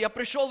 очередной раз я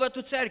пришел в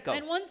эту церковь.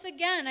 And once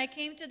again, I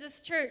came to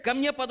this church. Ко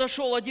мне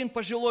подошел один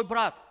пожилой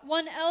брат.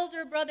 One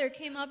elder brother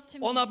came up to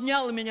me. Он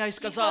обнял меня и He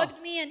сказал: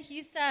 hugged me and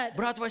he said,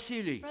 брат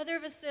Василий, Brother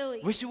Vasily,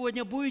 вы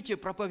сегодня будете are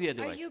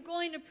проповедовать? you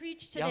going to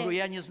preach Я говорю, today?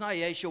 я не знаю,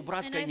 я еще в And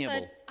братской I не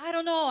said, был. I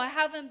don't know, I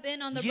haven't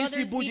been on the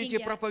Если brothers meeting будете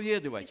yet. He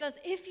проповедовать, says,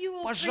 if you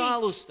will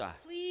пожалуйста,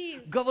 preach,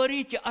 please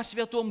говорите о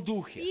Святом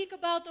Духе. speak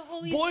about the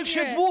Holy Больше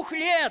Spirit. 2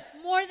 лет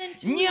More than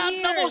 2 ни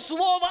одного years,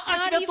 слова о not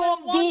Святом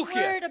even one Духе.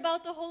 word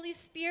about the Holy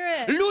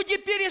Spirit. Люди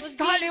was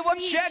перестали being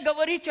вообще preached.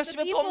 говорить о The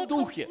Святом people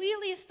Духе.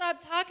 completely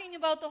stopped talking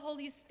about the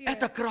Holy Spirit.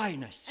 Это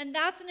крайность. And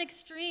that's an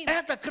extreme.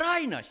 Это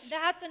крайность.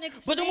 That's an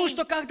extreme. Потому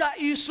что когда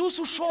Иисус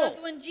ушел,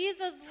 Because when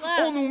Jesus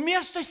Он left,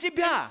 вместо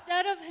себя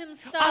instead of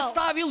himself,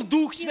 оставил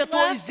Дух he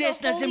Святой left здесь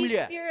the на Holy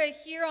земле. Spirit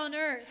here on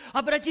earth.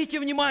 Обратите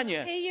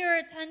внимание, Pay your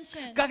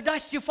attention. когда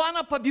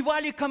Стефана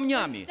побивали When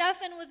камнями,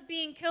 Stephen was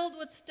being killed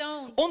with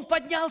stones, он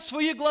поднял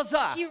свои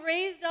глаза. he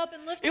raised up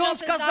and lifted И он up his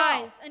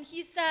сказал, eyes, and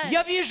he said,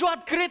 Я вижу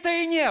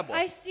открытое небо.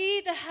 I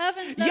see the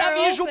heavens that Я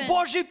are вижу open.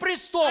 Божий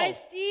престол. I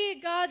see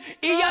God's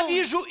И я throne.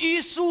 вижу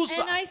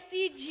Иисуса. And I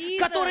see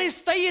который Jesus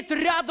стоит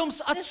рядом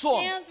с that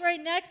Отцом. stands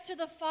right next to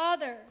the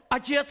Father.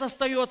 Отец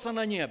остается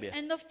на небе.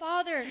 And the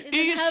Father is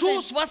И in heaven.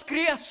 Иисус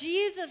воскрес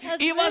Jesus has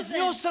и risen.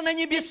 вознесся на And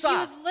he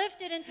небеса. was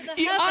lifted into the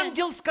И heavens.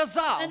 ангел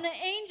сказал, And the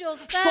angel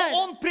что said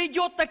Он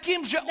придет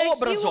таким же that he will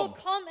образом,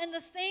 come in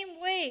the same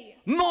way.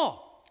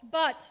 но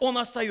But Он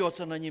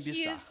остается на he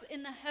небесах. is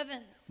in the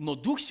heavens. Но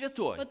Дух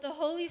Святой, But the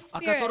Holy о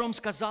Spirit, котором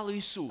сказал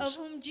Иисус, of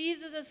whom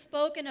Jesus has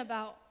spoken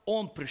about,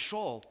 Он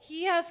пришел,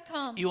 he has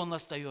come. и Он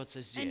остается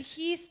And здесь.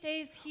 he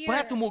stays here.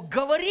 Поэтому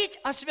говорить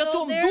о So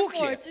Святом therefore,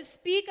 Духе, to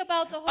speak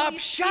about the Holy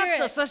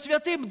общаться Spirit, со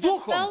Святым to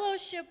Духом,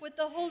 fellowship with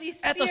the Holy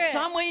это Spirit,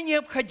 самое it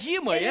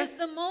необходимое, is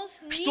the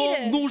most что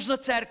needed нужно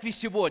церкви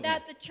сегодня.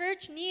 that the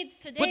church needs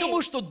today.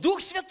 Потому что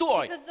Дух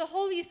Святой Because the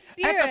Holy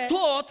это Spirit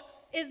тот,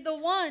 is the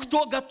one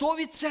кто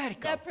готовит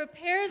церковь. that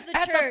prepares the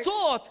Это church.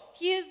 тот,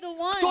 He is the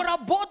кто one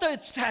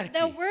работает в that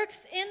церкви.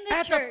 works in the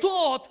Это church.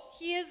 тот,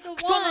 He is the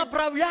кто one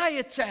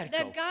направляет церковь,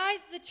 that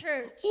guides the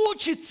church,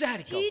 учит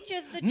церковь,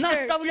 teaches the church,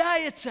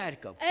 наставляет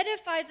церковь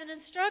edifies and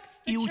instructs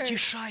the и church,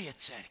 утешает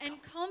церковь. and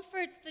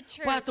comforts the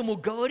church. Поэтому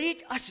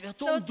говорить о So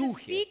Святом to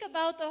Духе speak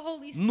about the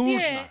Holy нужно.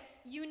 Spirit,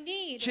 you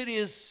need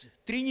через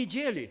 3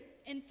 недели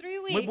in 3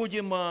 мы weeks.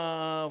 будем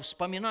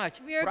вспоминать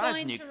We are going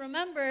праздник, to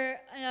remember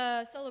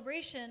a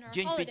celebration or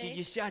День holiday, the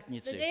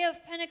Пятидесятницы, day of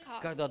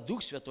Pentecost, когда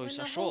Дух Святой when the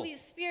сошел Holy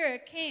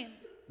Spirit came,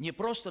 не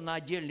просто на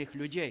отдельных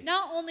людей,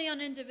 not only on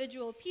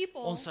individual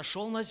people, Он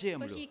сошел на but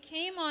землю, He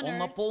came on Он earth,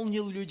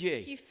 наполнил He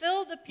людей,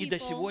 filled the и до people,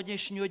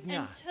 сегодняшнего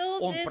дня until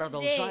Он this day,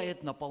 продолжает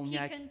He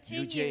наполнять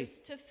людей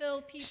continues to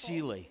fill people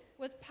силой.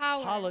 with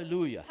power.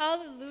 Аллилуйя.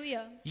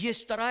 Hallelujah.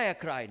 Есть вторая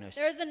крайность,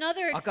 There's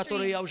another о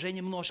которой extreme, я уже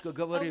немножко of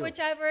говорил. which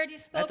I've already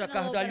spoken Это a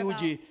little когда bit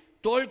люди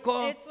about. только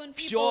It's when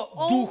все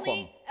people духом.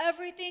 only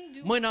everything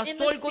do Мы in the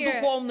настолько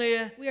Spirit.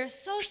 духовные, We are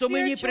so что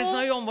мы не spiritual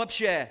признаем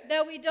вообще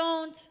that we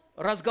don't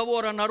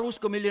разговора на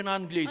русском или на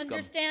английском.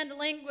 understand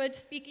language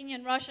speaking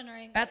in Russian or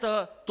English.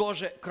 Это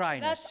тоже That's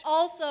крайность.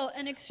 also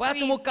an extreme.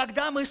 Поэтому,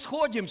 когда мы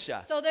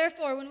сходимся, So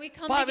therefore, when we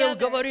come Павел together,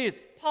 говорит,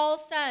 Paul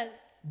says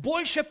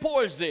больше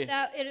пользы,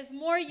 that it is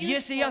more useful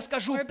если я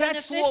скажу or 5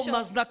 слов beneficial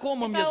на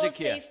знакомом if I will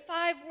языке, say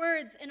 5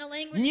 words in a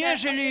language that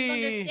is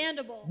нежели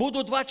understandable,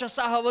 буду 2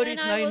 часа говорить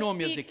then на I will ином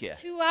speak языке.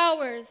 2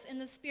 hours in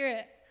the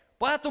Spirit.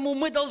 Поэтому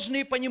мы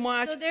должны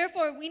понимать, So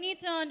therefore, we need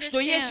to что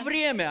есть understand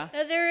время,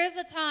 that there is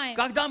a time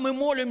когда мы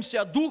молимся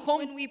when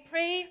духом, we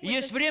pray with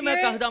есть the время,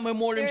 Spirit, когда мы there is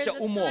молимся a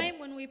умом. time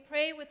when we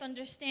pray with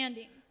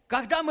understanding.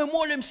 Когда мы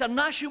молимся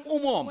нашим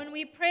умом, When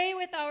we pray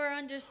with our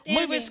мы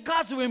understanding,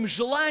 высказываем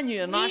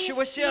желание we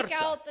нашего speak сердца.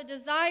 out the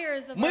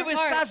desires of Мы our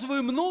hearts.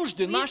 высказываем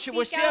нужды We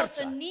нашего speak out the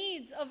сердца.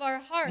 needs of our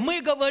heart.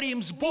 Мы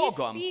говорим с We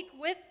Богом. speak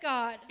with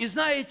God. И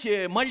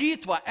знаете,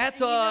 молитва –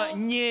 это you know,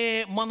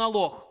 не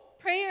монолог.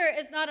 Prayer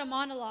is not a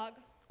monologue.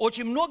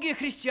 Очень многие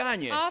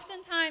христиане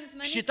Oftentimes,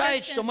 many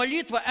считают, что Christians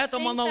молитва – это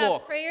think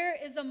монолог. that prayer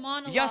is a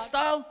monologue. Я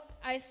встал,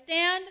 I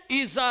stand,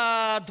 и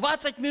за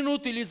 20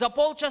 минут или за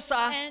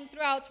полчаса and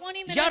throughout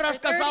 20 minutes я or 30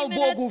 рассказал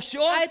Богу minutes,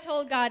 все. I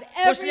told God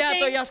После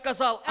этого everything. я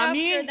сказал After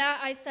 «Аминь», that,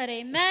 I said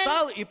amen.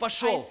 встал и I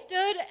пошел.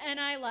 stood and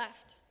I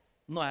left.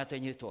 Но это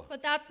не то.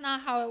 But that's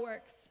not how it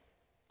works.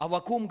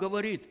 Аввакум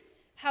говорит,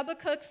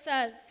 Habakkuk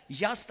says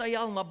я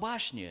стоял на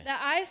башне, that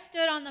I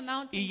stood on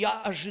the и я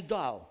mountaintop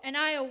ожидал, and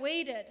I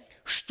awaited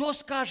что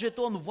скажет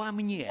он во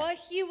мне. what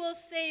he will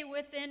say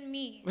within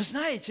me. Вы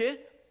знаете,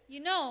 You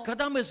know,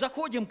 когда мы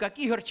заходим, как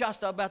Игорь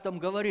часто об этом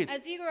говорит,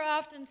 as Igor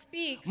often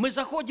speaks, мы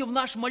заходим в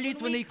наш when we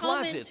молитвенный come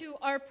клозет, into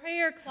our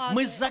prayer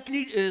мы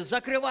closet,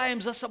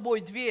 закрываем за собой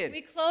we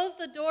дверь, close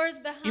the doors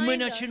и мы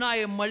behind us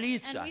начинаем and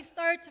молиться. we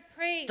start to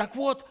pray. Так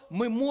вот,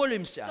 мы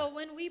молимся, So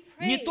when we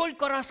не pray,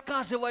 только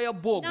рассказывая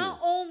Богу, not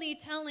only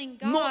telling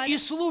но God, и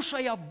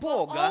слушая but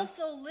Бога,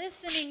 also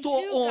listening что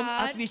to Он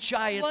God,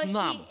 отвечает what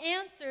нам. He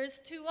answers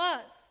to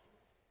us.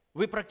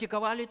 Вы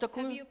практиковали Have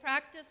такую? you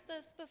practiced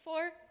this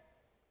before?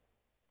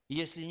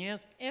 Если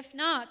нет, If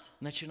not,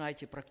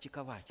 начинайте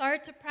практиковать.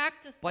 start to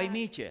practice that.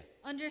 Поймите,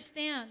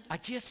 Understand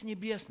Отец that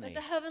Небесный,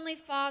 the Heavenly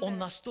Father, Он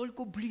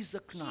настолько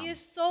близок к нам, He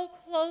is so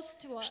close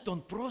to us что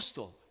Он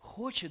просто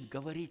хочет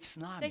говорить с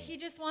that нами. He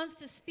just wants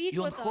to speak И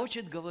Он with us.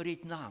 хочет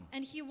говорить нам.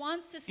 And He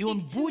wants to И Он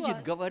speak to будет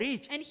us.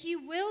 говорить, And He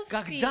will speak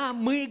когда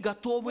мы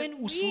готовы when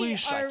we are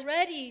услышать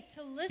ready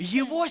to listen.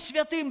 Его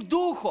Святым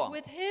Духом.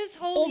 With His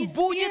Он Holy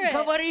будет Spirit,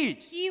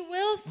 говорить. He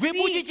will Вы speak.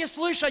 будете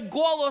слышать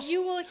голос.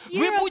 You will hear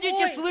Вы a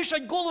будете voice.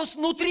 слышать голос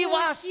внутри You will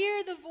вас.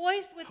 hear the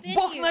voice within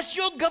Бог you.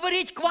 начнет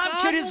говорить к вам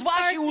God через will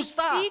ваши start to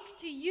уста. speak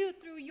to you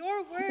through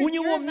your words, У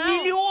Него your mouth.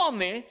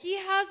 миллионы, He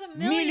has a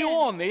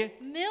миллионы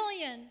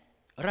million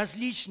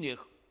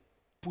различных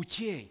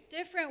путей,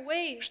 different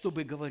ways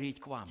чтобы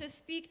говорить к вам. to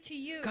speak to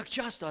you. Как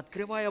часто,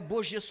 открывая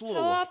Божье How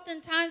Слово,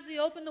 oftentimes we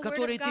open the Word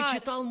которое of ты God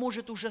читал,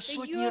 может, уже that you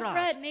сотни have раз,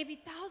 read maybe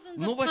thousands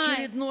но of в times,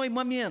 очередной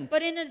момент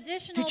but in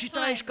additional ты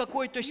читаешь time,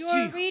 какой-то you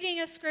are стих, reading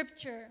a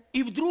scripture,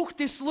 и вдруг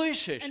ты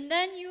слышишь, and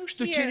then you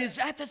что hear через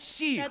этот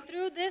стих that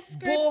through this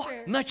Бог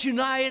scripture,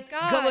 начинает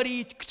God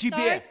говорить к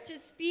тебе. starts to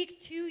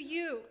speak to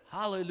you.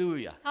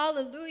 Аллилуйя.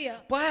 Hallelujah.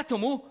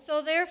 Поэтому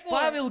So therefore,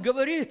 Павел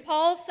говорит,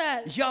 Paul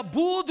says я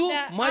буду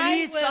that I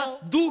молиться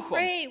will Духом.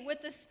 pray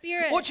with the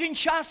Spirit. Очень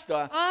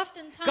часто,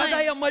 Oftentimes, когда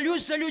я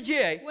молюсь за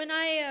людей, when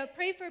I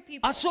pray for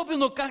people,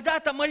 особенно когда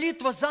это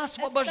молитва за especially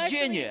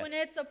освобождение, when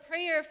it's a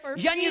prayer for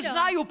я не freedom,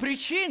 знаю I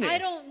причины,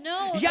 don't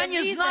know я the не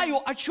reason.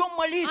 знаю, о чем I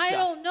молиться.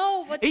 don't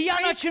know what to И я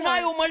pray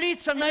начинаю for.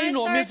 молиться And на I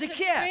ином start to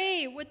языке.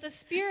 pray with the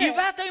Spirit. И в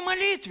этой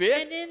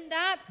молитве And in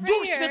that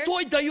Дух prayer,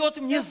 Святой дает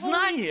мне the Holy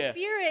знание.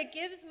 Spirit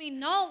gives me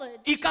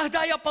knowledge. И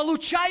когда я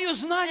получаю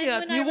знания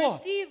And от when I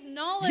Него, receive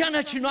knowledge я from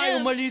начинаю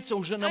Him, молиться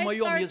уже на I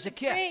моем start to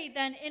языке. pray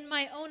then in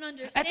my own Это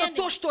understanding.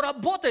 то, что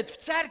работает в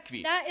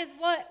церкви. That is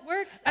what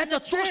works in Это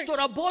the то, church. что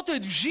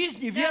работает в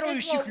жизни That is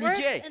верующих what works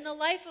людей. in the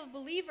life of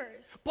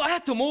believers.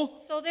 Поэтому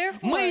So therefore,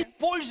 мы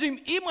используем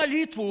и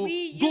молитву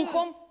we use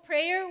Духом,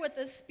 prayer with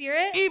the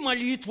Spirit и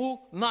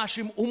молитву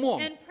нашим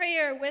умом. and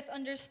prayer with На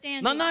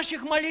understanding.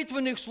 наших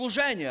молитвенных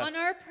служениях, On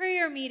our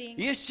prayer meetings,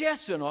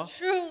 естественно,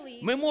 truly,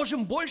 мы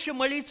можем больше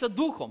молиться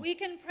Духом, we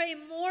can pray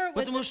more with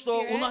потому the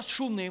что у Spirit нас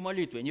шумные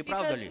молитвы, не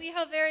правда because we ли?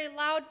 have very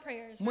loud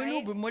prayers, Мы right?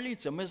 любим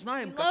молиться, мы We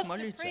знаем, как love to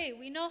молиться. pray.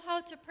 We know how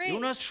to И у pray.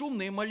 нас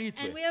шумные And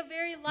молитвы. we have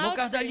very Но loud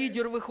когда prayers.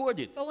 лидер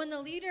выходит, But when the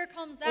leader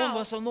comes он в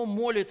out, основном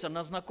молится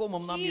на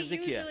знакомом нам he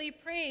языке, usually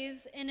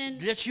prays in an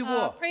Для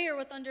чего? prayer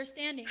with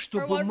understanding. For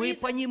чтобы what мы reason?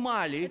 понимали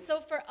It's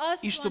so for us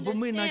и to чтобы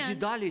мы understand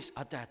назидались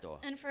от этого.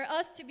 and for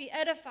us to be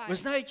edified. Вы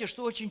знаете,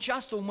 что очень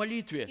часто в You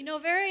молитве, know,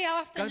 very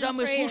often когда in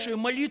мы prayer, слушаем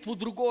молитву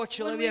другого when we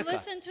человека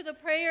listen to the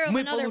prayer of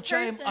мы another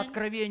получаем person,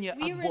 откровение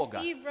we от Бога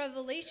receive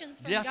revelations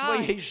from для God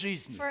своей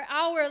жизни. for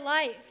our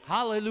life.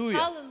 Аллилуйя.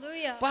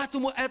 Hallelujah.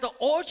 Поэтому это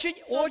очень,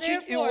 So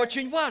очень и therefore,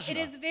 очень it важно.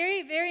 is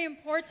very, very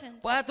important.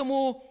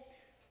 Поэтому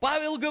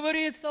Павел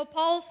говорит, So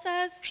Paul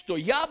says что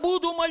я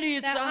буду that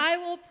молиться I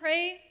will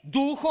pray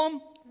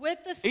Духом, with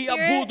the и я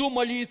Spirit буду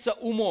молиться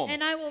умом.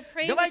 and I will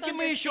pray with Давайте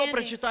мы еще understanding.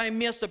 прочитаем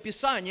место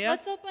Писания.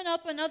 Let's open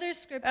up another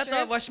scripture.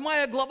 Это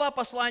 8 глава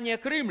послания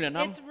к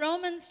римлянам, It's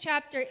Romans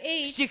chapter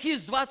 8, стихи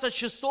с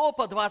 26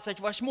 по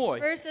 28.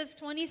 verses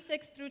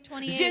 26 through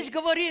 28. Здесь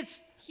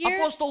говорит Here,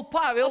 апостол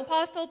Павел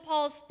Apostle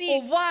Paul о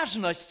speaks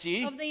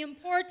важности of the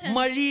importance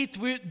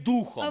молитвы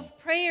Духом. of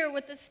prayer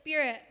with the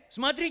Spirit.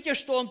 Смотрите,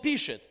 что он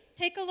пишет.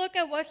 Take a look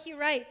at what he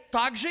writes.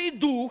 Также и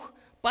Дух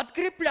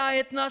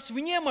подкрепляет нас в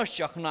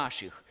немощах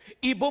наших,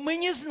 ибо мы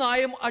не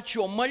знаем, о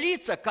чем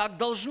молиться, как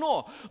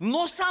должно,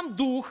 но сам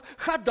Дух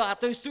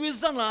ходатайствует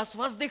за нас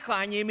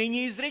воздыханиями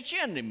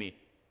неизреченными.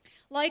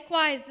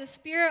 Likewise, the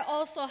Spirit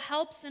also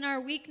helps in our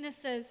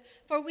weaknesses,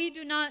 for we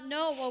do not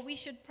know what we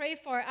should pray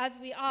for as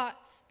we ought.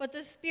 But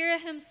the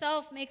Spirit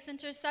Himself makes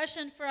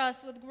intercession for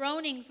us with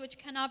groanings which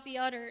cannot be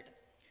uttered.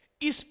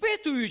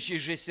 Испытывающий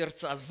же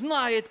сердца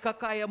знает,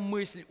 какая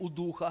мысль у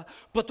Духа,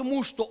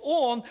 потому что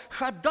Он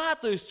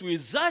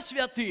ходатайствует за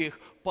святых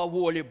по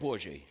воле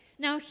Божьей.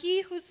 Now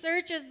he who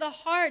searches the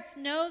hearts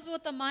knows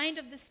what the mind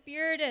of the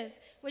Spirit is,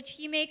 which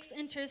he makes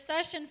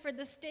intercession for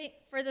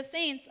the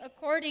saints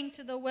according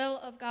to the will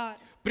of God.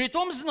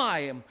 Притом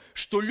знаем,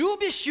 что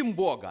любящим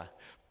Бога,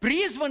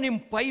 призванным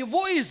по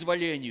Его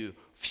изволению,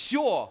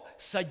 все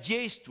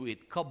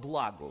содействует ко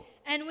благу.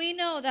 And we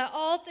know that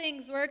all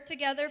things work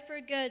together for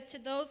good to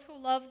those who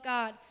love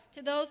God,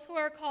 to those who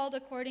are called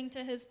according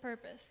to His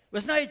purpose. Вы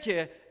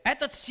знаете,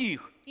 этот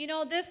стих, You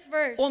know, this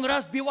verse, он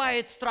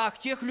разбивает страх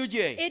тех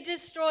людей, it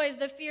destroys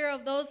the fear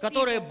of those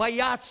которые people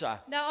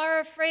боятся that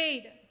are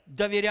afraid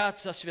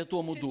доверяться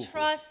Святому to Духу.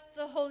 trust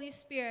the Holy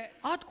Spirit.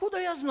 А откуда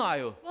я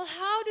знаю, Well,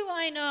 how do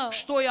I know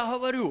что я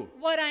говорю?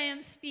 what I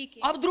am speaking?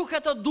 А вдруг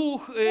этот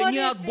Дух What не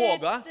if от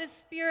Бога? it's the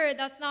Spirit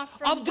that's not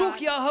А from вдруг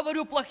God? я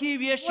говорю плохие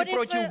вещи What if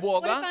против what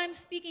Бога? if I'm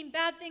speaking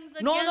bad things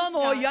against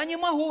Но, God? я не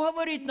могу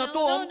говорить на No,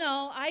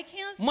 том, I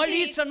can't speak.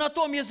 молиться на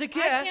том I языке,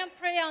 can't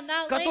pray on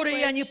that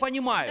который я не language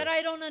понимаю. that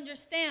I don't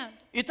understand.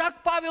 Итак,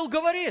 Павел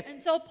говорит,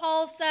 And so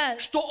Paul says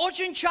что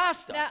очень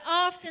часто that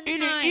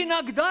или oftentimes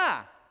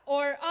иногда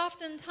or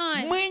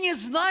oftentimes мы не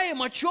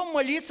знаем, о чем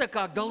молиться,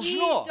 как we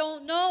должно.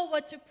 don't know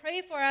what to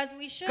pray for as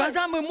we should.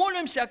 Когда мы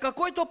молимся о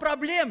какой-то When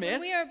проблеме,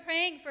 we are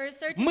praying for a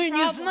certain мы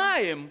не problem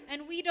знаем,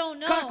 and we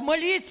don't как know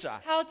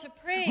молиться. how to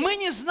pray, Мы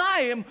не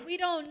знаем, we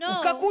don't в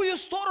know какую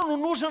сторону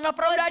нужно what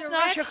направлять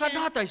наше direction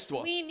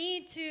ходатайство. we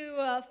need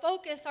to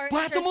focus our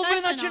Поэтому мы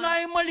intercession on.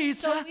 начинаем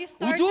молиться So we в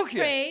start to Духе.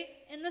 pray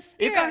in the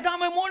И Spirit. когда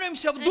мы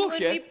молимся в And when we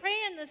Духе,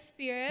 pray in the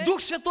Spirit, Дух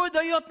Святой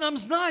дает нам the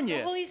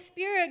знание, Holy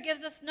Spirit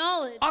gives us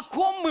knowledge о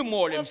ком мы of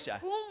молимся,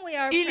 whom we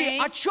are или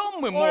praying о чем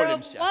мы or of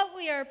молимся. what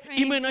we are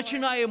И мы praying for.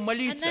 начинаем And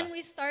молиться, then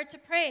we start to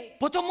pray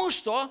потому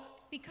что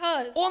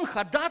because Он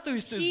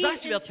ходатайствует He за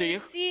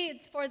святых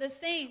intercedes for the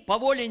saints по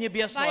воле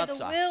Небесного by the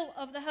Отца. will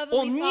of the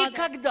Он Heavenly Father.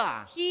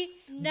 никогда, He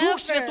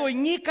Дух Святой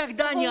never,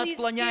 никогда не Holy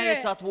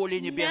отклоняется Spirit от воли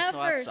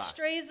Небесного never Отца.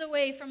 strays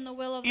away from the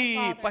will of the И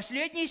Father.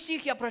 последний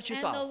стих я And the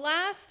прочитал.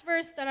 last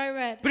verse that I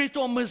read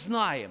Притом мы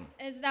знаем,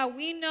 is that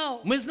we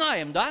know,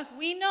 да,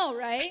 we know,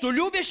 right, что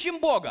любящим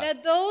Бога,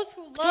 that those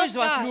who кто love из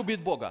вас God, любит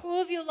Бога? who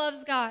of you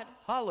loves God?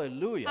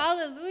 Аллилуйя.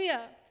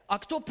 Hallelujah. А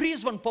кто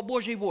призван по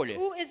Божьей воле?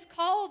 Who is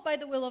called by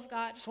the will of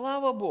God?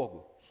 Слава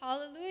Богу.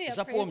 Hallelujah. Praise God.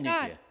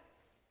 Запомните,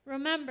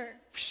 Remember,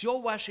 все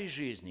в вашей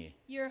жизни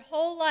your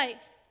whole life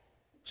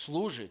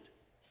служит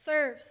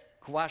serves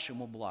к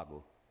вашему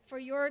благу. for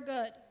your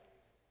good.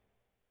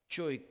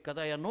 Что, и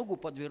когда я ногу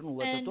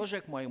подвернул, это And тоже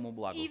к моему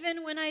благу?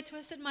 Even when I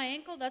twisted my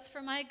ankle, that's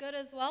for my good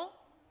as well.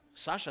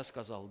 Саша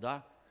сказал,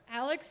 да.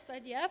 Alex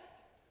said, yep.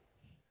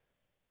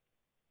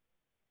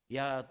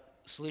 Я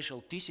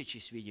слышал тысячи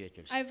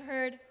свидетельств, I've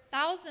heard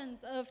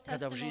thousands of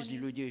когда в жизни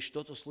testimonies людей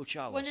что-то when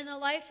случалось, in the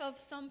life of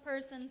some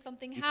person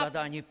something и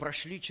когда happened. они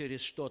прошли через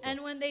что-то, And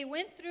when they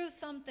went through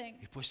something,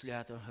 и после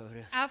этого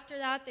говорят, after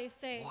that they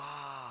say,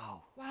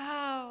 вау,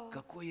 wow,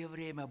 какое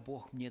время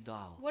Бог мне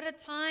дал. what a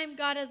time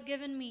God has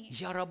given me.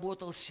 Я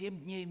работал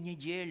 7 дней в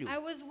неделю, I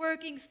was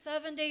working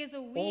 7 days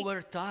a week,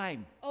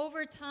 овертайм, и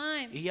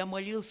overtime, я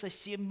молился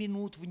 7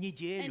 минут в and I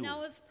неделю.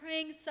 was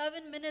praying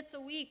 7 minutes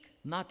a week.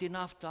 Not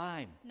enough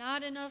time.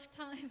 Not enough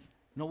time.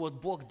 Но вот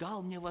Бог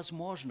дал мне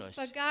возможность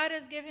But God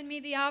has given me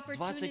the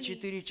opportunity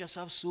 24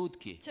 часа в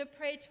сутки to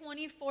pray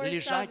и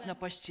лежать на 24/7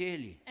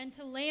 постели, and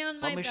to lay on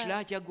my bed,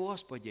 помышлять о to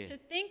Господе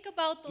think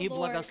about the и Lord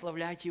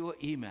благословлять Его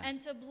имя, and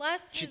to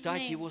bless His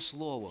читать name, Его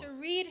Слово. to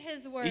read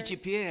His И word.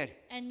 теперь,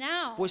 And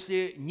now,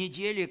 после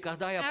недели,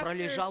 когда я after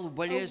пролежал в a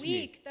болезни,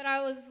 week that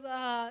I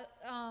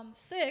was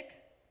sick,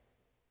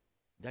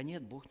 да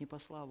нет, Бог не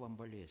послал вам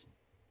болезнь.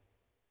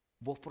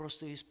 Бог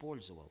просто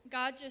использовал.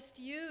 God just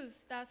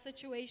used that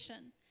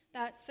situation,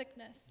 that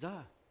sickness.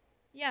 Да.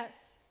 Yes,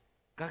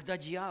 Когда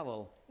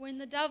дьявол when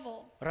the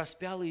devil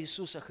распял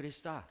Иисуса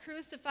Христа,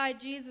 crucified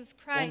Jesus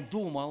он Christ,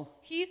 думал,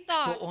 he что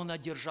thought он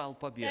одержал that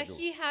победу.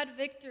 he had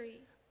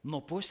victory. Но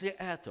после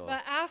этого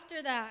But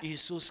after that,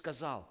 Иисус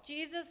сказал,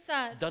 Jesus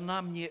said,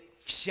 дана мне it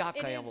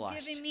всякая is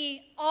власть giving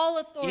me all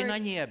и на authority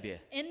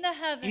небе, in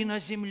the и на heavens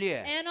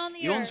земле. and on the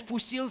И Он earth.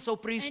 спустился в And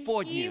he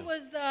преисподнюю.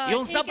 was И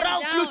Он taken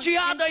забрал down ключи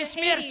ада и into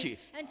смерти. Hades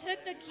and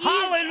took the keys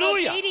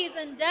Аллилуйя! of Hades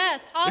and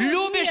death.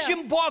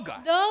 Любящим Hallelujah.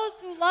 Бога,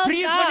 Those who love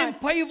призванным God,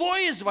 по Его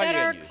that are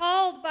изволению.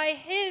 called by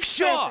His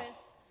Всё. purpose.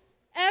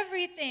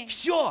 Everything,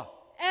 Все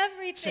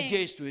everything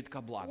содействует ко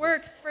благу.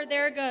 works for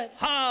their good.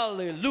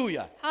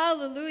 Аллилуйя!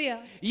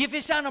 Hallelujah.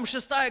 Ефесянам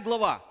 6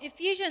 глава,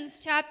 Ephesians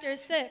chapter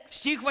 6,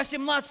 стих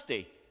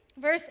 18.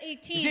 verse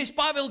 18. Здесь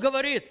Павел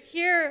говорит,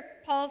 Here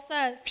Paul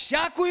says,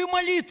 всякую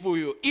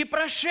молитвую и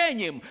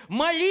прошением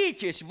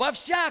молитесь во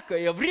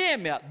всякое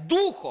время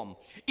духом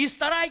и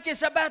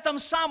старайтесь об этом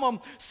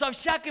самом со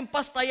всяким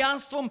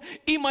постоянством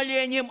и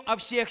молением о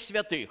всех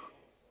святых.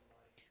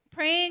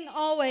 praying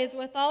always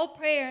with all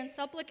prayer and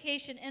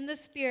supplication in the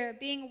Spirit,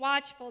 being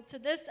watchful to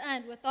this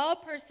end with all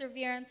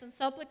perseverance and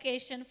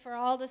supplication for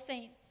all the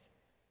saints.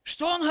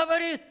 Что он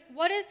говорит?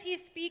 What is he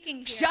speaking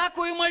here?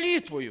 Всякую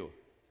молитвую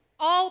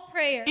All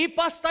prayer и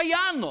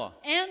постоянно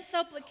and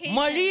supplication.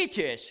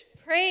 молитесь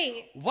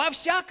Pray во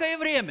всякое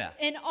время.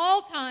 in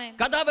all time.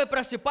 Когда вы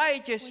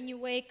просыпаетесь, When you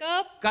wake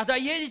up, когда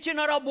едете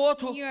на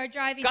работу, when you are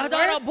driving to когда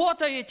work,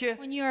 работаете,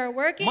 when you are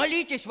working,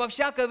 молитесь во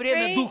всякое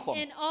время pray духом.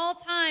 in all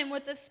time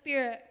with the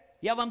Spirit.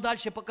 Я вам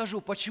дальше покажу,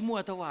 почему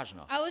это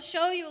важно. I will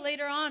show you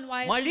later on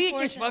why it's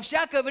Молитесь во important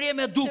всякое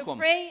время to духом.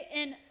 pray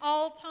in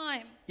all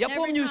time. Я in every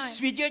помню time.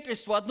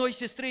 свидетельство одной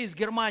сестры из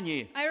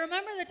Германии. I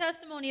remember the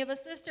testimony of a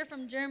sister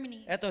from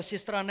Germany. Это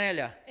сестра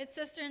Неля. It's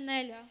Sister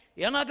Nelia.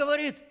 И она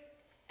говорит,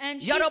 And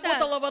she я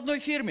работала в says, одной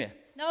фирме.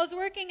 I was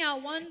working at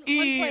one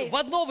И place. в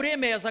одно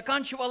время я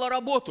заканчивала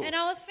работу. And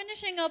I was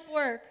finishing up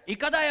work. И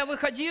когда я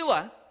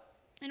выходила,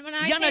 And when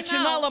I я came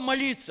начинала out,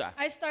 молиться.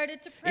 I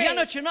started to И pray. я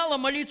начинала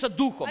молиться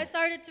духом. I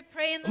started to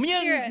pray in the Мне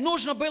Spirit.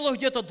 нужно было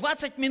где-то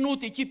 20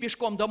 минут идти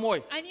пешком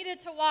домой. I needed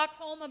to walk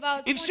home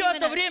about И 20 все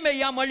это minutes. время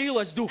я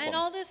молилась And духом.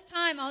 all this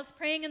time I was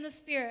praying in the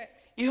Spirit.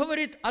 И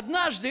говорит,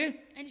 однажды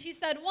And she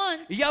said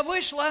once, я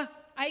вышла,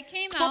 I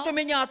came кто-то out,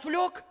 меня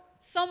отвлек,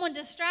 someone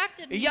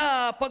distracted me.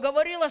 я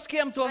поговорила с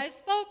кем-то I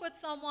spoke with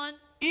someone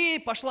и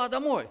пошла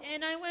домой.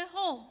 and I went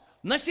home.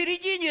 На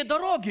середине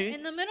дороги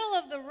In the middle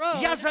of the road,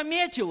 я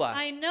заметила,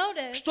 I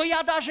noticed что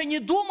я даже не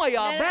думая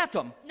об that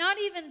этом, not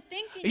even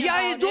thinking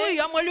я about иду и it,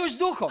 я молюсь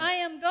духом. I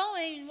am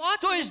going, walking,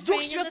 То есть Дух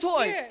and praying in the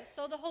Святой, Spirit.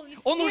 So the Holy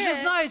Он уже Spirit,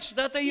 знает, что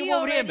это He Его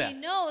already время.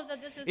 knows that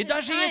this is И His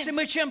даже time. если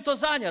мы чем-то And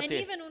заняты,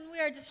 even when we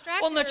are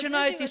distracted Он or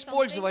начинает busy with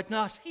использовать something,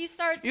 нас, He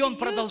starts и Он to use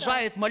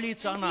продолжает us,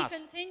 молиться о and нас. He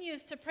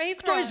continues to pray for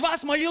Кто из us.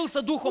 вас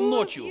молился духом Who of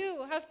ночью?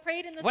 you have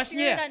prayed in the Во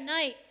сне? Spirit at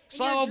night, in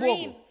Слава your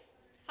Богу. dreams?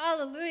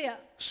 Hallelujah.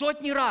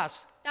 Сотни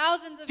раз,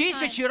 Thousands of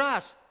тысячи times.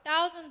 раз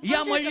Thousands, я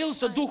hundreds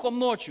молился of times. духом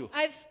ночью.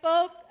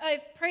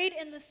 I've prayed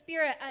in the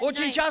Spirit at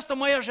Очень night. часто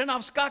моя жена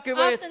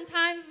вскакивает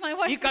Oftentimes my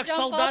wife и would как jump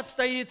солдат up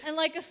стоит, and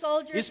like a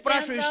soldier и stands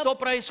спрашивает, up что and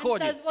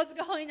происходит. says, what's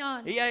going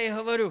on? И я ей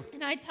говорю,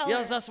 And I tell я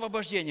her, за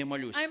освобождение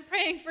молюсь. I'm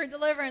praying for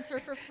deliverance or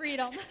for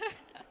freedom.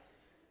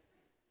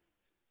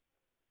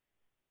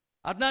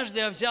 Однажды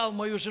я взял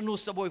мою жену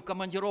с собой в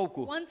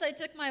командировку. Once I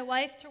took my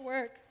wife to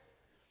work.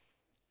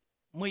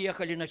 Мы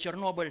ехали на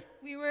Чернобыль,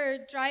 We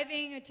were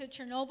driving to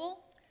Chernobyl,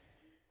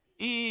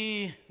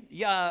 и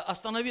я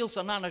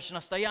остановился на ночь на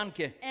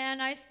стоянке.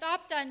 and I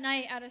stopped at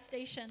night at a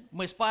station.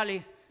 Мы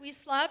спали, we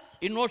slept,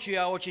 И ночью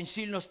я очень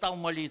сильно стал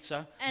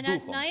молиться and at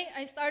духом. night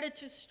I started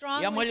to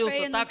strongly Я pray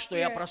молился in the так, что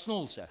я spirit.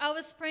 проснулся. I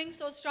was praying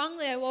so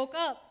strongly I woke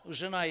up.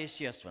 Жена,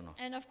 естественно.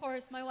 And of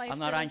course my wife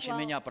Она did as раньше well.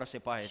 меня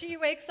просыпается. She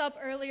wakes up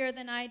earlier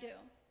than I do.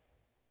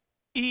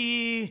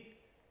 И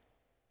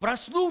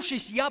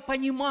проснувшись, я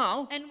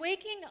понимал, And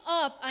waking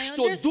up, I что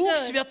Дух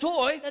understood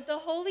Святой that the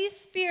Holy о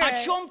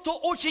Spirit чем-то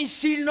очень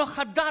сильно is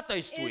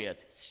ходатайствует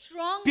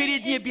strongly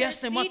перед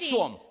Небесным interceding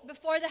Отцом.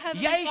 before the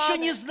Heavenly Я еще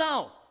не Father.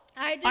 знал,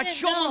 I о didn't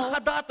чем Он know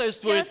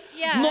ходатайствует, just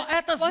yet но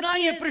это what he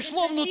знание is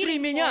пришло внутри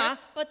interceding меня.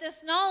 for, but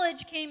this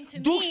knowledge came to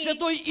Дух me.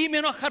 Святой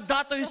именно The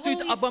ходатайствует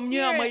Holy обо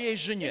мне, о Spirit моей is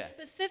жене.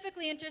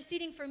 specifically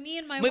interceding for me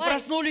and my Мы wife.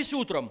 проснулись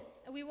утром,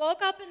 We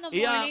woke up in the и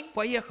я morning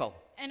поехал.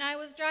 and I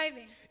was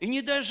driving. И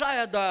не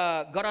доезжая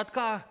до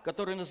городка,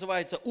 который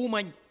называется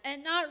Умань,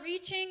 And not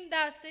reaching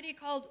that city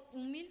called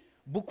Umil,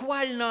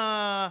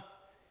 буквально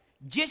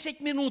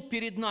 10 минут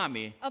перед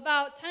нами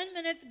about 10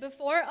 minutes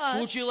before us,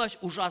 случилась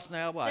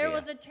ужасная there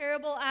was авария. a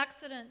terrible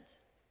accident.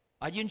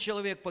 Один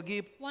человек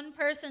погиб, One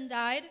person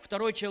died,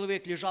 второй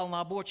человек лежал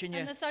на and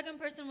обочине, the second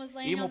person was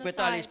laying ему on the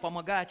пытались side.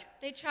 помогать,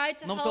 They tried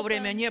to но в то help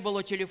время him, не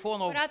было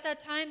телефонов. but at that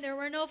time there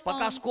were no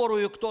Пока phones.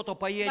 скорую кто-то By the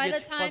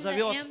поедет, time the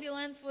позовет.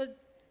 ambulance would,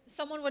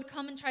 someone would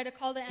come and try to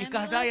call the И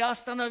когда я ambulance.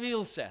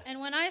 остановился And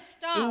when I и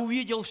stopped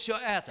увидел все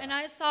and это,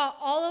 I saw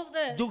all of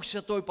this, Дух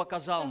Святой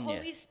показал the мне,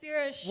 Holy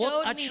Spirit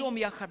вот showed о чем me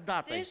я this is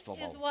ходатайствовал,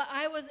 what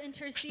I was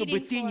чтобы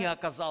interceding ты не for,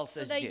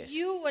 оказался so that здесь.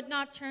 you would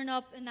not turn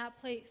up in that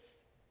place.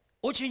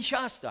 Очень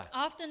часто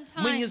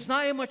мы не Oftentimes,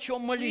 знаем, о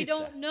чем we молиться,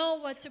 don't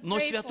know what to но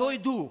pray Святой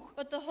for, Дух,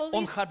 but the Holy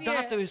Он Spirit,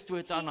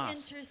 ходатайствует о He нас.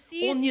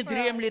 intercedes Он не for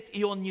дремлет us.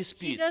 и Он не He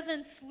спит.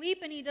 doesn't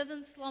sleep and He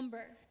doesn't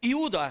slumber.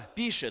 Иуда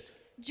пишет,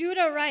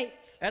 Judah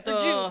writes, or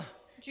это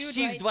Jude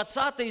стих writes,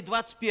 20 и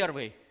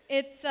 21.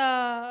 it's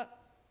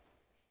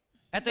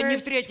Это не в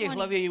verse 3 20.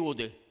 главе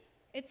Иуды,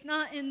 It's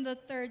not in the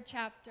 3rd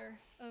chapter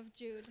of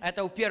Jude.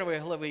 это в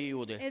 1 главе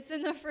Иуды. It's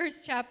in the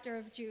 1st chapter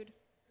of Jude.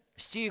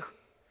 Стих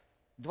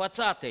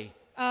 20.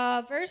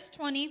 Verse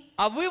 20.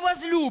 А вы,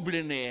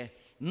 возлюбленные,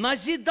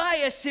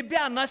 назидая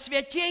себя на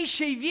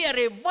святейшей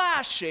вере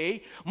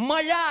вашей,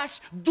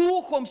 молясь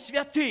Духом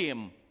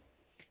Святым.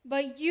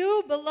 But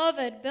you,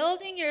 beloved,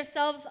 building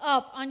yourselves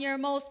up on your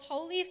most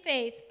holy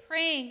faith,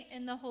 praying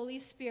in the Holy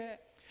Spirit.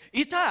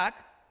 Итак,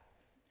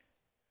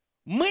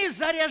 мы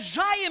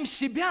заряжаем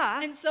себя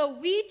And so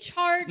we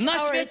charge на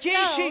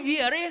святейшей ourselves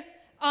вере.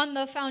 on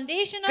the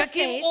foundation of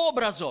Каким faith.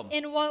 образом?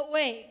 In what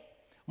way?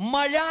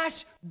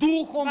 Молясь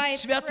Духом By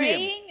Святым.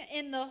 praying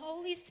in the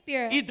Holy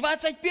Spirit. И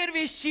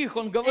 21 стих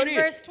он In говорит,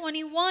 verse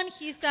 21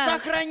 he says,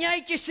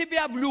 сохраняйте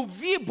себя в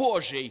любви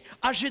Божьей,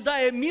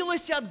 ожидая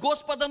милости от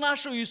Господа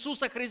нашего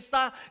Иисуса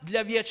Христа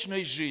для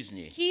вечной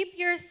жизни. keep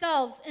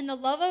yourselves in the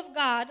love of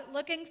God,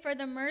 looking for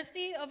the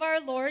mercy of our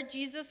Lord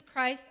Jesus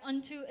Christ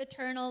unto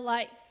eternal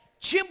life.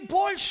 Чем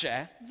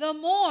больше The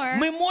more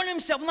мы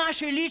молимся в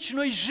нашей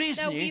личной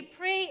that we жизни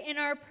pray in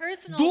our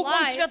personal Духом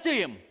lives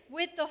Святым,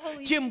 with the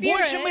Holy тем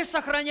больше мы Spirit,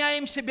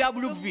 сохраняем себя в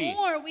the любви.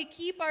 more we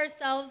keep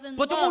ourselves in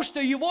Потому love.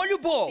 что Его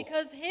любовь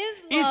Because His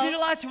love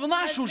излилась в has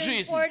нашу been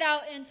жизнь poured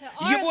out into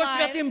our Его lives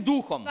Святым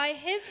Духом. by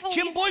His Holy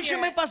Чем больше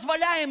мы Spirit.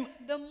 позволяем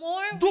The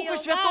more we Духу allow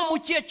Святому the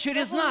течь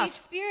через Holy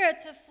нас, Spirit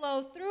to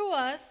flow through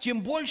us,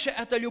 тем больше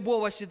эта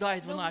любовь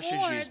оседает в the нашей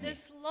more жизни.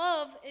 this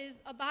love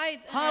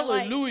abides in our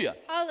life. Hallelujah.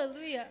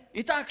 Hallelujah.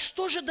 Итак,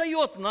 что же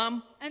дает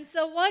нам And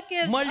so what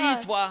gives us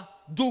молитва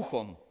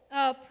Духом?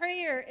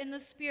 prayer in the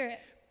Spirit?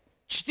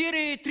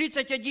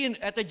 4:31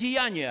 это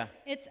деяние.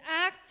 It's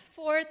Acts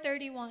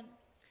 4:31.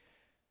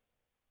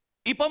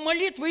 И по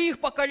молитве их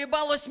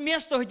поколебалось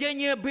место, где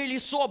они были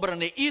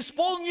собраны, и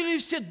исполнили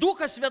все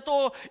Духа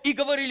Святого и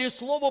говорили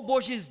Слово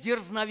Божье с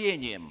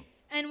дерзновением.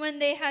 And when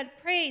they had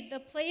prayed, the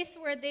place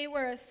where they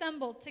were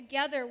assembled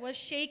together was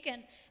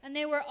shaken, and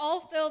they were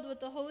all filled with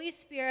the Holy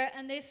Spirit,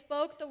 and they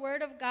spoke the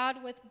word of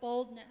God with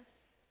boldness.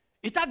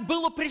 Итак,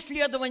 было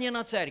преследование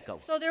на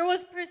церковь. So there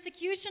was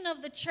persecution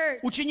of the church.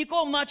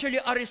 Учеников начали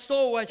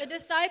арестовывать, The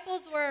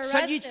disciples were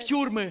садить в arrested.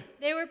 тюрьмы.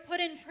 They were put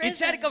in И prison.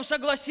 церковь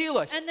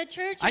согласилась. And the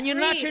church Они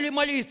начали agreed.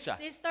 молиться.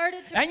 They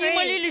started И to они pray.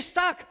 молились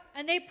так,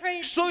 And they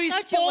prayed что in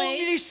such a way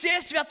исполнили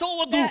все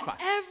Святого that Духа.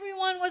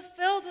 everyone was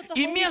filled with the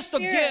И Holy место,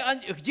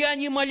 Spirit. где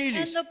они And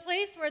молились, the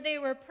place where they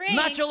were praying,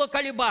 начало it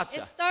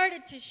колебаться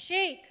started to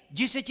shake.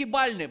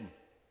 10-бальным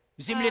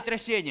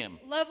землетрясением.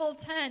 Level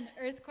 10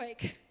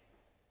 earthquake.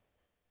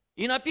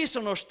 И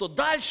написано, что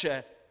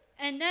дальше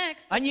And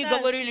next, it они says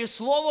говорили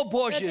Слово that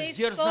Божье they с spoke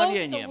the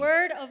дерзновением.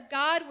 word of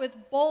God with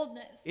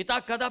boldness.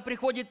 Итак, когда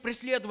приходит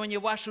преследование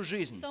в вашу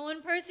жизнь, So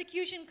when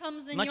persecution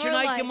comes in your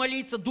начинайте life,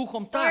 молиться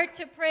Духом start так,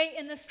 to pray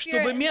in the Spirit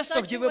чтобы in место,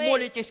 such где a вы way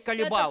молитесь, that the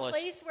колебалось.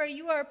 place where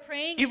you are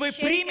praying И вы is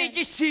shaken,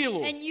 примете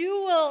силу, and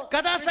you will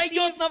когда receive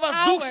сойдет на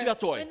вас Дух power,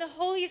 Святой, when the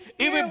Holy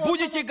и вы Spirit will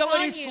будете come upon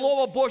говорить you,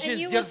 Слово Божье and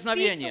с you will speak the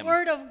дерзновением.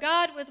 word of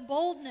God with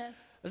boldness.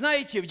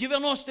 Знаете, в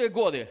 90-е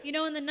годы You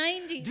know, in the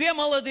 90s, две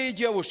молодые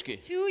девушки,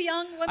 two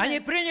young они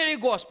women, приняли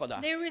Господа.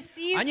 they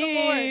received the Они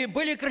Lord.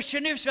 были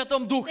крещены в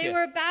Святом They Духе.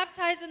 were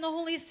baptized in the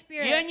Holy И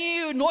Spirit.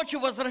 они ночью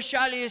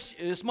возвращались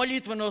с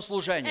молитвенного And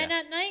служения.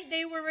 at night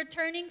they were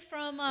returning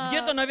from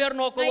Где-то,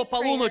 наверное, около night prayer.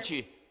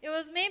 полуночи. It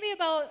was maybe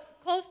about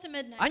close to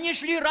midnight. Они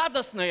шли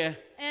радостные,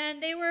 And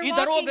they were и walking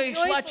дорога их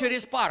шла joyful.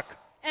 через парк.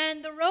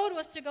 And the road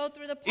was to go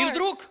through the И park.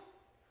 вдруг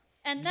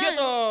And then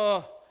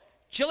где-то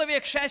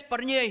человек 6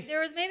 парней there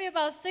was maybe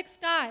about 6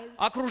 guys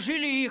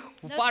окружили их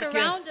в that парке.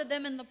 surrounded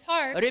them in the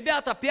park.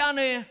 Ребята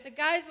пьяные, The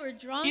guys were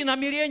drunk, и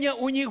намерения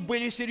у них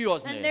были and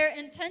серьезные. their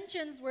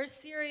intentions were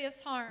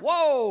serious harm.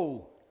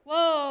 Воу!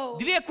 Whoa!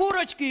 Две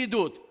курочки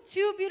идут.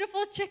 2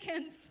 beautiful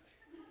chickens.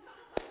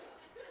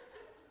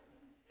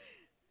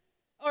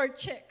 Or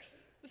chicks.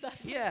 Is that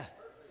Yeah.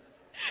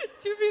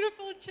 2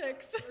 beautiful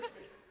chicks.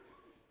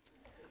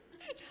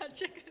 Not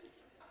chickens.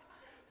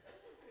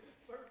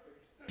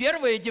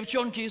 Первые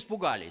девчонки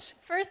испугались.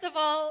 First of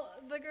all,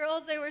 the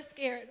girls, they were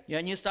scared. И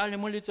они стали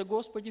молиться: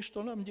 Господи,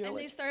 что нам And they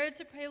делать? started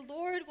to pray,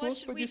 Lord, what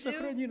should we Господи, do?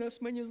 сохрани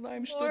нас, мы не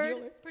знаем, что Lord,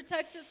 делать.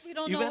 protect us, we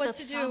don't И в know what этот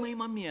to самый do.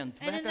 момент,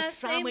 в And in этот that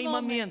same самый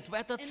момент, в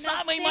этот in that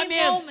самый same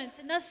момент moment,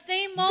 in that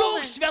same Дух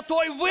moment,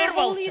 Святой the Holy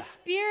вырвался.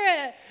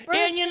 Spirit И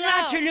burst они out.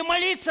 начали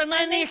молиться на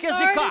And they иных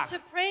started языках. to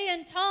pray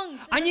in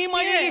tongues, in Они the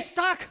молились Spirit.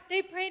 так,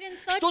 They prayed in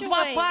such что a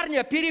два way парня,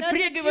 that the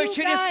перепрыгивая 2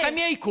 через guys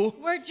скамейку,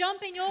 were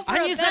jumping over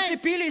они a bench.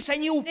 зацепились,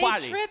 они They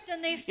упали. tripped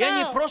and they И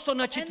они fell. просто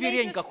на And they just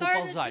четвереньках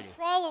started уползали. to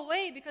crawl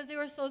away because they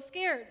were so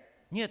scared.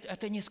 Нет,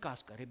 это не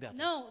сказка, ребята.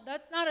 No,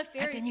 that's not a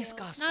fairy Это не tale. It's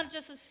сказка. not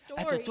just a story.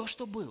 Это то,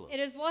 что было. It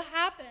is what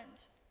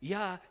happened.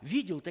 Я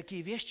видел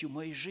такие вещи в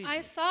моей I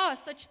жизни. saw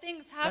such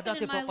things Когда happen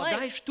ты in my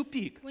попадаешь life. в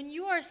тупик, When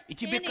you are и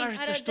тебе standing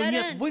кажется, at a что dead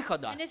нет end,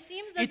 выхода, and it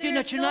seems и that ты there is no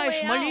начинаешь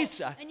way out,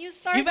 молиться, and you и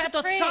start в to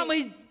этот pray,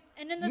 самый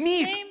and in the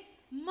миг same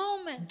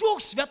moment, Дух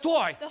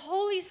Святой, the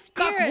Holy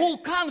как Spirit,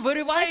 вулкан, like a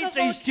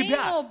вырывается из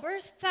тебя, volcano,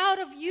 bursts out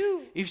of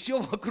you, и все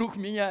вокруг and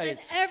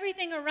меняется.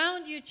 everything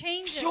around you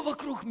changes. Все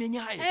вокруг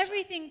меняется.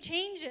 Everything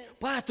changes.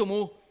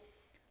 Поэтому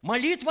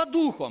молитва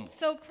Духом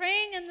So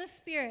praying in the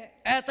Spirit,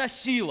 – это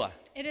сила.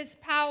 it is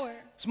power.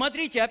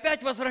 Смотрите,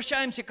 опять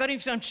возвращаемся к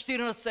Коринфянам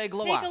 14 Take a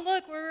глава.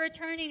 look. We're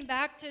returning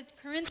back to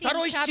Corinthians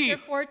Второй chapter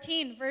стих.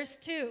 14, verse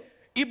 2.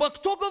 «Ибо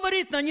кто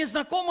говорит на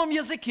незнакомом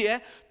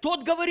языке,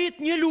 тот говорит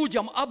не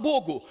людям, а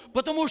Богу,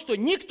 потому что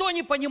никто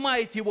не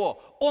понимает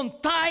его. Он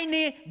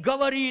тайны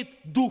говорит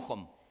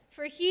Духом».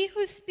 For he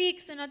who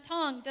speaks in a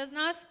tongue does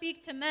not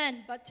speak to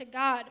men, but to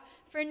God.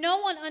 For no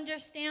one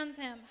understands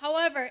him.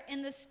 However,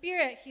 in the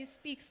Spirit he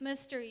speaks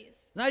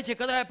mysteries. Знаете,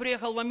 когда я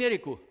приехал в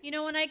Америку, You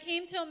know, when I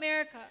came to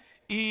America,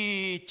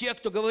 и те,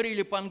 кто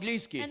говорили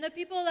по-английски, and the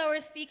people that were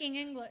speaking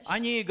English,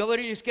 они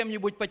говорили с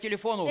кем-нибудь по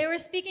телефону, they were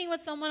speaking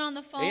with someone on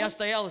the и я phone,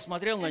 стоял и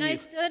смотрел на and I них.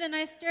 stood and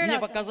I stared at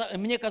them.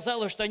 Мне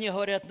казалось, что они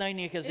говорят на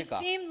иных It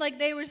языках. seemed like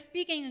they were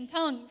speaking in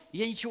tongues.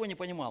 Я ничего не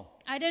понимал.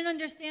 I didn't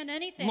understand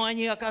anything. Но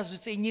они,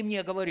 оказывается, и не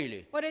мне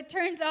говорили. But it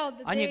turns out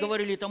that Они they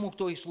говорили тому,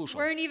 кто их слушал.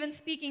 weren't even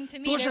speaking to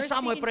me. То They же were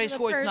самое speaking to the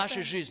происходит в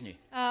нашей person жизни.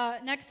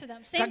 next to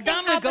them. Same Когда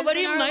thing мы happens in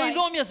говорим our на life.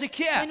 ином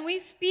языке, When we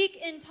speak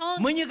in tongues,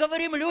 мы не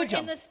говорим or людям.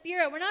 in the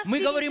Spirit, we're not Мы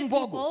speaking говорим to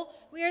Богу. people.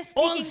 We are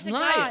Он speaking to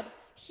знает. God.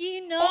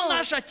 He knows. Он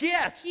наш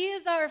Отец, He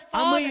is our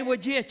а мы Father. Его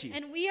дети.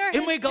 And we are И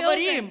His мы children.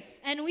 говорим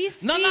And we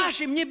на speak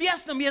нашем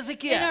небесном in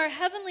языке. our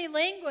heavenly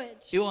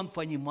language. И Он And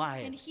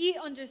понимает He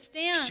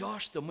understands все,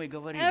 что мы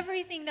говорим.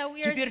 everything that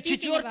we are Теперь speaking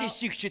 4 about.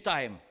 стих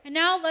читаем. And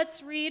now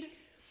let's read.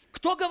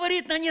 Кто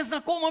говорит на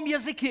незнакомом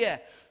языке,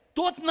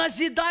 тот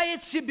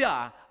назидает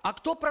себя, а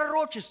кто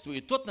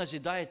пророчествует, тот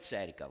назидает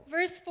церковь.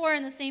 Verse 4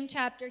 in the same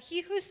chapter.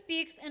 He who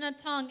speaks in a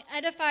tongue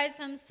edifies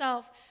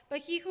himself, but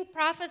he who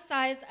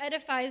prophesies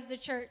edifies the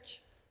church.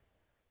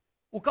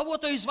 У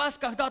кого-то из вас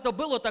когда-то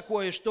было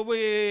такое, что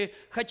вы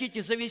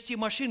хотите завести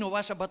машину,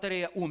 ваша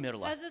батарея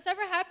умерла? Has this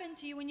ever happened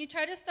to you when you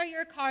try to start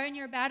your car and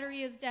your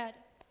battery is dead?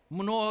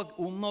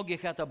 У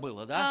многих это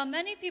было, да?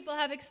 Many people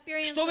have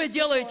experienced Что вы this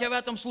делаете в before.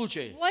 этом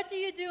случае? What do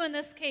you do in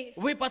this case?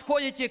 Вы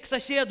подходите к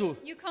соседу.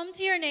 You come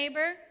to your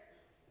neighbor.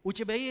 У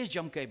тебя есть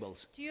jump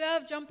cables? Do you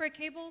have jumper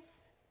cables?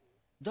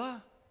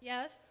 Да.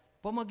 Yes.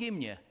 Помоги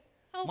мне.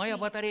 Help Моя me.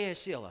 батарея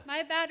села.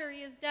 My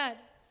battery is dead.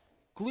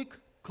 Клик,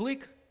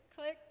 клик.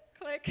 Click,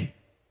 click.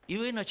 И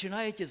вы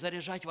начинаете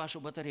заряжать вашу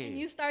And батарею.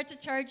 you start to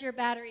charge your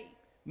battery.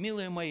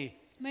 Милые мои,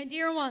 My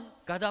dear ones,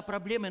 когда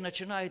проблемы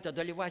начинают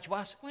одолевать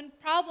вас, when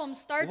problems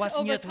start У вас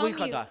to нет overcome you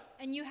выхода.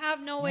 and you have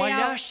no way out,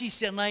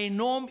 молящийся на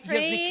ином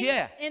praying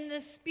языке, in the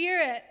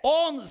Spirit,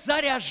 он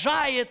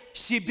заряжает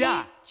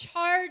себя. he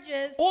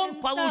charges Он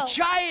himself.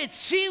 получает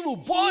силу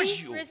He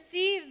Божью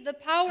receives the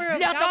power of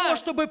для того, God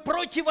чтобы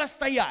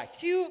противостоять.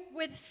 to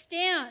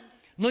withstand.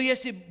 Но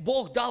если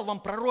Бог дал вам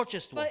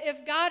пророчество, But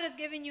if God has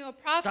given you a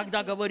prophecy,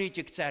 тогда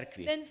говорите к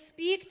церкви then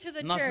speak to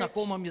the на church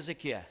знакомом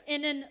языке.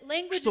 in a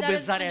language чтобы that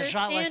is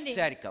заряжалась understanding,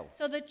 церковь.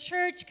 so the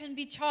church can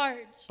be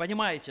charged.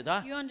 Понимаете,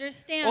 да? You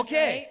understand, Окей.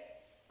 right?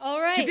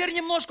 All right. Теперь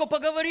немножко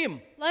поговорим.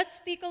 Let's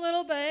speak a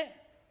little bit.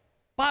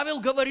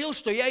 Павел говорил,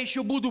 что я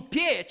еще буду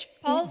петь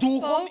Paul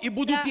духом spoke и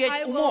буду that петь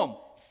I умом.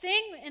 will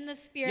sing in the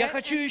Spirit. Я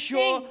хочу and еще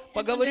sing in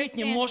поговорить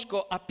understanding.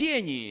 немножко о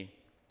пении.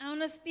 I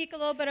want to speak a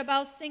little bit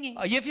about singing.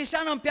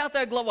 Ефесянам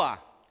 5 глава,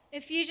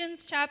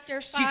 Ephesians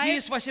chapter стихи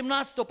 5, с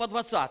 18 по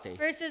 20.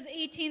 verses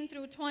 18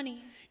 through 20.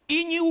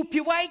 «И не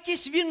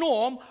упивайтесь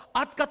вином,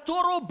 от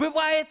которого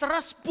бывает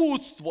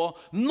распутство,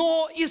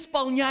 но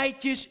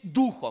исполняйтесь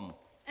духом».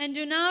 And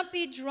do not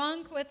be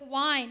drunk with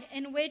wine,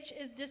 in which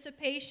is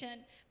dissipation,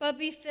 but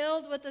be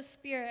filled with the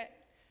Spirit.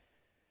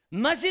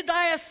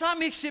 Назидая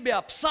самих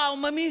себя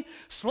псалмами,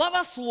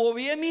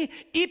 славословиями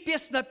и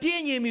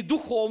песнопениями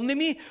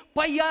духовными,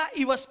 поя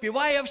и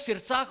воспевая в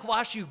сердцах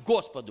ваших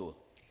Господу.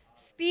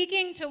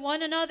 Speaking to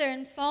one another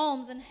in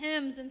psalms and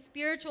hymns and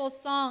spiritual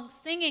songs,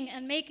 singing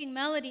and making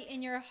melody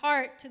in your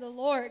heart to the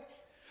Lord.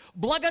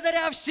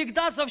 Благодаря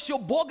всегда за все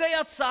Бога и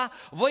Отца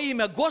во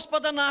имя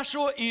Господа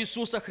нашего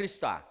Иисуса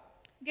Христа.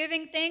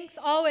 Giving thanks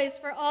always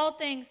for all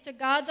things to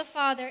God the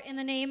Father in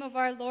the name of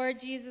our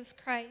Lord Jesus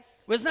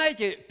Christ. Вы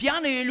знаете,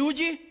 пьяные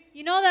люди,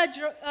 You know that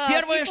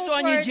Первое, people что who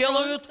они are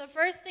делают, drunk, the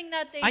first thing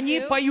that they они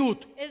do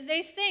поют. is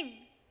they sing.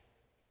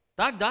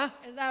 Так, да?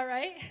 Is that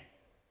right?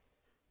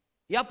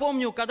 Я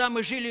помню, когда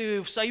мы жили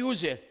в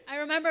Союзе, I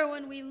remember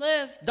when we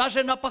lived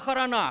даже на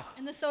похоронах,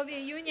 in the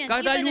Soviet Union,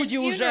 когда even in люди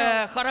уже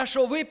funerals,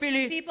 хорошо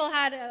выпили, people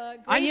had a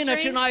они great drink.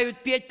 начинают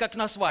петь, как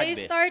на They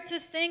свадьбе. start to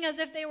sing as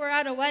if they were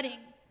at a wedding.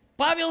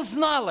 Павел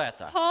знал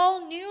это.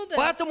 Paul knew this.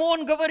 Поэтому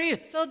он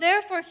говорит, So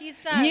therefore he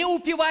says, не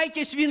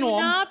упивайтесь do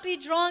вином, not be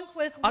drunk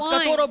with от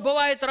wine, которого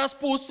бывает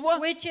распутство,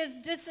 which is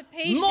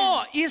dissipation,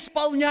 но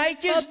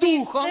исполняйтесь but be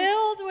Духом.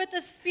 filled with the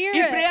И при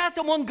Spirit.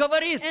 этом он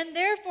говорит, And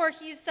therefore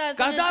he says, in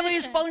когда вы addition,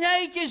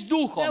 исполняетесь that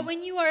Духом,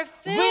 when you are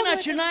вы filled with the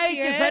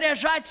начинаете Spirit,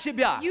 заряжать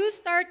себя. you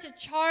start to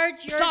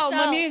charge yourself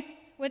Псалмами.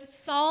 with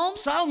psalms.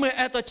 Псалмы —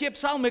 это те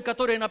псалмы,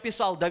 которые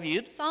написал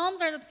Давид. Psalms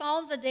are the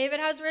psalms that David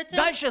has written.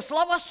 Дальше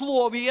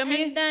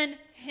славословиями. And then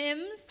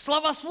hymns.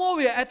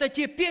 Славословие — это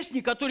те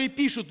песни, которые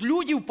пишут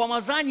люди в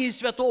помазании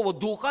Святого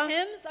Духа.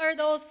 Hymns are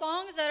those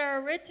songs that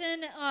are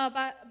written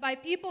by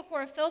people who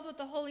are filled with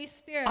the Holy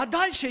Spirit. А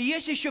дальше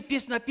есть еще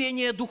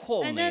песнопения And then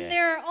духовные.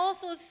 there are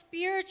also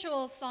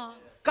spiritual songs.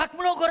 Как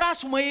много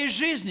раз в моей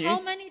жизни,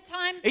 How many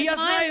times и in я my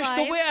знаю,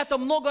 что вы life, это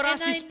много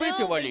раз and I know that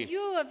испытывали,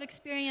 you have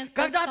experienced this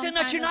когда ты sometime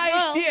as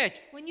начинаешь well,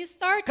 петь, when you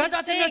start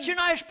когда to ты sing,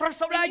 начинаешь when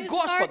прославлять you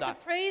start to Господа,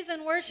 praise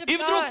and worship и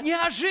вдруг God,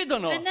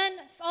 неожиданно and then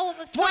all of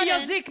a твой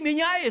sudden, язык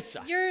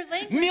меняется, your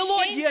language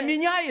мелодия changes,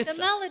 меняется,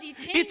 the melody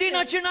и ты changes,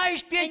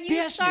 начинаешь петь and you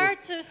песню,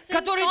 start to sing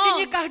которую ты songs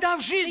никогда в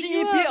that жизни you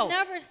не have пел,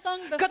 never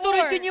sung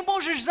которую before, ты не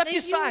можешь that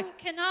записать. you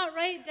cannot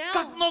write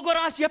Как down. много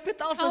раз я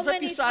пытался How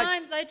many записать.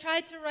 times I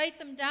tried to write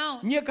them down.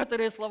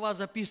 Некоторые слова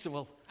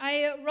записывал,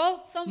 I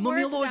wrote some но words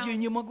мелодию down,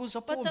 не могу but the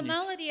запомнить.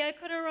 melody I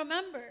couldn't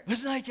remember. Вы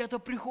знаете, это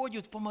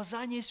приходит в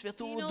помазание You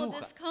Святого know, Духа.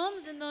 this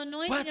comes in the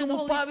anointing of the Поэтому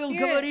Holy Павел Spirit.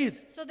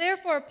 говорит, So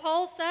therefore,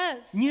 Paul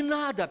says, не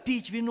надо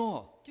пить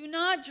вино, do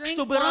not drink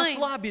чтобы wine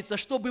расслабиться,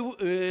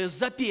 чтобы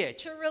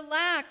запеть. to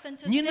relax and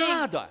to Не sing.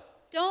 надо.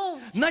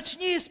 Don't.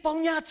 Начни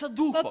исполняться But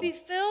Духом. be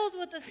filled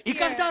with the И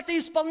когда Spirit. ты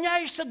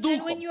исполняешься And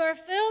Духом, when you are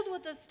filled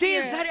with the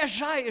ты Spirit,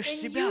 заряжаешь then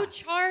себя. you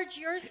charge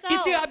И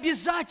yourself. ты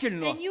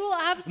обязательно And you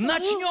will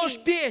начнешь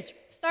absolutely петь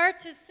start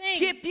to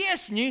те sing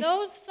песни,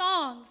 those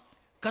songs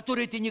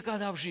которые ты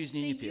никогда в жизни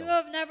не that you пел.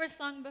 have never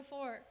sung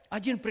before.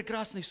 Один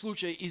прекрасный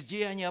случай из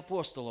Деяний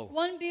апостолов.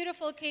 One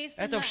beautiful case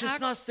in Это the в Acts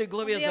 16 of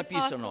главе the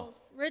записано. Apostles,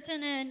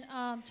 written in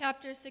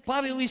chapter 16.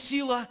 Павел и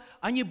Сила,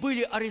 они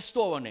были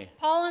арестованы,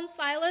 Paul and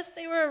Silas,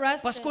 they were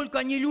arrested. поскольку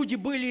они люди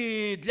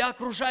были для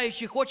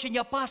окружающих очень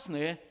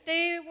опасные.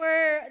 They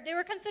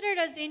were considered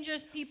as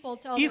dangerous people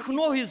to other Их people.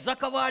 ноги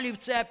заковали в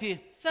цепи,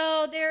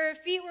 So their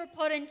feet were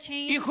put in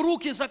chains. их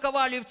руки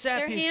заковали в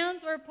Their цепи.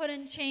 hands were put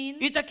in chains.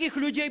 И таких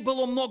людей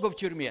было много в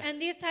тюрьме. And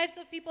these types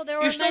of people, there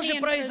И were что many же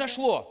in prison.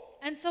 произошло?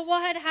 And so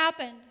what had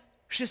happened?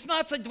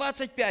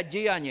 16:25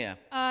 Деяния.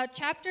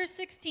 Chapter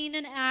 16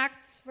 in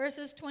Acts,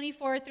 verses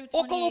 24 through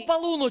Около 28.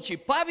 полуночи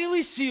Павел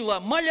и Сила,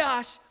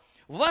 молясь,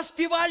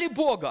 воспевали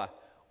Бога.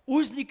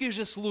 Узники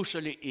же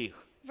слушали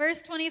их.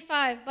 Verse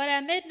 25, but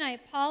at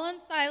midnight, Paul and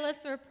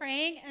Silas were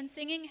praying and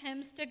singing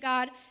hymns to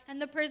God, and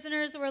the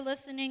prisoners were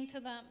listening to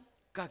them.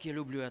 Как я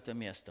люблю это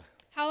место.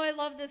 How I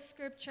love this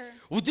scripture.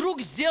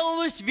 Вдруг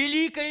сделалось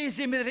великое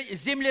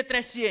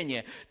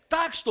землетрясение,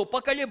 так что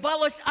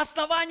поколебалось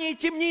основание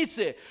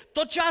темницы.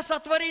 Тотчас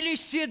отворились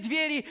все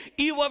двери,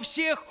 и во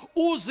всех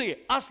узы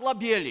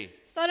ослабели.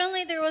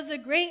 Suddenly there was a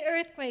great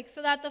earthquake,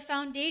 so that the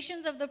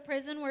foundations of the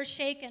prison were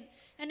shaken.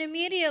 And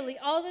immediately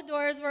all the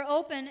doors were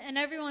open, and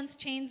everyone's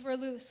chains were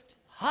loosed.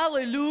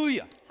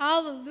 Аллилуйя!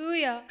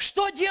 Hallelujah.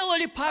 Что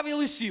делали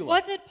Павел и Сила?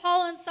 What did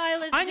Paul and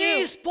Silas Они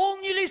do?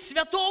 исполнились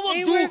Святого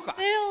They were Духа,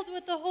 filled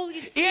with the Holy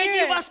и они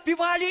Spirit.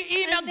 воспевали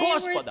имя And they were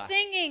Господа.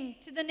 singing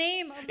to the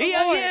name of И the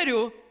я Lord.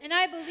 верю, And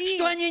I believe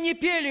что они не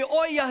пели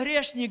 «Ой, я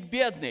грешник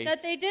бедный».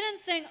 that they didn't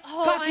sing,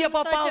 oh, Как я I'm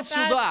попал such a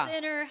bad сюда?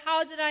 sinner,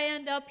 how did I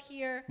end up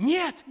here?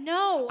 Нет,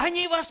 No,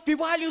 они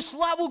воспевали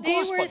славу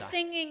they were Господа.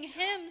 singing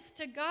hymns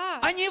to God.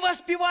 Они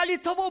воспевали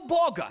того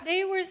Бога,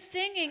 They were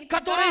singing to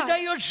который God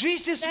дает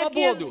жизнь и that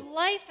gives свободу.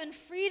 life and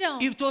freedom.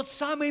 И в тот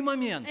самый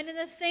момент And in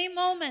the same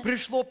moment,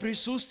 пришло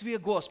присутствие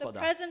the Господа.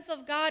 presence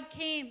of God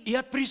came. И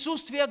от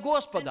присутствия And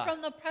Господа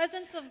from the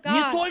presence of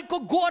не God, только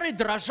горы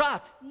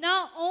дрожат,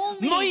 not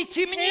only но и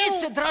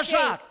темницы hills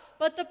дрожат. shake,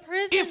 but the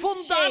prisons И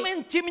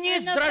фундамент shake, темниц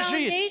and the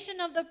дрожит. foundation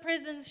of the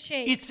prisons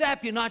И shake,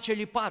 цепи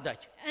начали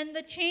падать. and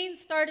the chains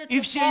started И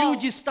to все fall,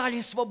 люди стали and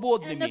the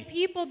свободными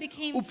people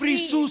became у free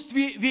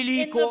присутствия in the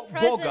великого Бога,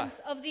 presence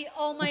of the в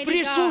Almighty God,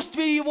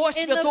 присутствии Его in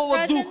the Святого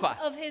presence Духа.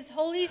 of His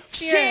Holy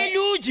Все Spirit.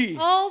 люди,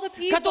 All the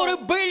people которые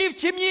были в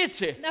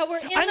темнице, that were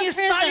in они the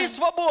стали prison,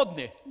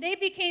 свободны. they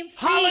became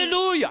free.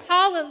 Аллилуйя!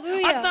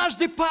 Hallelujah.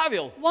 Однажды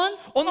Павел,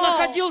 Once он Paul,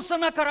 находился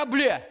на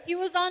корабле, he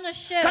was on a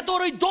ship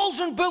который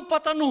должен был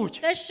потонуть.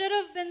 that should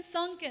have been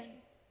sunken.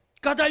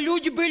 Когда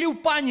люди были в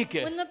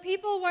панике, When the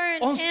people were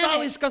in он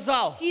встал и panic,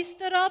 сказал: he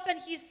stood up and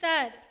he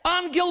said,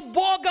 ангел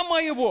Бога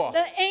моего,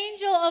 the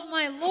angel of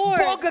my Lord,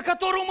 Бога,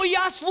 которому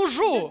я the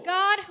служу,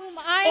 God whom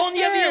I он serve,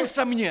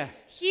 явился мне.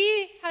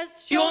 he has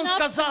И он shown up to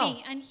сказал,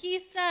 me, and he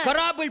said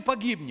корабль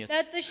погибнет,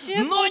 that the ship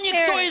но will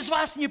никто perish, из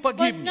вас не but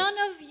погибнет. none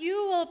of you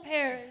will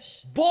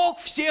perish. Бог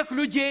всех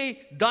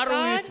людей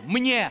дарует God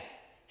мне.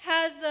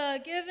 Has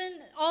given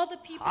all the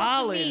people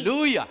to me.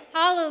 Аллилуйя!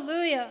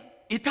 Hallelujah.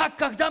 Итак,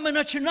 когда мы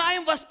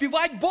начинаем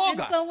воспевать And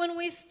Бога, so when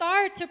we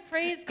start to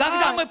praise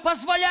когда мы God,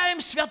 позволяем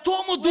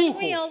Святому when Духу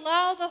we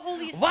allow the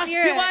Holy Spirit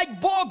воспевать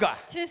Бога,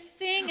 to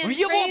sing в and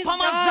Его praise God,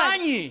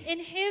 помазании, in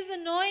His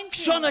anointing,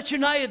 все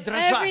начинает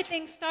дрожать.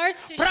 everything starts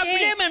to shake.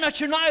 Проблемы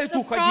начинают The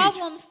уходить.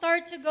 problems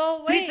start to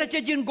go away.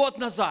 31 год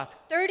назад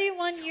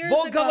 31 years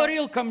Бог ago,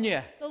 говорил ко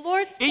мне, the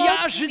Lord и я spoke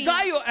to me,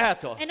 ожидаю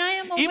это, and I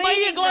am и мои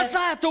awaiting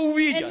глаза this, это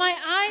увидят. and my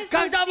eyes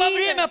Когда will во see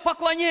время this.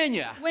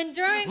 поклонения, When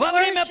during во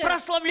время worship,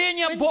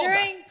 прославления when Бога,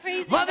 during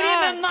praising во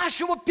время God,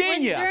 нашего when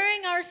пения,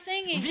 during our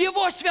singing, в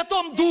Его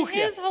Святом in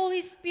Духе, His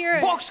Holy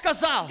Spirit, Бог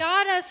сказал: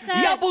 God has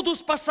said я буду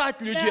спасать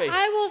that людей,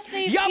 I will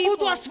save я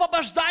буду people,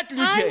 освобождать I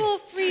людей,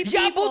 will free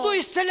я people, буду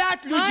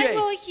исцелять I людей.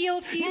 will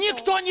heal people.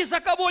 Никто ни за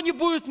кого не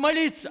будет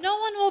молиться. No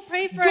one will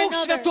pray for Дух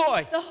another.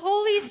 Святой, The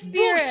Holy Дух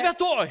Spirit,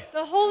 Святой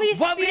the Holy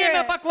во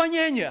время Spirit,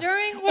 поклонения,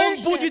 during Он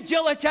worship, будет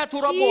делать эту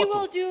He will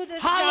работу. do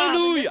this job and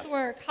Аллилуйя! this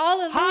work.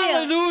 Hallelujah.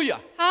 Аллилуйя!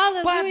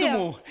 Hallelujah.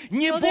 Поэтому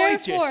не So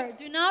бойтесь, therefore,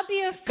 do not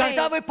be afraid.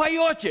 когда вы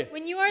поете,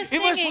 When you are и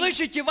вы singing,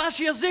 слышите, ваш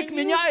язык and you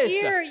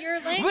меняется, hear your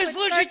вы language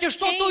слышите, start to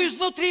что-то change,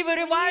 изнутри when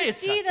you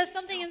вырывается, see that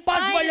something inside of you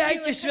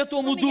позволяйте is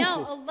Святому coming out,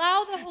 Духу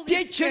allow the Holy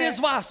петь через Spirit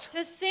вас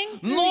to sing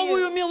through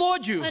новую you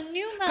мелодию, a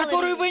new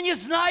которую melody вы не that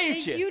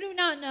знаете, you do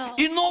not know,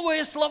 и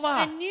новые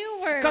слова, and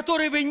new words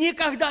которые вы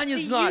никогда не that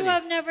you знали.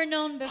 have never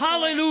known before.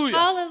 Hallelujah.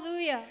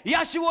 Hallelujah.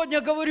 Я сегодня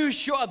говорю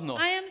еще одно.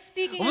 I am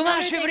speaking В another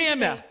наше thing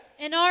время today.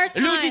 In our time,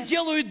 люди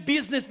делают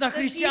бизнес на the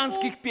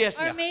христианских people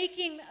are песнях.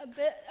 making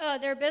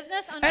their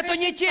business on Это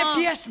не Christian те songs.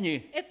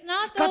 песни, It's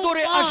not those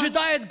которые songs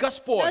ожидает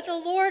Господь. that the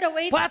Lord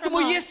awaits Поэтому,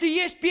 from us. если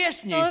есть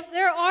песни, So if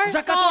there are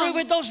за которые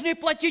вы songs должны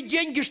платить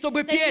деньги,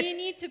 чтобы that you петь,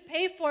 need to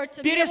pay for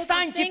to be able to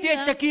перестаньте sing петь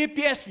them, такие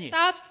песни.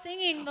 stop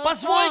singing those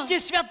Позвольте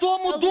songs.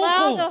 Святому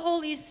Allow the Духу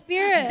Holy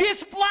Spirit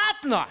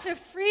бесплатно to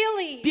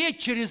freely петь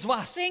через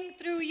вас sing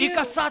through и you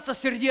касаться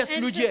сердец and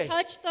to людей.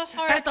 touch the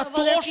hearts Это of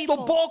other то, что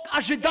people. Бог It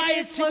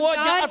ожидает is what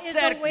сегодня God от is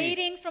церкви.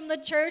 awaiting from the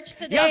church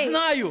today. Я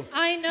знаю,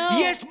 I know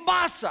есть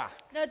масса,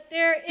 that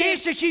there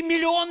is тысячи,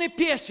 миллионы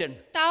песен,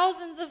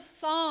 thousands of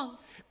songs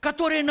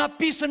которые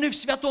написаны в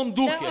Святом that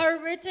Духе. are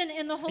written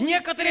in the Holy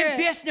Некоторым Spirit.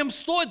 песням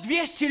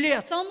 100-200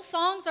 лет. Some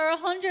songs are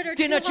 100 or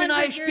Ты 200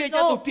 начинаешь years петь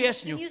эту old.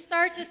 песню, And you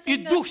start to и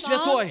sing Дух the song,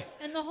 Святой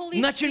and the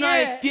Holy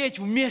начинает Spirit, петь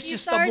вместе he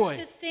с starts тобой.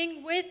 to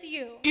sing with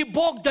you. И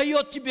Бог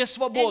дает тебе And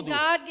свободу.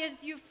 God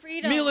gives you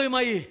freedom. Милые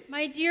мои,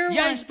 My dear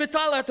я ones,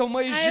 испытал это в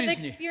моей I have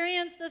жизни.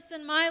 experienced this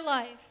in my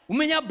life. У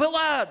меня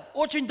была,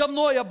 очень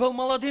давно я был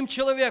молодым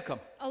человеком,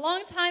 A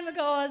long time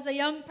ago, as a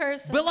young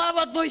person, была в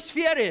одной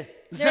сфере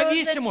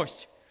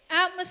зависимость.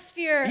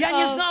 atmosphere Я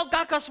не of знал,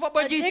 как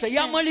освободиться,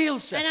 я addiction,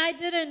 молился. and I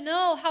didn't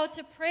know how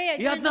to pray. I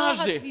И didn't know how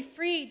to однажды be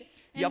freed.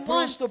 Я And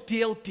once, просто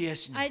пел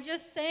песню. I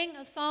just sang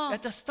a song.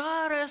 Это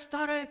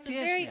старая-старая It's a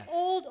very песня.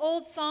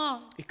 old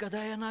song. И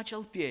когда я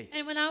начал петь,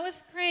 And when I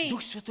was praying,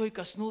 Дух Святой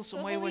коснулся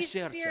the моего Holy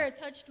сердца. Spirit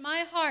touched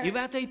my heart. И в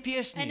этой And in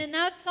песне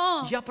that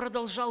song, я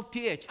продолжал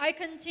петь. I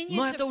continued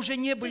Но это уже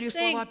не to были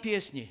sing. слова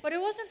песни. But it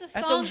wasn't the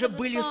Это songs уже of the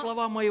были song.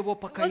 слова моего It wasn't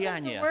the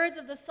покаяния. words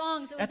of the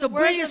songs. It was Это the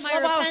были words of my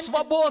слова repentance.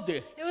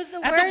 свободы. It was the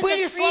Это words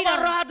были of слова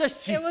freedom.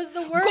 радости. It was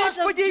the words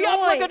Господи, of я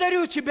joy.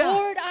 благодарю Тебя.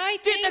 Lord, I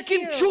Ты thank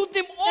таким you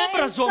чудным that in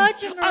образом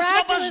such a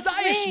miraculous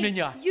освобождаешь way,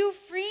 меня. you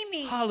free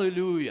me.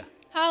 Аллилуйя.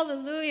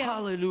 Hallelujah.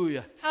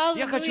 Аллилуйя.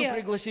 Я хочу Hallelujah.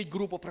 пригласить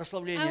группу I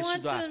прославления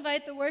want to сюда.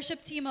 invite the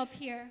worship team up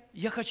here.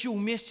 Я хочу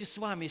вместе с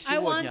вами I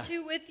want сегодня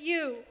to with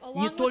you, не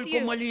along with только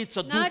you,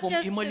 молиться not духом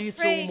just и to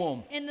молиться pray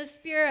умом. in the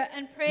spirit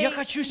and pray Я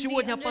хочу in the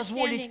сегодня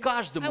позволить understanding.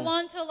 каждому. I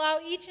want to allow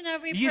each and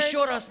every Еще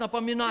person раз to,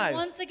 напоминаю,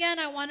 once again,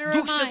 I want to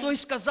Дух remind, Святой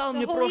сказал the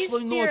мне Holy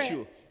прошлой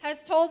ночью, Spirit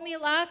has told me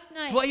last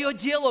night твое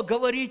дело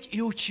говорить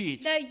и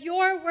учить. that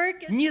your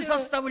work is Не to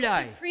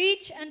заставляй.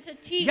 preach and to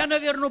teach. Я,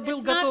 наверное, был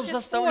It's not готов to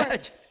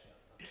заставлять. force.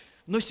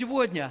 Но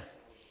сегодня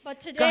But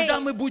today,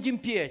 когда мы будем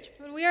петь,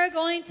 when we are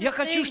going to я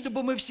хочу, sing,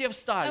 чтобы мы все I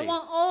встали.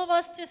 want all of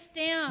us to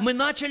stand. Мы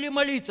начали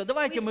молиться. We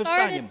Давайте мы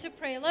встанем. started to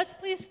pray. Let's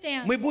please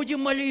stand. Мы будем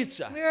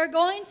молиться We are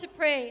going to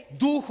pray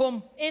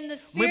духом, in the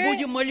мы Spirit.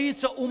 будем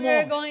молиться We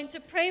are умом. going to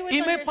pray with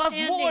И мы understanding.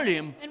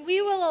 позволим And we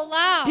will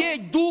allow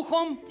Петь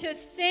духом, to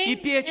и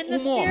sing петь in the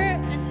умом. Spirit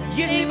and to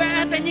Если sing вы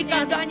with это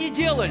никогда understanding. не If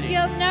делали, you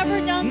have never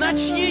done this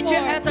начните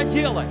before, это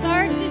делать.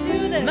 start to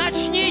do this.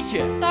 Начните.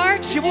 Start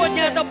to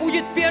Сегодня do это this.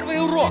 будет первый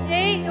урок.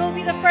 Today it will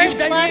be the И в first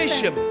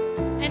дальнейшем lesson.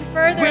 And вы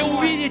furthermore,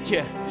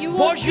 увидите you will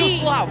Божью see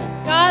славу.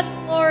 God's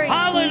glory.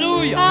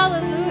 Аллилуйя!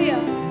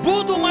 Hallelujah.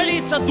 Буду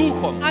молиться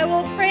духом, I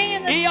will pray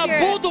in the и я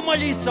Spirit. буду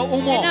молиться And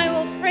умом. I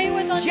will pray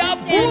with Я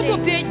буду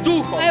understanding. петь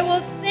духом, I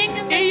will sing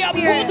in и the я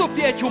Spirit. буду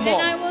петь And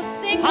умом. I will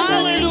sing with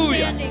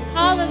Hallelujah.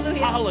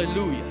 understanding. Hallelujah.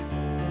 Аллилуйя!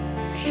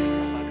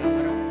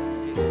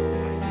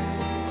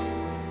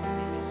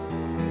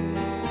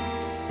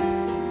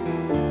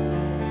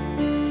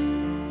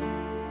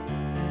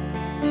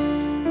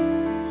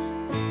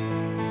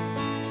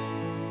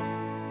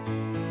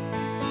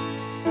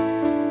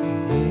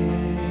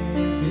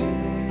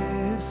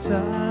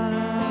 Небеса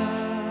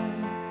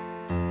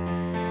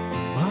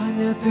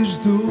манят и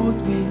ждут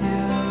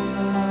меня.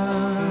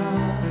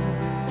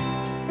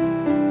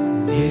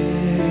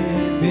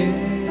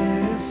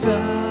 Небеса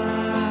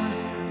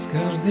с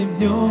каждым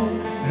днем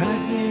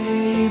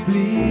роднее и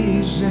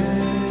ближе.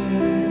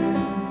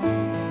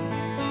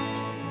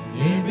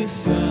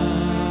 Небеса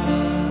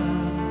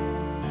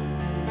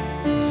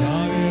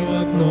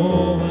зарево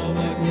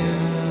нового дня.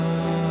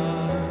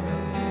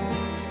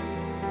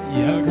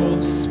 Я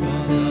Господа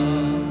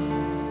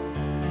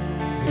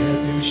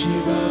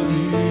грядущего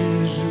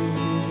вижу.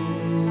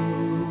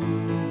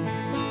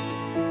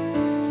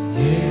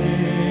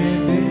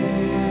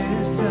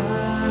 Небеса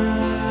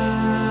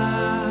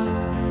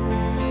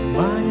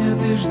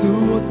манят и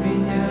ждут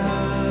меня.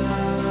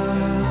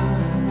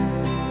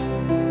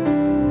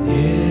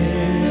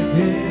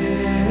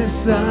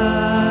 Небеса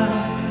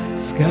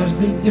с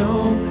каждым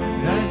днем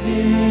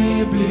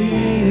роднее и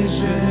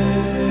ближе.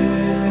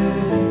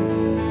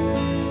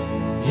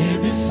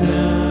 Небеса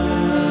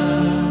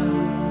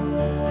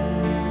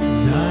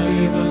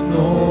зарево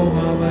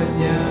нового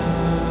дня.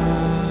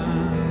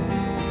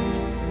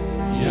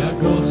 Я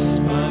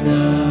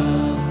Господа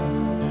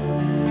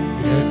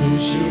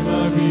грядущего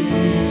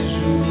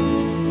вижу.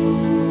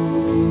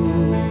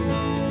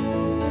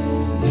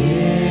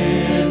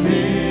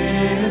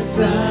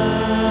 Небеса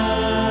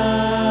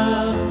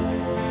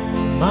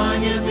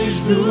манят и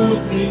ждут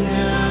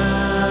меня.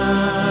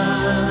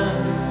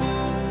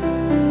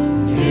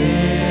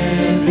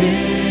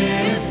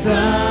 Небеса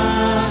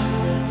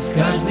с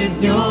каждым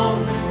днем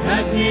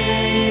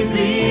роднее и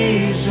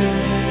ближе.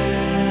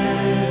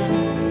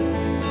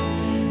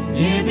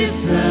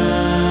 Небеса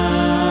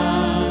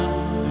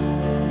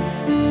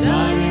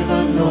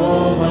зарево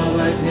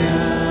нового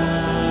дня.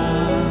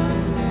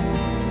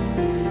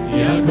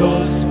 Я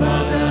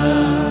Господа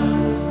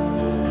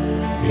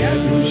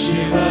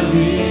грядущего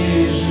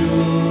вижу.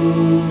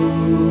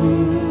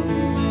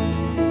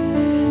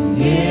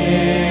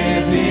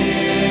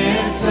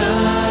 Небеса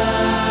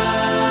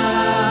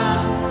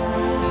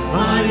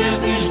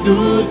манят и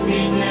ждут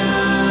меня.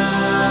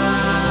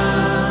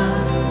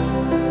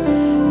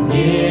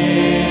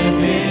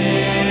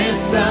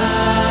 Небеса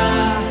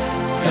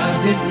с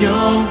каждым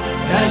днем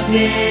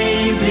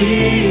роднее и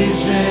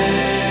ближе.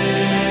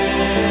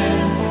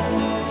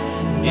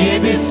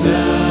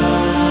 Небеса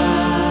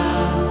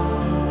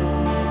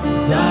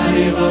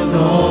зарево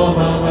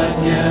нового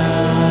дня.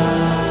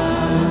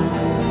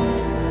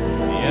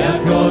 Я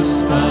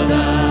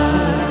Господа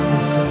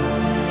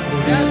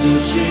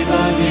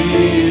грядущего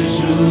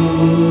вижу.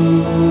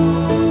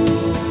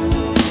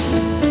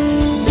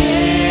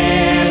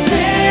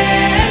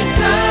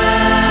 Небеса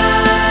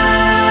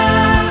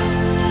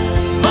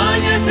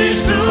манят и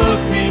ждут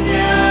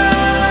меня.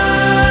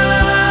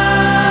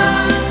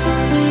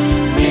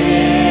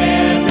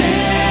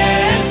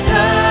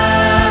 Небеса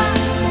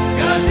с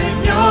каждым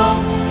днем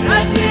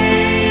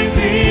роднее и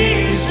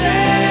ближе.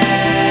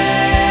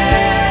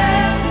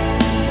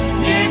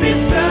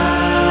 Небеса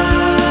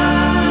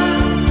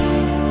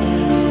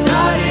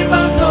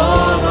зарево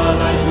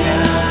нового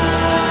дня.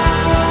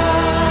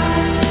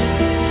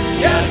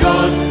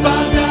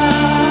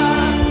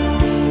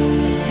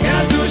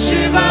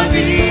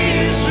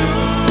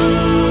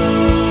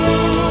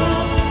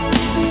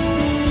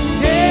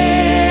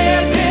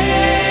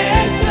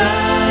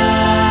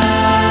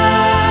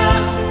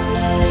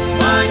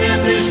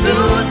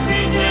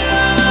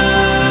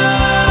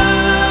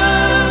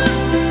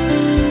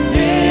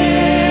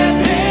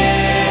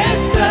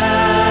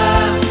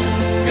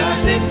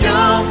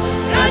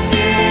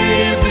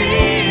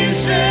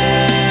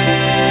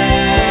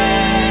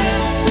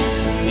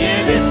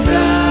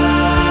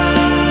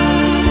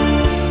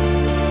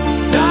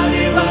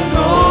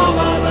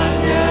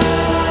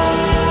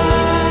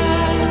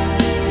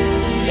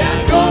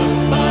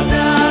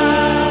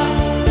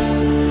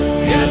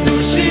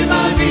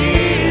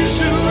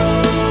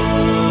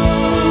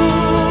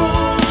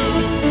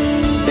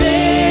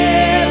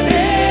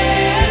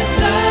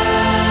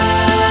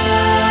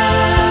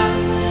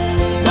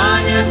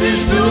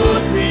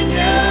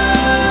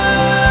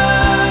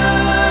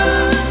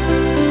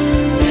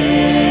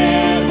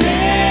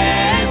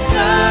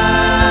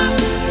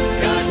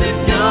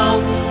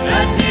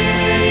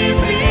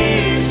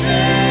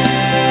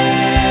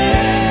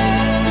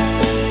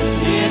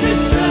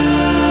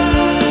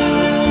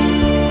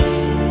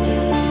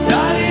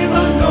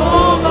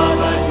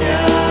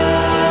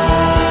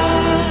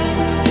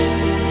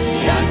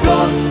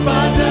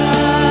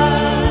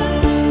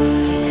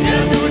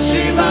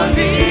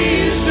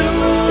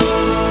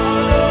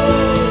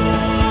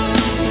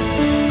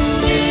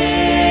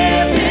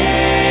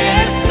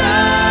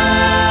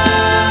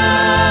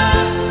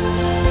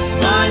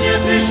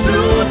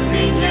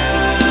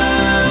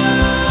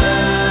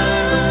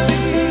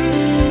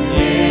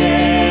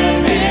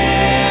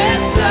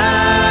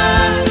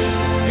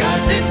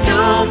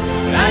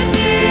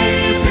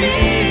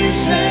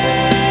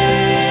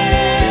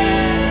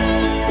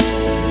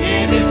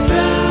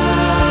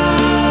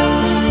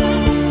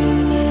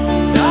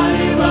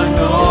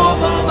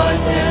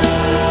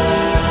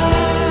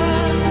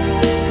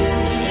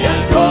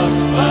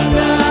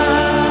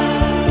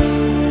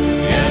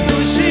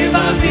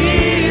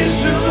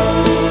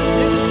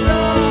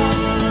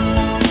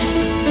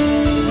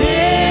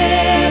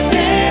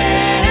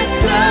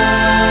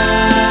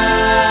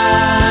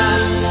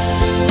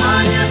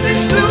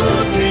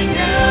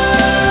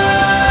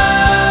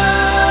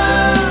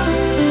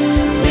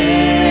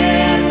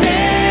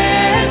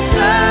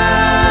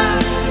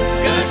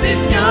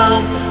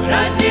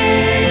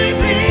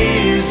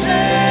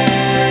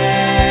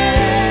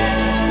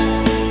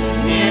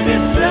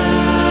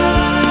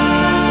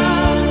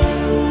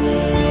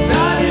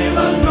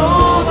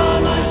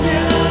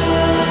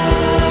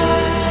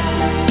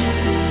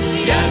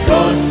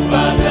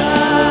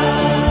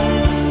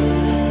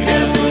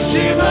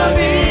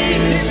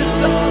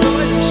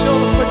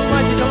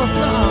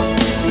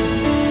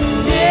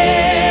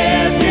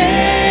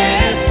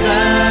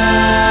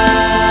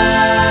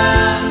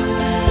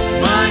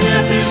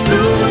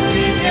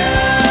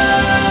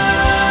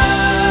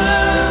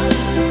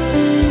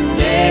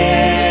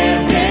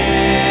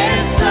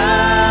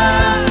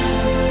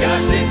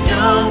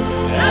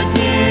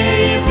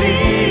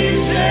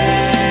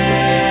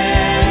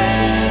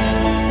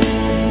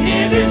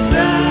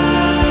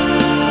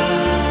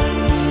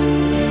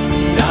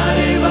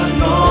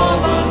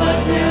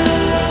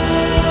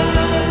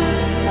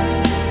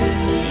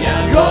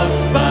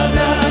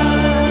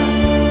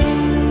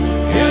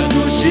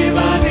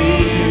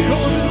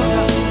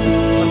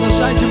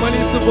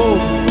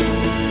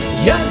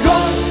 Я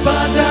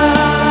Господа,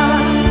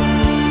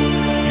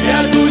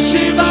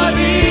 грядущего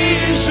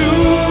вижу.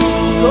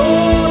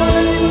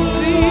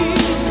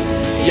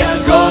 Я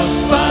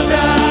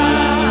Господа,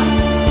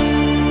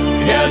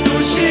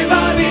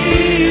 грядущего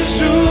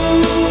вижу.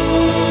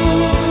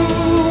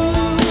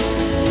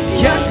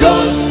 Я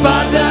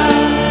Господа,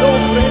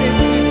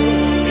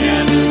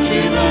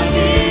 грядущего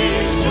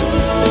вижу.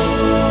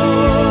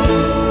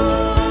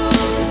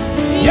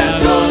 Я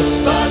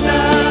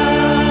Господа,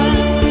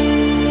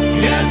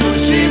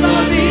 грядущего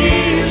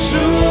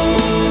вижу.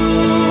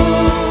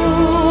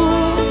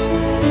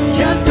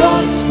 Я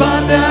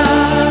Господа,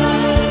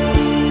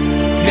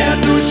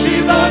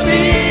 грядущего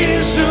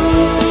вижу.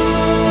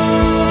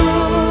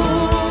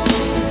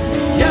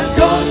 Я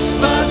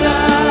Господа,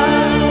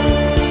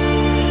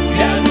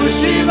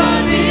 грядущего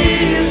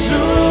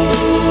вижу.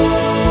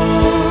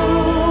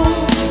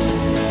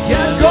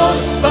 Я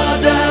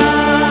Господа,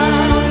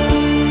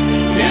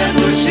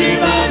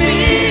 грядущего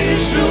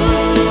вижу.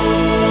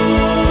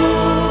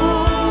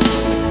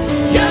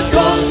 Я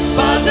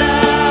Господа,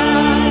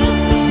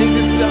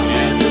 Небеса,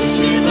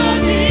 грядущего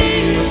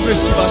вижу.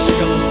 услышьте ваши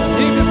голоса.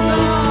 Небеса,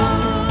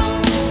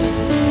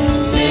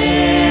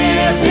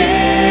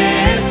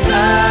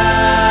 Небеса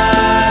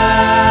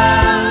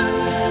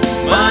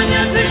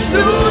манят и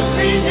ждут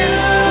меня.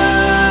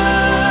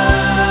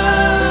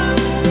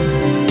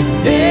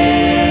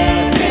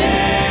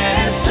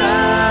 Небеса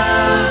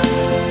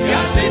с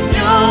каждым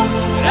днем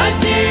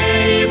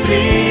роднее и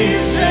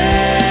ближе.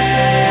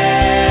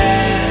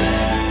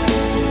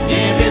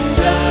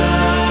 Небеса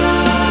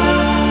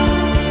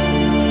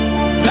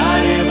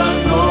зарево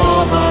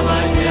нового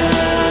дня.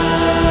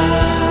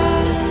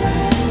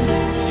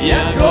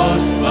 Я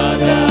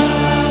Господа,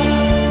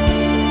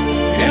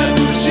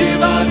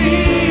 грядущего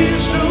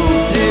вижу.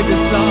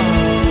 небеса,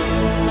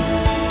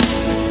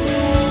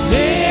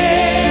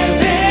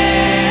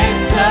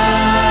 Небеса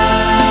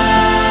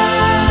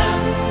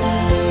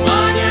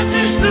манят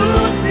и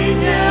ждут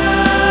меня.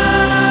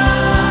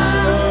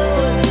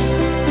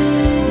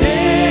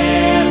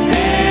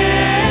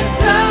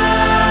 Небеса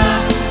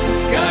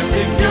с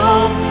каждым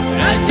днем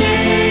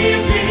роднее и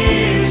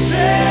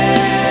ближе.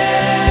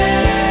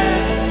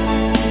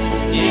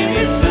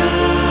 Небеса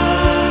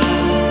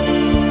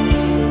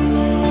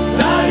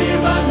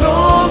зарево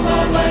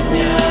нового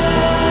дня.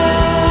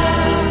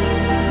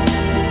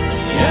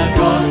 Я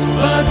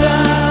Господа,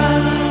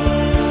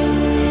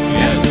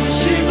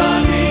 грядущего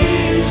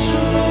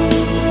вижу.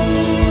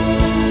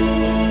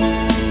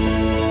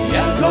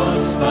 Я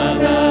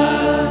Господа,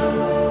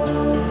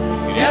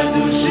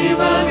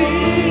 грядущего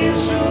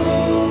вижу.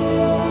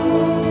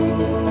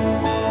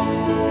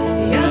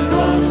 Я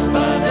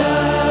Господа,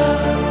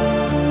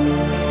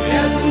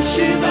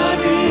 грядущего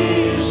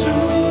вижу.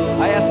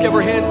 I ask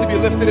every hand to be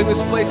lifted in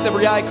this place,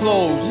 every eye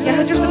closed. Я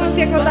хочу, чтобы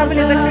все глаза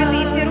были закрыты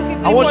и все руки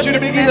I want you to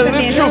begin to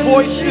lift your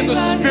voice in the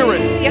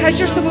Spirit. Я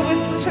хочу, чтобы вы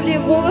слышали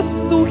голос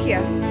в духе.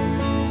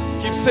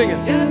 Keep singing.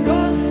 Я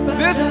Господа,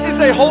 This is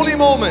a holy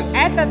moment.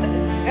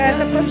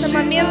 Это просто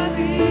момент,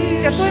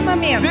 святой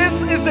момент. This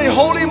is a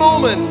holy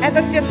moment.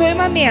 Это святой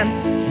момент.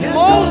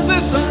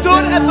 Moses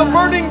stood at the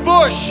burning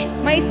bush.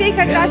 Моисей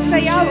когда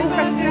стоял у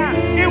костра,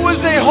 It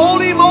was a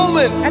holy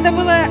moment. это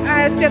было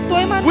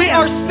святой момент. We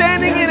are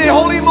standing in a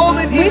holy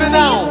moment Мы even стоим в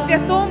now.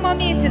 святом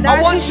моменте, I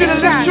даже want you to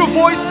lift сейчас. your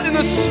voice in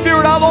the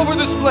Spirit all over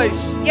this place.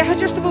 Я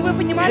хочу, чтобы вы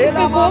понимали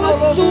свой голос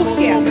в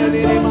духе.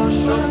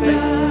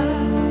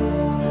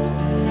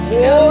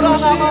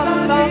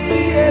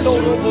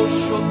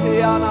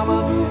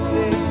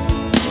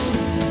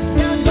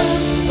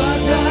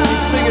 Keep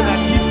singing that,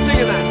 keep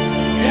singing that.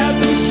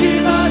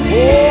 грядущего Oh,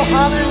 вижу.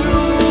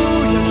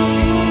 hallelujah,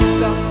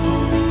 Jesus.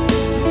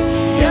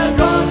 Я Oh,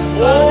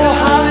 Господа,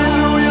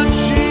 hallelujah,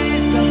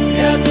 Jesus.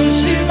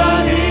 грядущего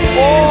Oh,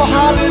 вижу.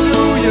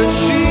 hallelujah,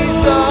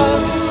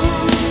 Jesus.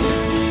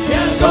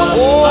 Я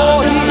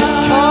Oh, He Господа, is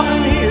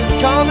coming, He is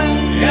coming.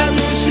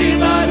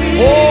 грядущего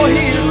Oh, He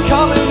вижу. is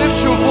coming. Lift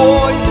your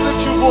voice,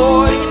 lift your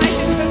voice.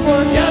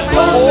 Я Oh,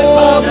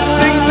 Господа,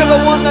 sing to the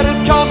one that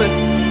is coming.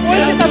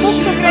 Пойте тому,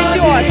 кто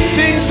грядет.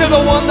 Sing to the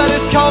one that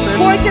is coming.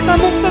 Пойте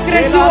тому, кто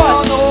грядет. Я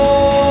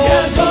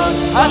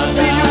I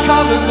see you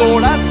coming,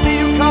 Lord. I see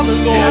you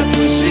coming, Lord.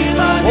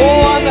 грядущего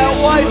Oh, on that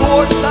white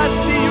horse, I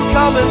see you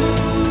coming.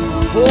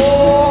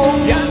 Oh,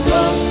 Я oh,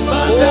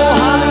 Господа,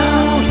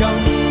 hallelujah.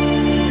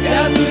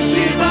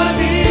 грядущего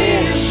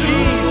вижу.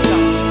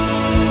 Jesus.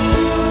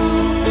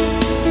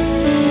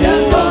 Я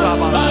Oh,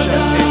 Господа,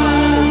 Rabashate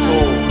Masoto.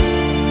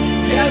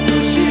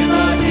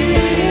 грядущего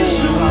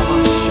вижу.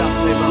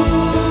 Rabashate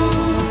Masoto.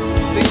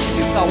 Sing to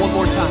this out one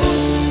more time.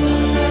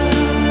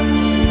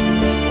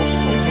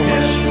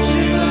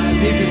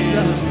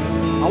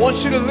 I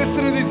want you to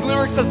listen to these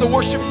lyrics as the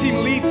worship team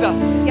leads us.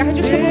 Я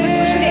хочу, чтобы вы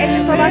слышали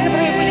эти слова,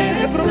 которые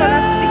будет группа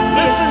нас вести.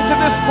 Listen to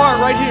this part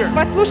right here.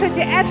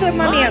 Послушайте этот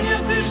момент.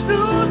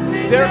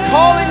 They're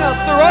calling us,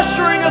 they're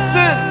ushering us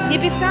in.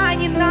 Небеса,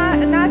 они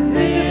нас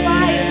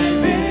призывают.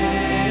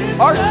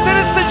 Our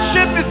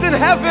citizenship is in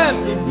heaven.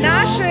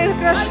 Наше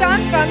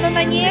гражданство, оно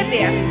на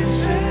небе.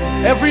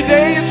 Every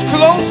day it's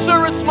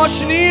closer, it's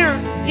much near.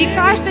 И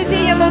каждый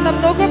день оно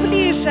намного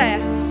ближе.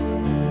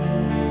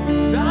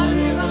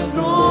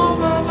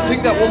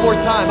 Sing that one more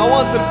time. I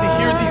want them to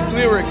hear these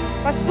lyrics.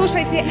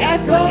 Послушайте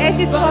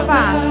эти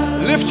слова.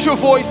 Lift your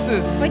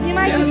voices.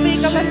 Поднимайте свои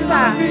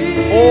голоса.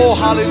 Oh,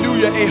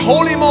 hallelujah. A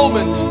holy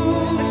moment.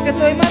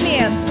 Святой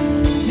момент.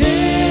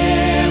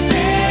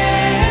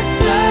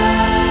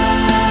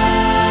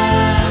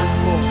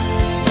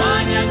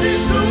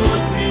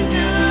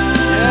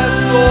 Yes,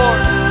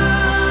 Lord.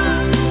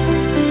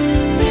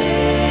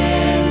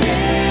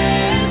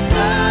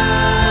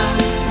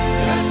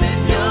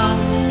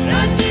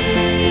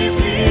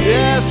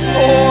 Yes,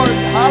 Lord.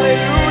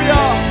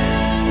 Hallelujah.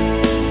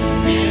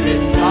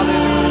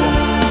 Hallelujah.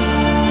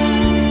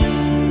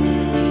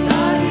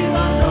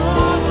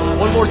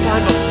 One more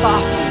time, but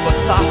softly, but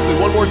softly.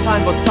 One more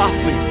time, but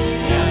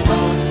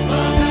softly.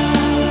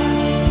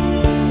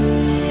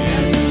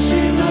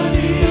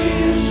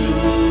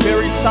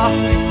 Very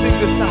softly sing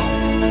this out.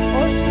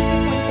 Очень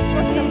тихонько,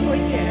 просто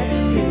пойте эту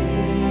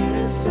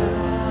песню.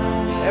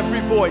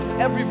 Every voice,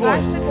 every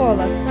voice. Каждый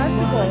голос,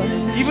 каждый голос.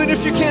 Even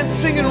if you can't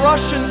sing in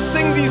Russian,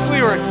 sing these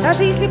lyrics.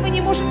 Даже если вы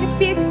не можете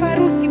петь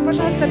по-русски,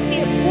 пожалуйста,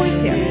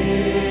 пойте.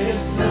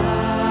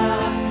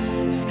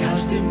 С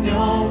каждым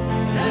днем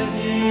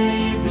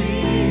роднее и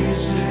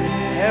ближе.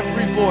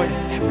 Every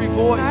voice, every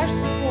voice.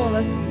 Каждый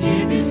голос.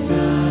 Небеса.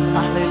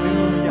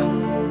 Hallelujah.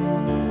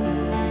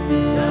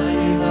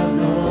 Зарево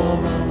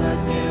нового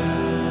дня.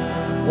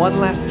 One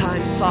last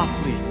time,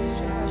 softly.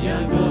 Я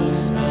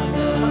Господа.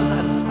 One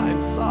last time,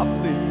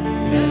 softly.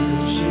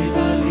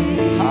 Грядущего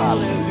вижу.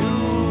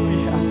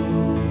 Hallelujah.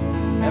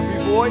 Every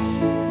voice.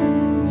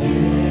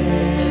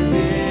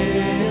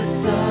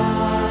 Небеса.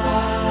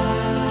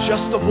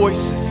 Just the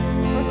voices.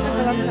 Просто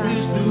голоса.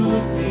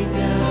 Ждут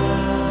меня.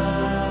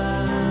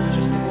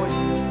 Just the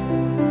voices.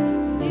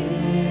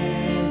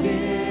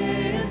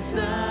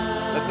 Небеса.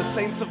 Let the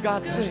saints of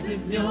God sing. Каждым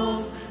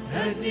днем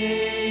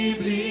роднее и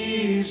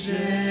ближе.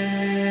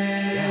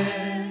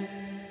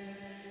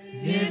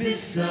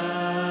 Небеса.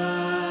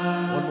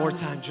 One more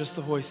time, just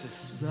the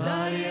voices.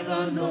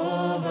 Зарево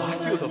нового Oh, I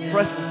feel the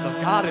presence of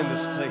God in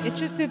this Я place.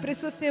 чувствую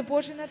присутствие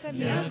Божье на этом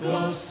месте.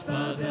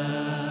 Господа.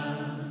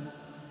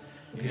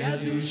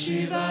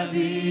 Грядущего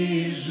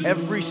вижу.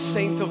 Every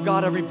saint of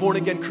God, every born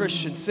again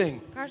Christian, sing.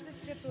 Каждый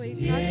святой,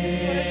 каждый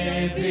кто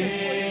рожден свыше,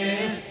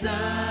 Небеса.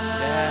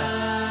 Yes.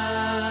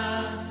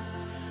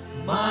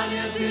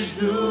 Манят и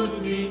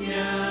ждут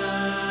меня.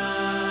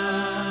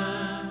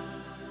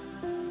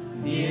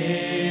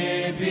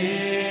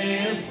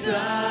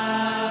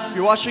 Небеса. If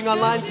you're watching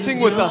online, sing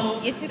with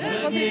us. Если вы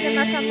смотрите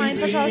нас онлайн,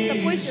 пожалуйста,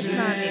 пойте с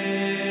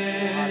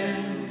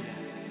нами.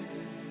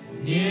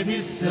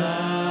 Небеса.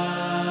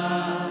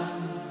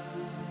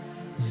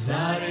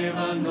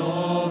 Зарево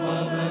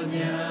нового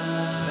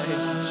дня. Thank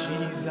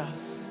you,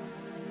 Jesus.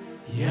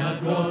 Я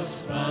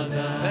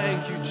Господа.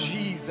 Thank you,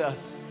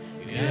 Jesus.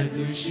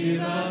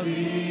 Грядущего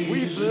вижу.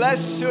 We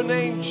bless your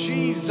name, Мы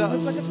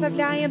Jesus.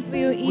 благословляем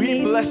Твое We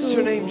имя, bless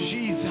your name,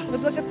 Иисус. Мы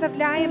Jesus.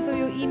 благословляем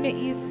Твое имя,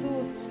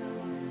 Иисус.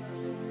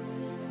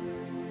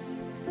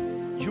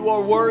 You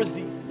are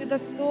worthy. Ты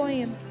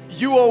достоин.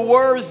 You are Ты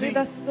worthy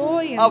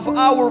достоин of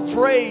our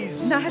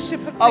praise, нашей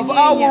of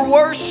our поклонения,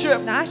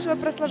 worship. нашего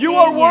You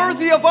are прославления.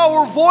 worthy of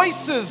our Ты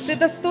voices.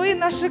 достоин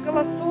наших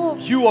голосов.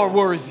 You are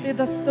worthy. Ты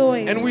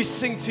достоин. And we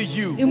sing to И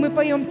you мы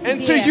поем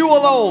and to Тебе. you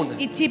alone.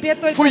 И Тебе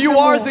только For you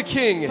are одному. the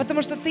King.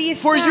 Потому что Ты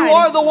есть For you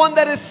are Царь. the one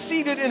that is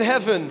seated in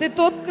heaven. Ты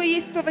тот, кто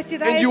есть, кто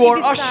восседает And в you are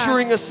небесах.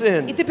 ushering us И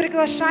in. Ты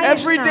приглашаешь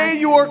Every day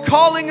нас. you are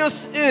calling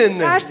us in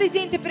Каждый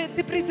день Ты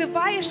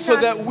призываешь so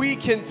that нас, we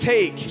can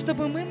take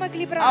чтобы мы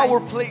могли брать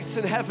our place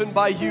in heaven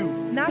by you.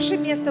 наше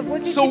место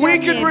возле So Тебя we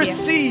в can небе.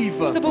 receive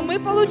Чтобы мы the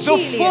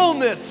получили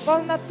fullness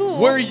полноту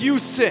where you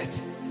sit.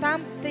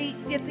 там,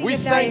 где Ты We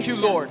thank you,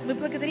 являешься. Lord, Мы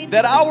благодарим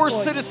that Тебя, our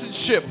Господь,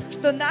 citizenship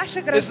что наше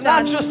is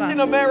not just in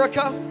гражданство,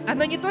 America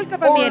оно не только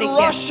в or in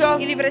Америке, Russia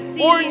или в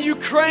России, or in или в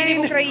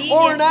Ukraine Украине,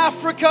 or in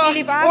Africa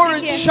или в or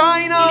in Африке,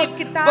 China, или в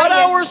Китае. but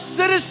our Но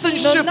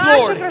citizenship, наше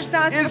Lord,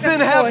 гражданство, is in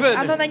Господь,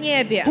 оно heaven, на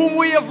небе, whom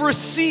we have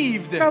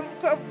received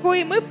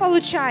кое мы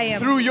получаем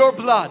through your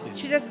blood.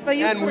 через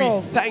Твою And we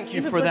кровь. thank И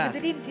you мы for that.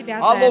 благодарим Тебя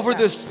за All over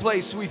это. this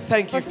place, we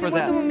thank По you for всему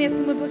этому that.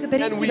 месту мы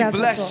благодарим And we Тебя за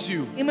bless то.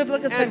 you. И мы And we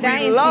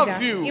благословляем love Тебя.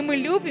 you. И мы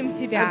любим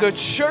Тебя. And the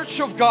church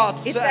of God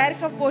И says,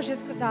 Церковь Божья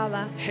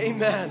сказала,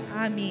 Amen.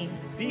 аминь.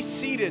 Be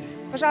seated.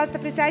 Пожалуйста,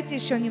 присядьте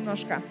еще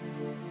немножко.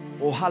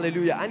 Oh,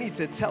 hallelujah. I need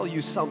to tell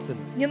you something.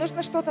 Мне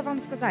нужно что-то вам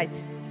сказать.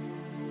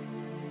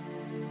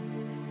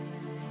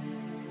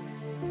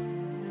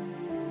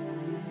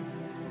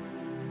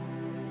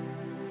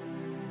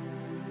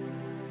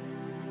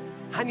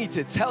 I need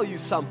to tell you Мне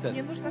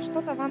something. нужно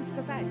что-то вам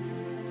сказать.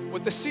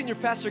 With the senior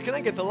pastor, can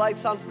I get the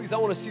lights on, please? I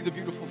want to see the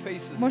beautiful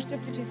faces. Можете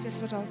включить свет,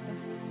 пожалуйста.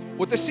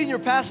 What the senior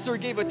pastor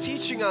gave a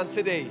teaching on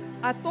today,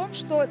 О том,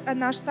 что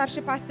наш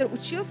старший пастор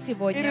учил it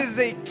сегодня, is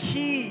a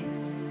key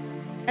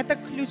это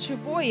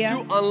ключевое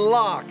to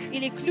unlock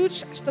или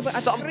ключ, чтобы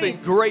something открыть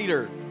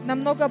greater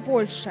намного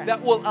больше.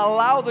 that will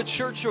allow the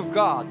church of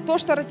God, То,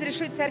 что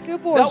разрешит Церкви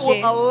that will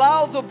Божьей,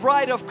 allow the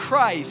bride of то,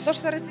 Christ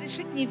что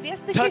разрешит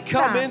невесты to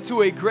come Христа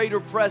into a greater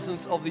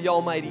presence of the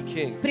Almighty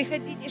King.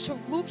 приходить еще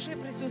в глубшее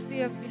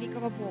присутствие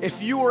великого Бога.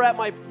 If you were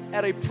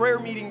at a prayer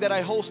meeting that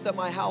I hosted at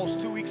my house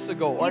 2 weeks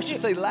ago, or I should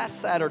say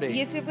last Saturday,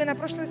 Если вы на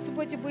прошлой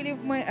субботе были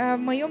в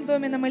моем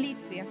доме на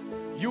молитве,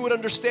 you would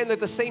understand that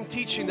the same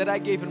teaching that I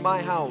gave in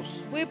my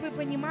house, вы бы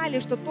понимали,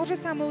 что то же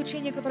самое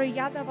учение, которое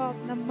я давал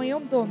в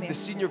моем доме, the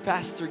senior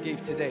pastor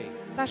gave today.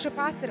 старший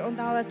пастор, он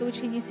дал это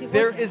учение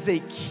There сегодня. is a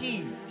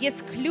key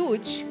Есть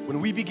ключ,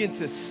 when we begin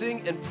to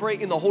sing and pray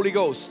in the Holy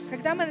Ghost.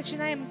 когда мы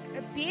начинаем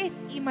петь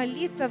и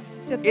молиться в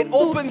It Святом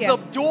opens Духе.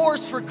 up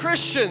doors for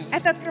Christians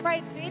Это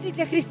открывает двери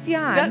для that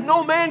христиан,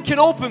 no man can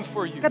open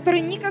for you.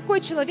 которые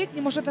никакой человек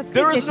не может открыть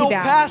There для is no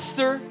тебя.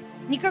 pastor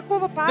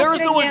Никакого There is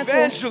пастора no нету,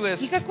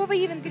 evangelist никакого that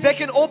евангелиста,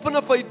 can open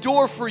up a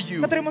door for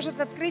you который может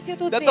открыть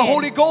эту that the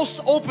Holy дверь, Ghost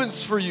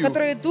opens for you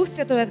которую Дух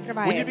Святой when you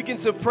открывает. begin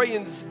to pray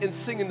and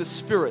sing in the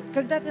Spirit.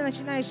 Когда ты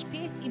начинаешь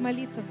петь и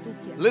молиться в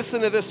Духе.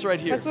 Listen to this right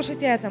here.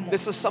 Послушайте этому.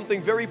 This is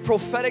something very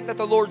prophetic that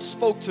the Lord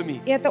spoke to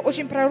me. И это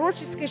очень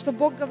пророческое, что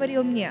Бог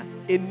говорил мне.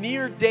 In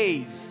near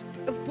days,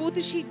 В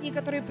будущие дни,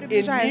 которые near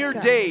приближаются,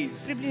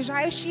 days,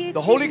 приближающие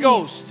the Holy дни,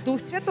 Ghost Дух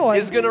Святой,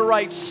 is going to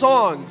write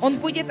songs Он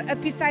будет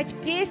писать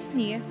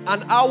песни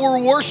on our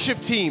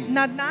worship team,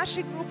 над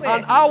нашей группой,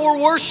 on our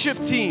worship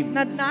team,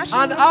 над нашей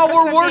on группой our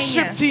прославления,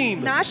 worship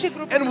team. нашей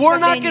группой And we're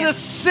not going прославления. to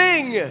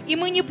sing И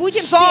мы не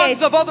будем songs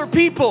петь of other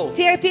people,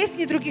 те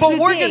песни других but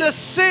we're going людей, to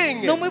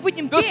sing но мы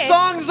будем the петь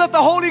songs that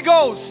the Holy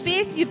Ghost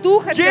песни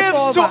Духа gives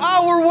to Святого,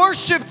 our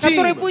worship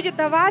который team. будет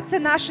даваться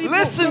нашей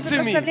Listen группе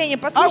to me. прославления.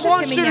 I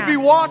want Послушайте you to be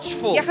меня.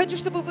 watchful. Я хочу,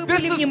 чтобы вы This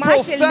были is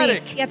внимательны.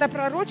 prophetic. И это Our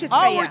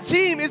пророческое.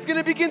 team is going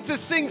to begin to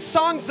sing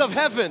songs of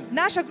heaven.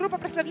 Наша группа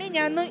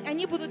прославления,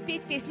 они будут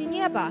петь песни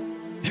неба.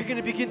 They're going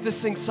to begin to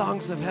sing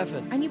songs of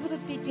heaven. Они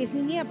будут петь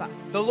песни неба.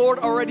 The Lord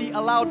already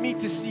allowed me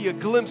to see a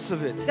glimpse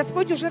of it.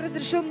 Господь уже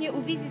разрешил мне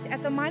увидеть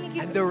это маленький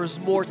And there is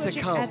more to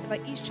кусочек come. этого.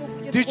 И еще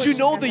будет Did you больше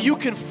know that you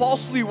этого. can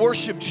falsely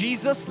worship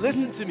Jesus?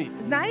 Listen to me.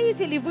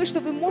 Знаете ли вы, что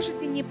вы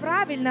можете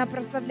неправильно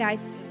прославлять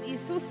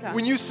Иисуса?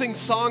 When you sing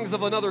songs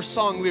of another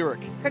song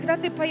lyric, Когда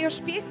ты поешь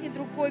песни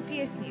другой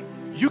песни,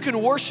 you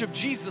can worship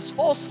Jesus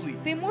falsely.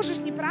 ты можешь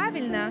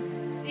неправильно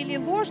или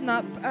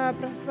ложно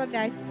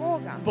прославлять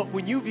Бога. But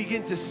when you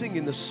begin to sing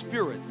in the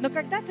Spirit, Но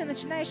когда ты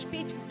начинаешь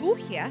петь в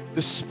Духе,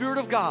 the Spirit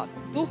of God,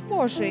 Дух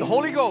Божий, the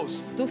Holy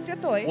Ghost, Дух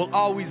Святой, will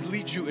always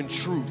lead you in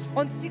truth,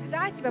 Он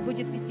всегда тебя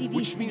будет вести в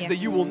which means истине. that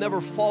you will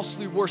never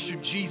falsely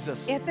worship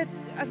Jesus Это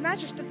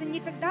значит, что ты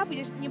никогда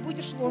не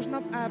будешь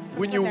ложно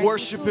when you прославлять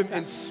worship Him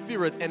in Иисуса.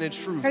 spirit and in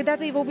truth. Когда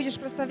ты Его будешь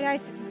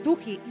прославлять в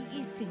Духе и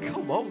истине.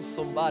 Come on,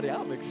 somebody.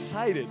 I'm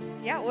excited.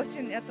 Я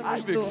очень этого I'm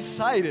жду.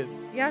 excited.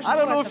 Я I жду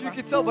don't know if you этого.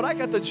 can tell, but I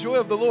got the joy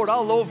of the Lord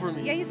all over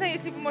me. Я не знаю,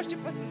 если вы можете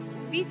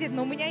увидеть,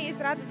 но у меня есть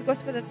радость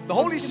Господа The по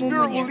Holy всему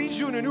Spirit мне. will lead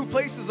you into new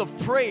places of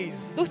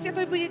praise. Дух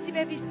Святой будет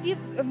тебя вести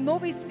в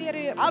новые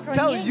сферы I'm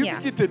telling you, you поклонения.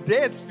 can get to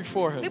dance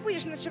before Ты Him.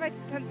 будешь начинать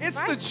It's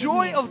the танцевать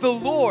joy перед of the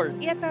Lord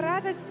Ним. И это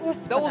радость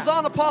that was Господа,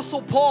 on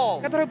Apostle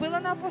Paul, которая была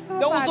на апостола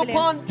that was Павле,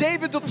 upon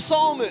David the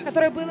psalmist,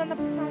 которая была на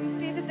самом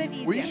певе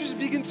where you Давиде. just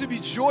begin to be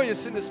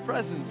joyous in His Где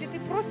presence. ты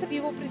просто в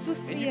Его And you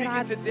присутствии begin to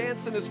радость.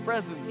 dance in His И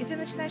presence. ты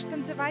начинаешь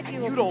танцевать в And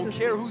Его you don't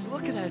care присутствии. who's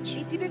looking at И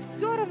you. тебе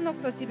все равно,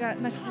 кто на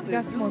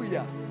тебя смотрит.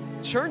 Hallelujah.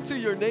 Turn to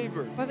your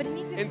neighbor.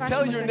 Повернитесь And к tell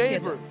вашему your соседу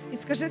neighbor, и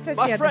скажи My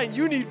соседу: friend,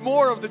 you need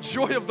more of the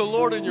joy of the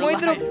Lord in your мой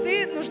друг, life.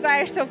 ты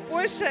нуждаешься в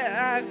больше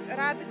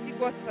радости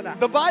Господа.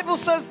 The Bible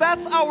says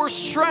that's our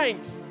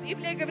strength.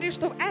 Библия говорит,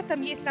 что в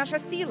этом есть наша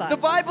сила. The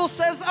Bible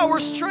says our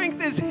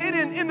strength is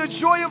hidden in the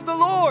joy of the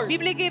Lord.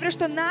 Библия говорит,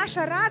 что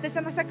наша радость,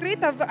 она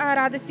сокрыта в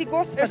радости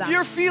Господа. If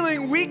you're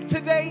feeling weak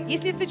today,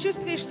 Если ты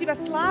чувствуешь себя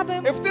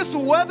слабым, if this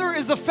weather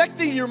is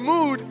affecting your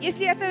mood,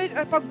 если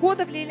эта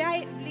погода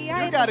влияет you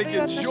на got to твое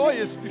get отношение,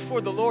 joyous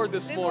before the Lord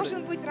this ты morning.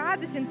 должен быть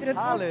радостен перед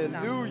Господом.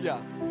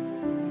 Hallelujah.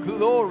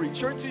 Glory.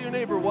 Turn to your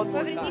neighbor one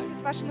more time.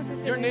 Повернитесь к вашему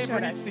соседу Your еще neighbor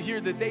раз. needs to hear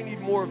that they need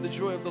more of the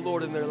joy of the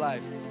Lord in their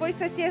life. Твой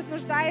сосед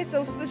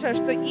нуждается, услышать,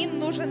 что им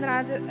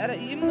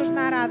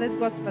нужна радость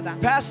Господа.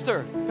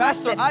 Pastor,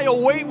 I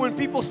await when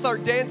people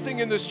start dancing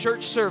in this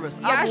church service.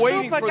 Я I'm жду,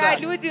 waiting for пока that.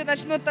 люди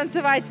начнут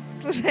танцевать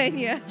в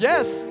служении.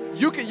 Yes,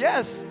 you can.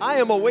 Yes, I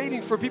am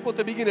awaiting for people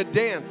to begin to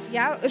dance.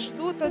 Я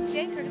жду тот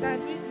день, когда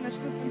люди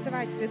начнут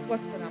танцевать перед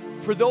Господом.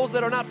 For those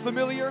that are not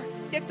familiar,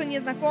 Те, кто не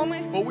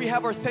знакомы, but we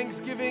have our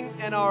Thanksgiving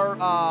and our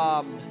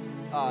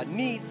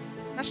needs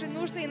наши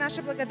нужды и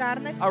наша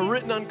благодарность, are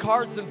written on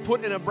cards and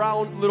put in a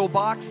brown little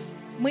box.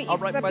 мы их right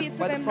by the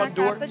записываем на front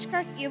door.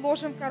 карточках и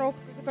ложим в коробку,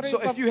 которую So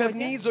в if you have входе.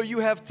 needs or you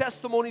have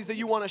testimonies that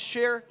you want to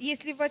share,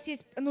 Если у вас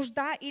есть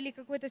нужда или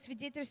какое-то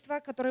свидетельство,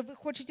 которое вы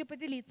хотите you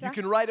поделиться,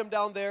 can write them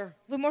down there,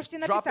 вы можете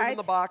drop them in написать,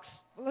 the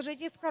box,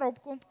 вложите их в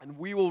коробку, and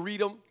we will read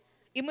them,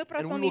 и мы and we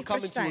потом will их come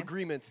into прочитаем.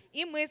 agreement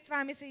И мы с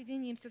вами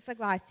соединимся в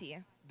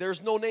согласии.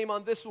 there's no name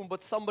on this one,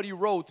 but somebody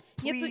wrote,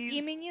 Нету please,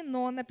 имени,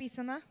 но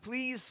написано.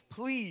 please,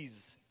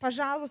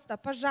 Пожалуйста,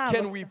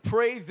 can we пожалуйста.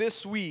 pray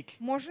this week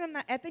Можем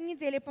на этой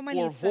неделе for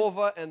помолиться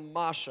Vova and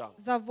Masha?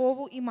 за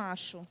Вову и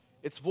Машу.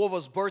 It's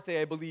Vova's birthday,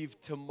 I believe,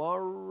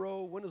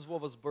 tomorrow. When is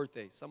Vova's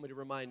birthday? Somebody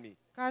remind me.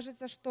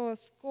 Кажется, что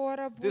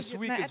скоро This будет,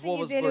 week на is этой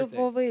Vova's неделе birthday.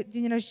 Вовы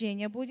день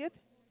рождения будет.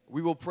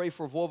 We will pray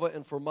for Vova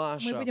and for Мы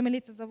Masha. будем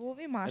молиться за Вову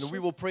и Машу. And we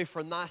will pray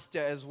for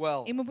Nastya as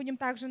well. И мы будем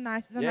также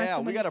за Yeah,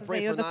 Настю we got to молиться за pray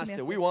ее for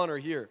Nastya. We документы. want her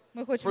here.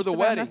 Мы хотим, For the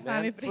чтобы она wedding, с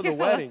нами man. For the приехала.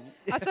 wedding.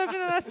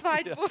 Особенно на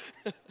свадьбу.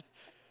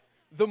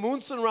 The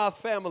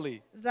Munsenrath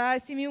family, За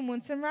семью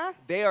Мунсенра.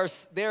 they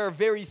are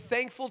very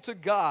thankful to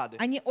God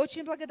Они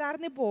очень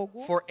благодарны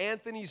Богу for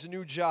Anthony's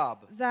new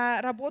job. за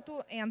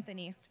работу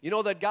Энтони. You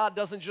know that God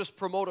doesn't just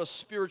promote us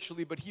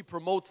spiritually, but He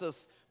promotes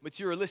us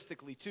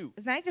materialistically too.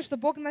 Знаете, что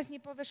Бог нас не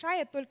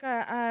повышает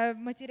только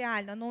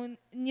материально, но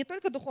не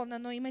только духовно,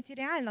 но и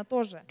материально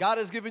тоже. God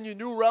has given you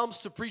new realms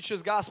to preach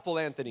His gospel,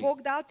 Anthony.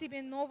 Бог дал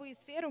тебе новую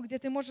сферу, где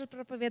ты можешь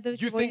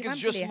проповедовать You Его think it's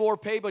just Евангелие. more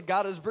pay, but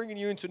God is bringing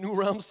you into new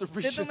realms to Ты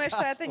preach His думаешь,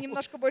 что это gospel.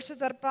 немножко больше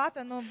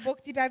зарплата, но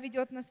Бог тебя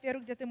ведет на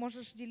сферу, где ты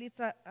можешь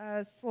делиться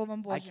Словом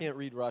I Божьим. can't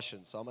read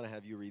Russian, so I'm going to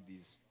have you read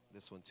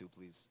this one too,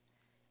 please.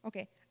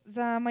 Окей.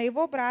 За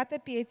моего брата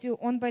Петю,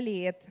 он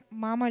болеет.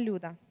 Мама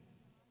Люда.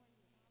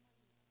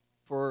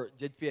 For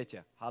Ded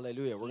Petya.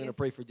 Hallelujah. We're going to Yes.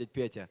 pray for Ded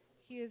Petya.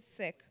 He is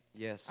sick.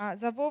 Yes.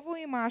 За Вову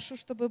и Машу,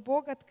 чтобы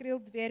Бог открыл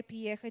дверь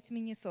приехать в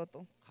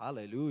Миннесоту.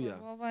 Hallelujah.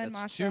 For Vova and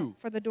That's Masha, two.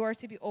 for the doors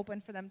to be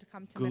open for them to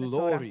come to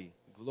Minnesota. Glory.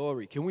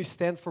 Glory. Can we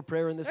stand for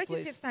prayer in this Давайте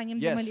все place? встанем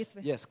для Yes.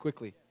 молитвы. Yes,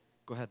 quickly.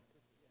 Go ahead.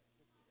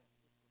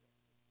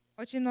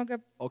 Очень много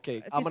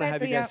Okay, I'm going to писать, have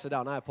то you я... guys sit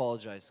down. I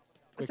apologize.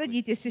 Quickly.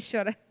 Садитесь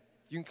еще раз.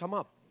 You can come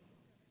up.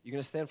 You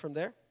going to stand from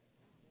there?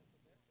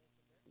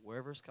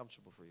 Wherever is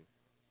comfortable for you.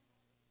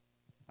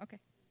 Окей.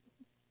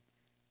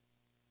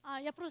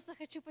 Я просто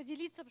хочу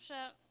поделиться, потому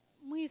что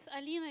мы с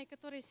Алиной,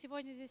 которой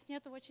сегодня здесь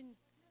нет, очень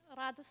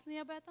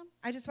радостные об этом.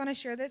 I just want to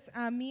share this.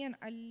 Me and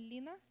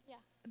Alina,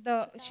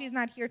 Yeah. she's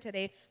not here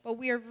today, but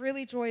we are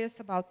really joyous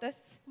about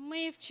this.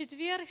 Мы в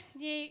четверг с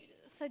ней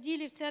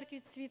садили в церкви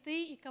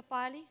цветы и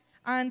копали.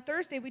 On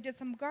Thursday, we did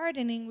some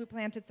gardening. We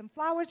planted some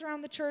flowers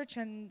around the church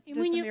and И did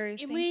мы, some не, various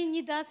и мы things.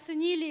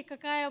 недооценили,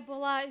 какая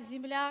была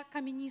земля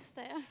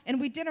каменистая. And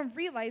we didn't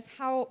realize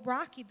how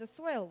rocky the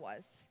soil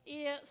was.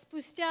 И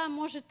спустя,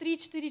 может,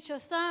 3-4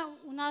 часа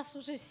у нас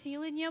уже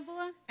силы не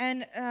было.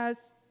 And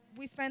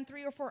we spent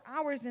 3 or 4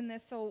 hours in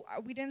this, so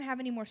we didn't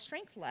have any more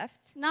strength left.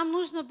 Нам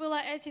нужно было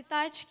эти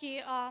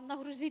тачки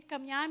нагрузить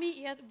камнями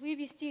и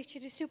вывести их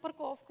через всю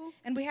парковку.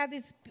 And we had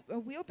these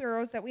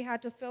wheelbarrows that we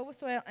had to fill with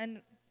soil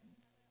and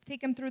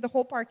take them through the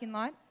whole parking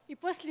lot. И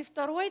после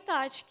второй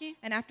тачки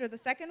And after the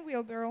second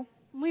wheelbarrow,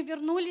 мы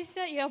вернулись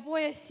и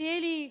обои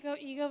сели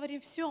и говорим,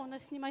 все, у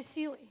нас нема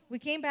силы. we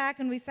came back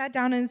and we sat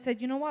down and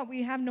said, you know what,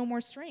 we have no more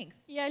strength.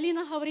 И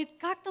Алина говорит,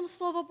 как там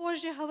Слово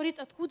Божье говорит,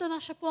 откуда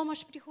наша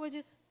помощь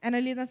приходит? And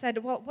Alina said,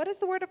 well, what does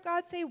the word of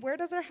God say? Where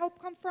does our help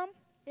come from?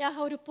 Я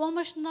говорю,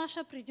 помощь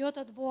наша придет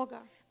от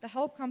Бога. The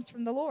help comes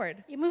from the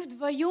Lord. И мы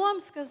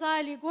вдвоем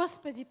сказали,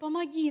 Господи,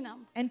 помоги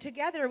нам. And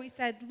together we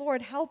said,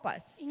 Lord, help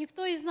us. И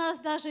никто из нас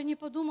даже не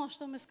подумал,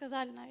 что мы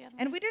сказали, наверное.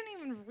 And we didn't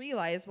even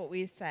realize what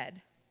we said.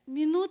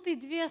 Минуты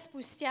две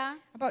спустя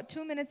About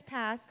 2 minutes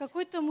passed.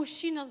 какой-то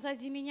мужчина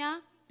сзади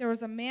меня There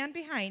was a man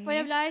behind me,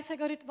 появляется и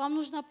говорит, вам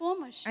нужна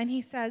помощь. and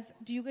he says,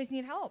 do you guys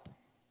need help?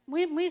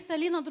 Мы с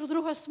Алиной друг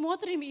друга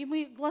смотрим, и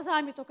мы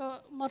глазами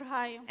только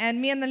моргаем. And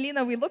me and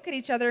Alina, we look at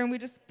each other and we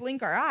just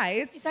blink our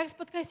eyes. И так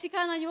с-под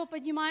косяка на него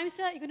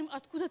поднимаемся и говорим,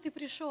 откуда ты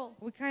пришел?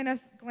 We kind of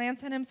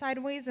glance at him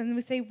sideways and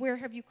we say, where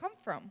have you come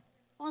from?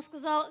 Он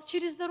сказал,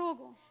 через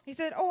дорогу. He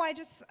said, oh,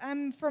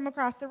 I'm from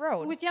across the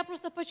road. Говорит, я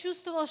просто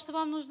почувствовала, что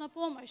вам нужна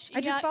помощь.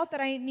 I just felt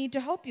that I need to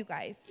help you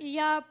guys. И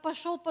я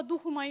пошел по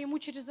духу моему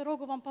через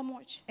дорогу вам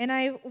помочь. And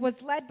I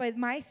was led by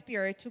my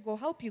spirit to go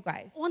help you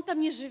guys. Он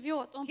там не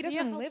живет, он He doesn't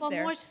приехал live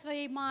there. помочь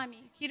своей маме.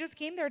 He just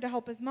came there to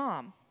help his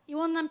mom. И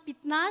он нам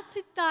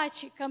 15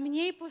 тачек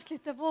камней после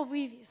того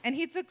вывез. And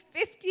he took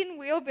 15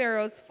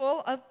 wheelbarrows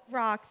full of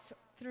rocks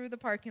through the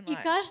parking И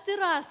lot. каждый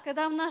раз,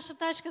 когда наша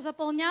тачка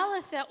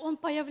заполнялась, он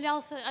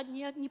появлялся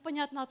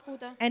непонятно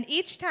откуда. And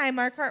each time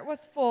our cart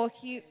was full,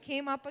 he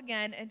came up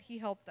again and he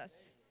helped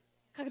us.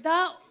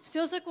 Когда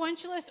все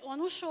закончилось,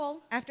 он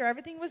ушел, After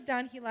everything was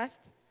done, he left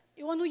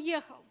и он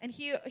уехал. and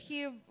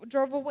he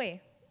drove away.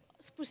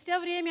 Спустя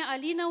время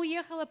Алина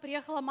уехала,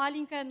 приехала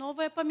маленькая,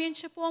 новая,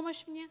 поменьше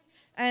помощь мне.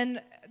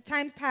 And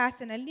times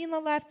passed and Alina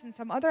left and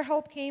some other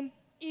help came.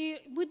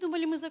 И мы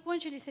думали, мы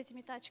закончили с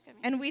этими тачками.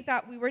 And we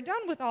thought we were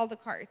done with all the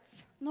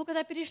carts. Но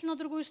когда перешли на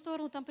другую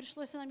сторону, там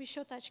пришлось нам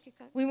еще тачки.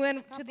 We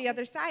went to the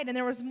other side and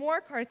there was more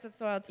carts of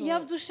soil to Я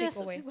в душе, take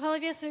away. в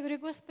голове своей говорю,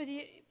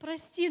 Господи,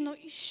 прости, но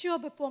еще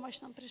бы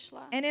помощь нам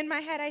пришла. And in my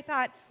head I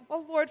thought,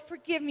 well, Lord,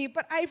 forgive me,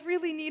 but I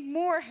really need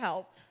more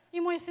help. И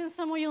мой сын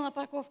Самуил на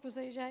парковку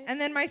заезжает. And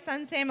then my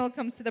son Samuel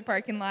comes to the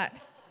parking lot.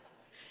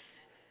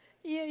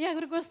 И я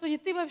говорю, Господи,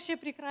 Ты вообще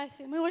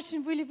прекрасен. Мы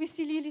очень были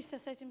веселились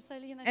с этим с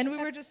Алиной. And we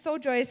were just so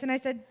joyous and I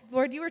said,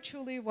 Lord, you are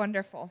truly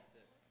wonderful.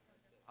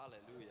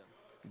 Hallelujah.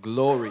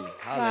 Glory.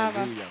 Слава.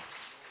 Hallelujah.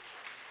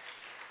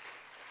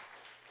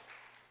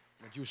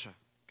 Надюша,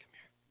 come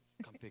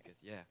here. Come pick it.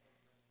 Yeah.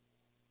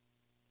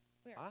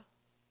 Where? Huh?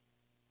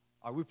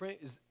 Are we praying?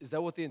 Is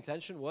that what the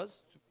intention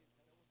was?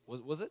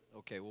 Was it?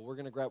 Okay, well, we're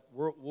going to grab,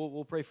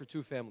 we'll pray for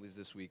 2 families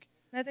this week.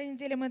 На этой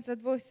неделе мы за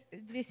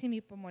две семьи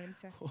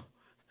помолимся.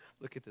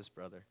 Look at this,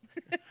 brother.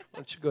 Why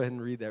don't you go ahead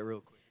and read that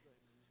real quick?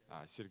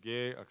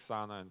 Сергей,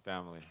 Оксана and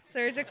family.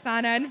 Serge,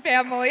 Oksana, and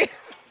family.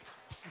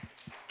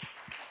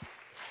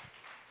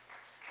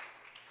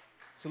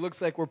 So it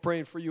looks like we're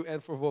praying for you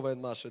and for Vova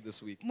and Masha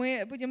this week.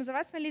 Мы будем за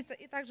вас молиться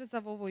и также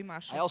за Вову и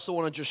Машу. I also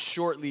want to just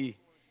shortly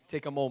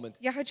take a moment.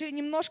 Я хочу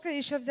немножко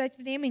еще взять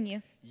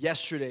времени.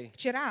 Yesterday,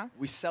 Вчера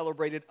we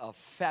celebrated a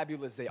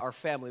fabulous day. Our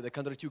family, the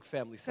Kondratyuk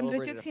family,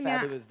 celebrated Кондратюк a семья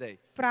fabulous day.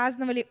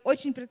 праздновали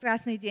очень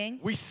прекрасный день.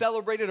 We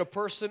celebrated a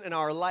person in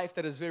our life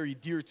that is very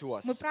dear to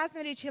Мы us.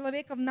 праздновали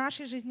человека в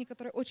нашей жизни,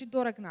 который очень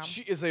дорог нам.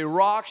 She is a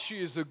rock.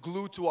 She is a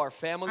glue to our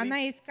family. Она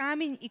есть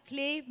камень и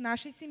клей в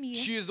нашей семье.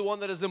 She is the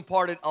one that has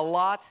imparted a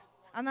lot,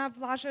 Она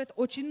влаживает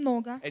очень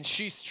много. and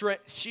she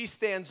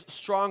stands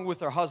strong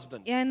with her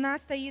husband. И она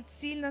стоит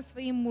сильно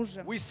своим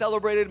мужем. We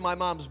celebrated my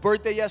mom's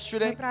birthday Мы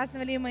yesterday.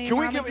 праздновали моей Can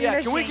we мамы give, день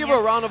yeah, can we give her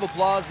a рождения. round of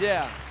applause?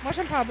 Yeah.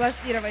 Можем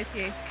поаплодировать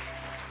ей.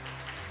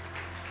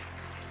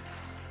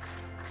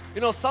 You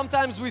know,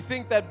 sometimes we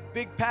think that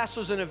big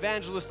pastors and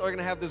evangelists are going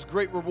to have this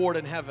great reward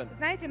in heaven.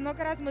 Знаете,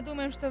 много раз мы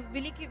думаем, что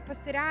великие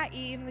пастыря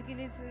и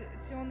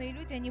евангелизационные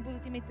люди, они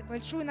будут иметь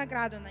большую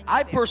награду на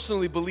I небе.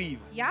 personally believe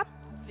Я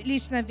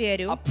лично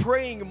верю, a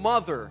praying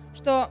mother,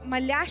 что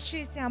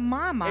молящаяся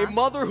мама, a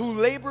mother who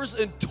labors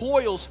and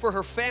toils for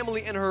her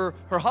family and her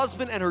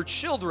husband and her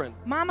children,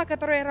 мама,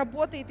 которая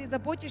работает и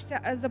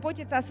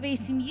заботится о своей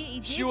семье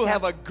и she will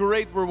have a детях,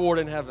 great reward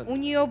in heaven. у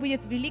нее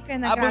будет великая I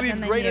награда believe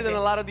на greater than a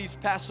небе. lot of these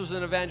pastors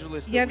and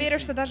evangelists Я that we верю,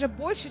 see. что даже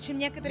больше, чем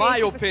некоторые My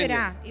эти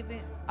пастыря.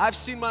 I've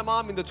seen my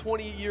mom in the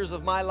 28 years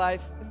of my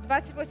life С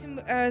 28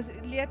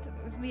 лет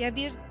я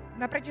вижу,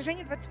 на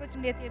протяжении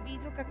 28 лет я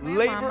видел, как моя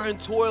labor мама, and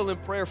toil in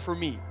prayer for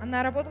me.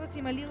 она работала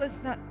и молилась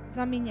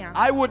за меня.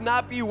 I would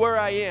not be where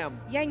I am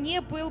Я не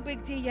был бы,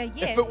 где я if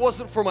есть, it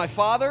wasn't for my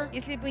father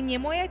если бы не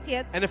мой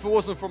отец and if it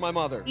wasn't for my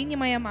mother. и не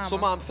моя мама. So,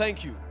 Mom,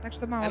 thank you. Так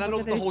что, мама, And I know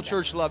that the благодарю whole тебя.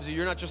 church loves you.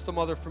 You're not just a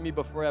mother for me,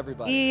 but for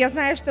everybody. И я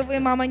знаю, что вы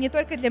мама не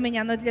только для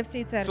меня, но и для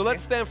всей So церкви.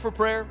 let's stand for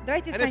prayer.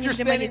 Давайте And if встанем you're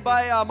для standing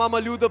молитвы. by Mama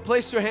Luda,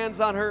 place your hands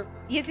on her.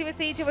 Если вы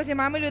стоите возле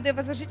мамы Люды,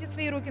 возложите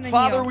свои руки на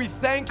Father, нее. we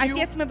thank you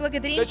Отец, мы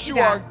благодарим that you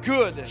are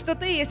тебя, good. что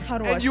ты есть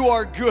хорош. And you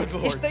are good,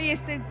 И Lord. что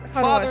есть ты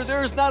Father, хорош.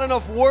 there is not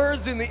enough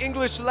words in the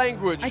English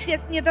language Отец,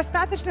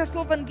 недостаточно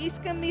слов в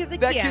английском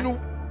that языке,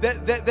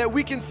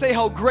 we can say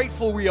how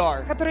grateful we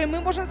are. которые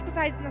мы можем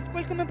сказать,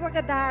 насколько мы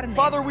благодарны.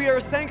 Father, we are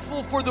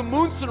thankful for the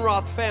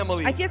Munzenroth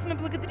family Отец, мы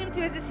благодарим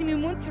тебя за семью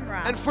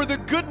Мунцера and for the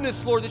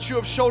goodness, Lord, that you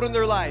have showed in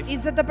their life. и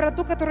за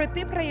доброту, которую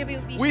ты проявил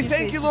в их We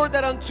thank you, жизни. Lord,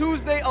 that on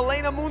Tuesday,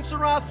 Elena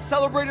Munzenroth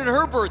celebrated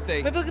her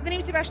birthday. Мы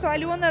благодарим тебя, что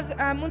Алена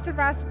Мунцер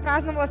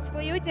праздновала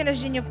свое день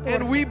рождения в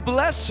And we вторник.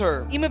 bless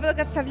her. И мы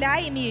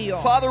благословляем ее.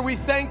 Father, we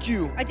thank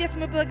you Отец,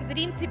 мы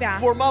благодарим тебя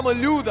for Mama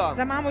Luda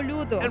за маму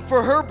Люду and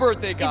for her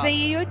birthday, и за God.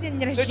 ее день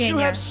That you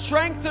рождения. have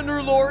strengthened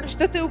her, Lord.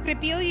 Что ты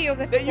укрепил ее,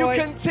 That you Господь.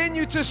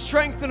 continue to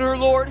strengthen her,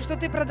 Lord. Что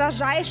ты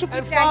продолжаешь And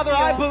укреплять Father,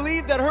 I ее.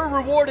 believe that her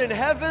reward in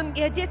heaven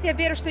И, Отец, я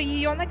верю, что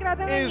ее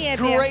награда на is небе,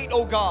 great,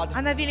 oh God.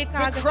 она велика,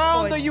 The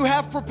crown that Господь. you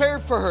have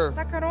prepared for her,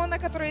 Та корона,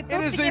 которую ты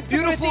it is a венец,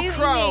 который beautiful ты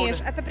crown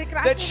имеешь, это that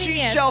прекрасный she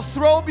венец, shall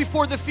throw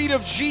before the feet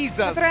of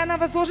Jesus который она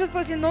возложит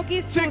возле ног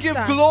to give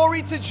Иисуса,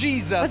 glory to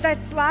Jesus. воздать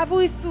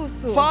славу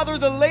Иисусу. Father,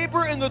 the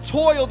labor and the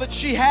toil that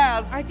she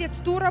has, Отец,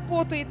 ту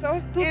работу и ту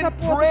in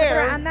заботу, prayer,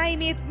 которую она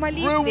имеет в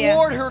молитве,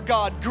 reward her,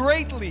 God,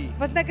 greatly,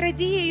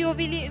 вознагради ее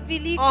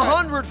велико,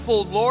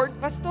 100-fold, Lord.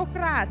 во 100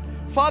 крат.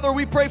 Father,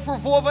 we pray for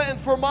Vova and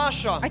for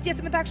Masha. Отец,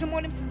 мы также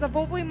молимся за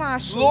Вову и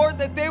Машу, Lord,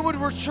 that they would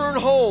return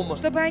home.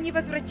 чтобы они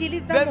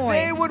возвратились That домой,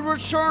 they would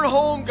return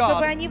home, чтобы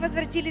God. они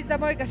возвратились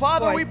домой,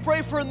 Father, we Господь.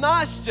 pray for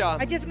Nastya,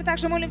 Отец, мы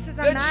также молимся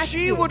за that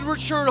she Настю, would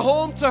return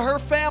home to her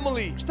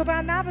family. чтобы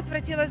она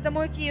возвратилась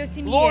домой к ее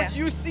семье. Lord,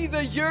 you see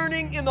the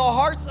yearning in the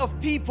hearts of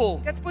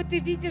people. Господь, ты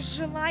видишь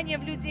желание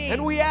в людей.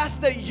 And we ask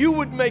that you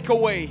would make a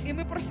way. И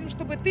мы просим,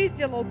 чтобы ты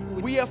сделал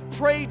путь. We have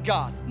prayed,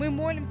 God. Мы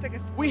молимся,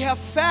 Господь. We have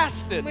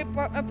fasted. Мы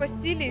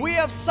постились. We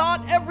have sought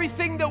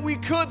everything that we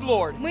could,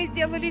 Lord. Мы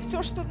сделали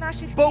все, что в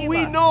наших But we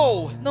силах.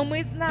 know Но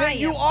мы that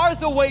you знаем, are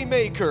the way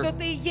maker. что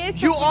ты есть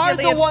You тот, are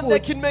кто the делает one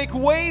that путь. can make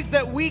ways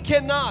that we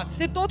cannot.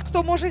 Ты тот,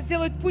 кто может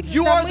сделать путь,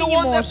 You когда are мы the не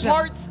one that можем.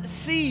 parts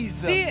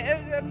seas.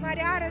 Ты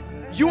моря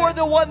You are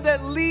the one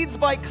that leads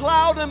by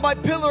cloud and by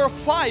pillar of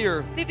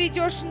fire. ты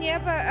ведешь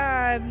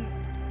небо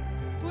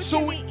So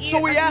тучами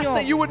и we ask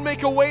that you огнем. would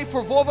make a way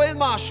for Vova and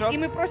Masha И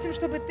мы просим,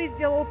 чтобы ты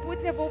сделал путь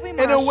для Вовы и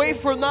and a way Маши.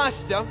 for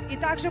Nastya И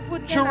также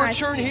путь to для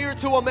return Насти. here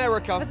to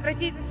America.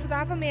 Возвратиться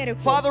сюда, в Америку.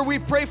 Father, we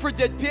pray for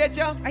Ded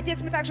Petya. Отец,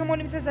 мы также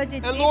молимся за детей.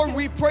 And Lord,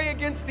 we pray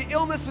against the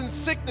illness and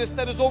sickness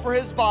that is over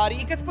his И,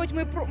 body. Господь,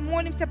 мы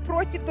молимся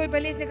против той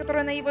болезни,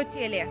 которая на его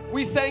теле.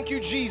 We thank you,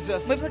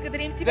 Jesus, Мы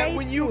благодарим Тебя, that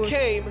when you Иисус,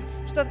 came,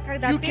 что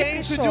когда You ты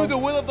came to do the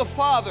пришел, will of the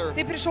Father.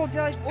 ты пришел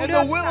делать And волю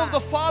the will of the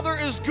Отца. Father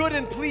is good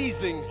and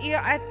pleasing. И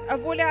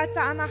воля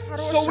Отца, она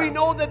So we хорошая.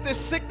 know that the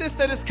sickness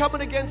that is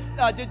coming against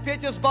Ded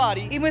Petya's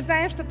body И мы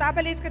знаем, что та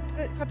болезнь,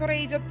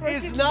 которая идет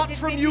is против not Дед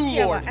from Пети you,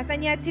 тела, Lord. это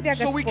не от Тебя,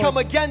 So we come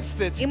Господь. against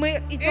it И мы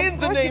in идем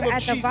the против name of этого во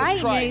Jesus имя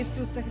Christ,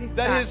 Иисуса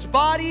that Христа, his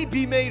body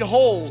be made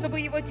whole чтобы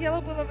его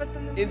тело было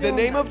in the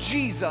name восстановлено of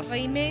Jesus. во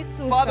имя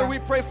Иисуса. Father, we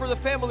pray for the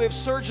family of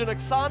Serge and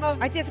Oksana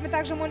Отец, мы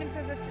также молимся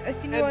за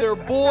семью and their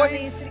Оксаны и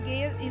boys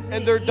Сергея и за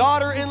and their их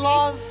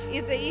daughter-in-laws. детей,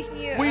 и за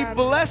их We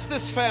bless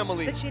this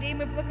family. дочерей.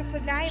 Мы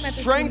благословляем эту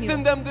Strengthen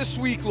семью. them this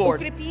week, Lord.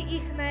 Укрепи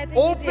их на этой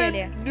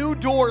неделе. Open new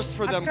doors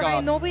for them, Открывай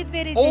God. новые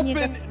двери для них,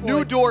 Open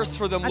new Господь. doors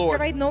for them, Lord.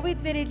 Открывай новые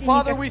двери для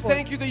Father, них, we Господь.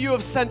 thank you that you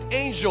have sent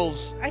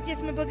angels. Отец,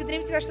 мы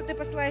благодарим Тебя, что Ты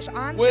посылаешь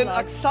When ангелов.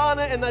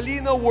 Oksana and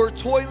Alina were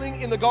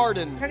toiling in the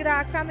garden, Когда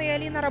Оксана и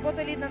Алина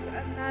работали над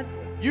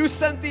you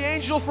sent the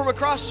angel from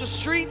across the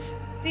street,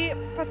 Ты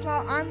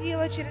послал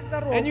ангела через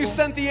дорогу. and you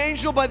sent the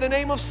angel by the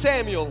name of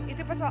Samuel И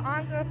Ты послал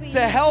ангела по to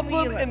имени help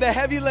them Самуила, in the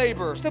heavy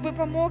labor. чтобы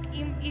помог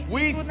им в их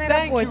We трудной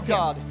thank you, работе.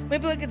 God, Мы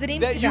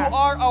благодарим that you Тебя,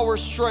 are our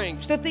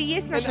strength, что Ты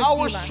есть and наша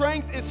our сила,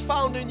 strength is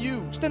found in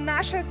you. что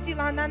наша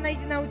сила, она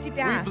найдена у We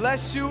Тебя.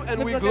 bless you and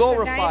Мы we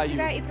благословляем glorify you.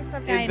 Тебя и In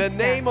прославляем the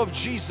Тебя. name of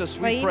Jesus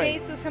Во we имя pray.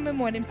 Иисуса мы And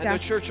молимся. the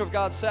church of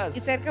God И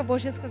says, Церковь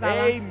Божья сказала,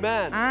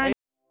 Amen. Аминь.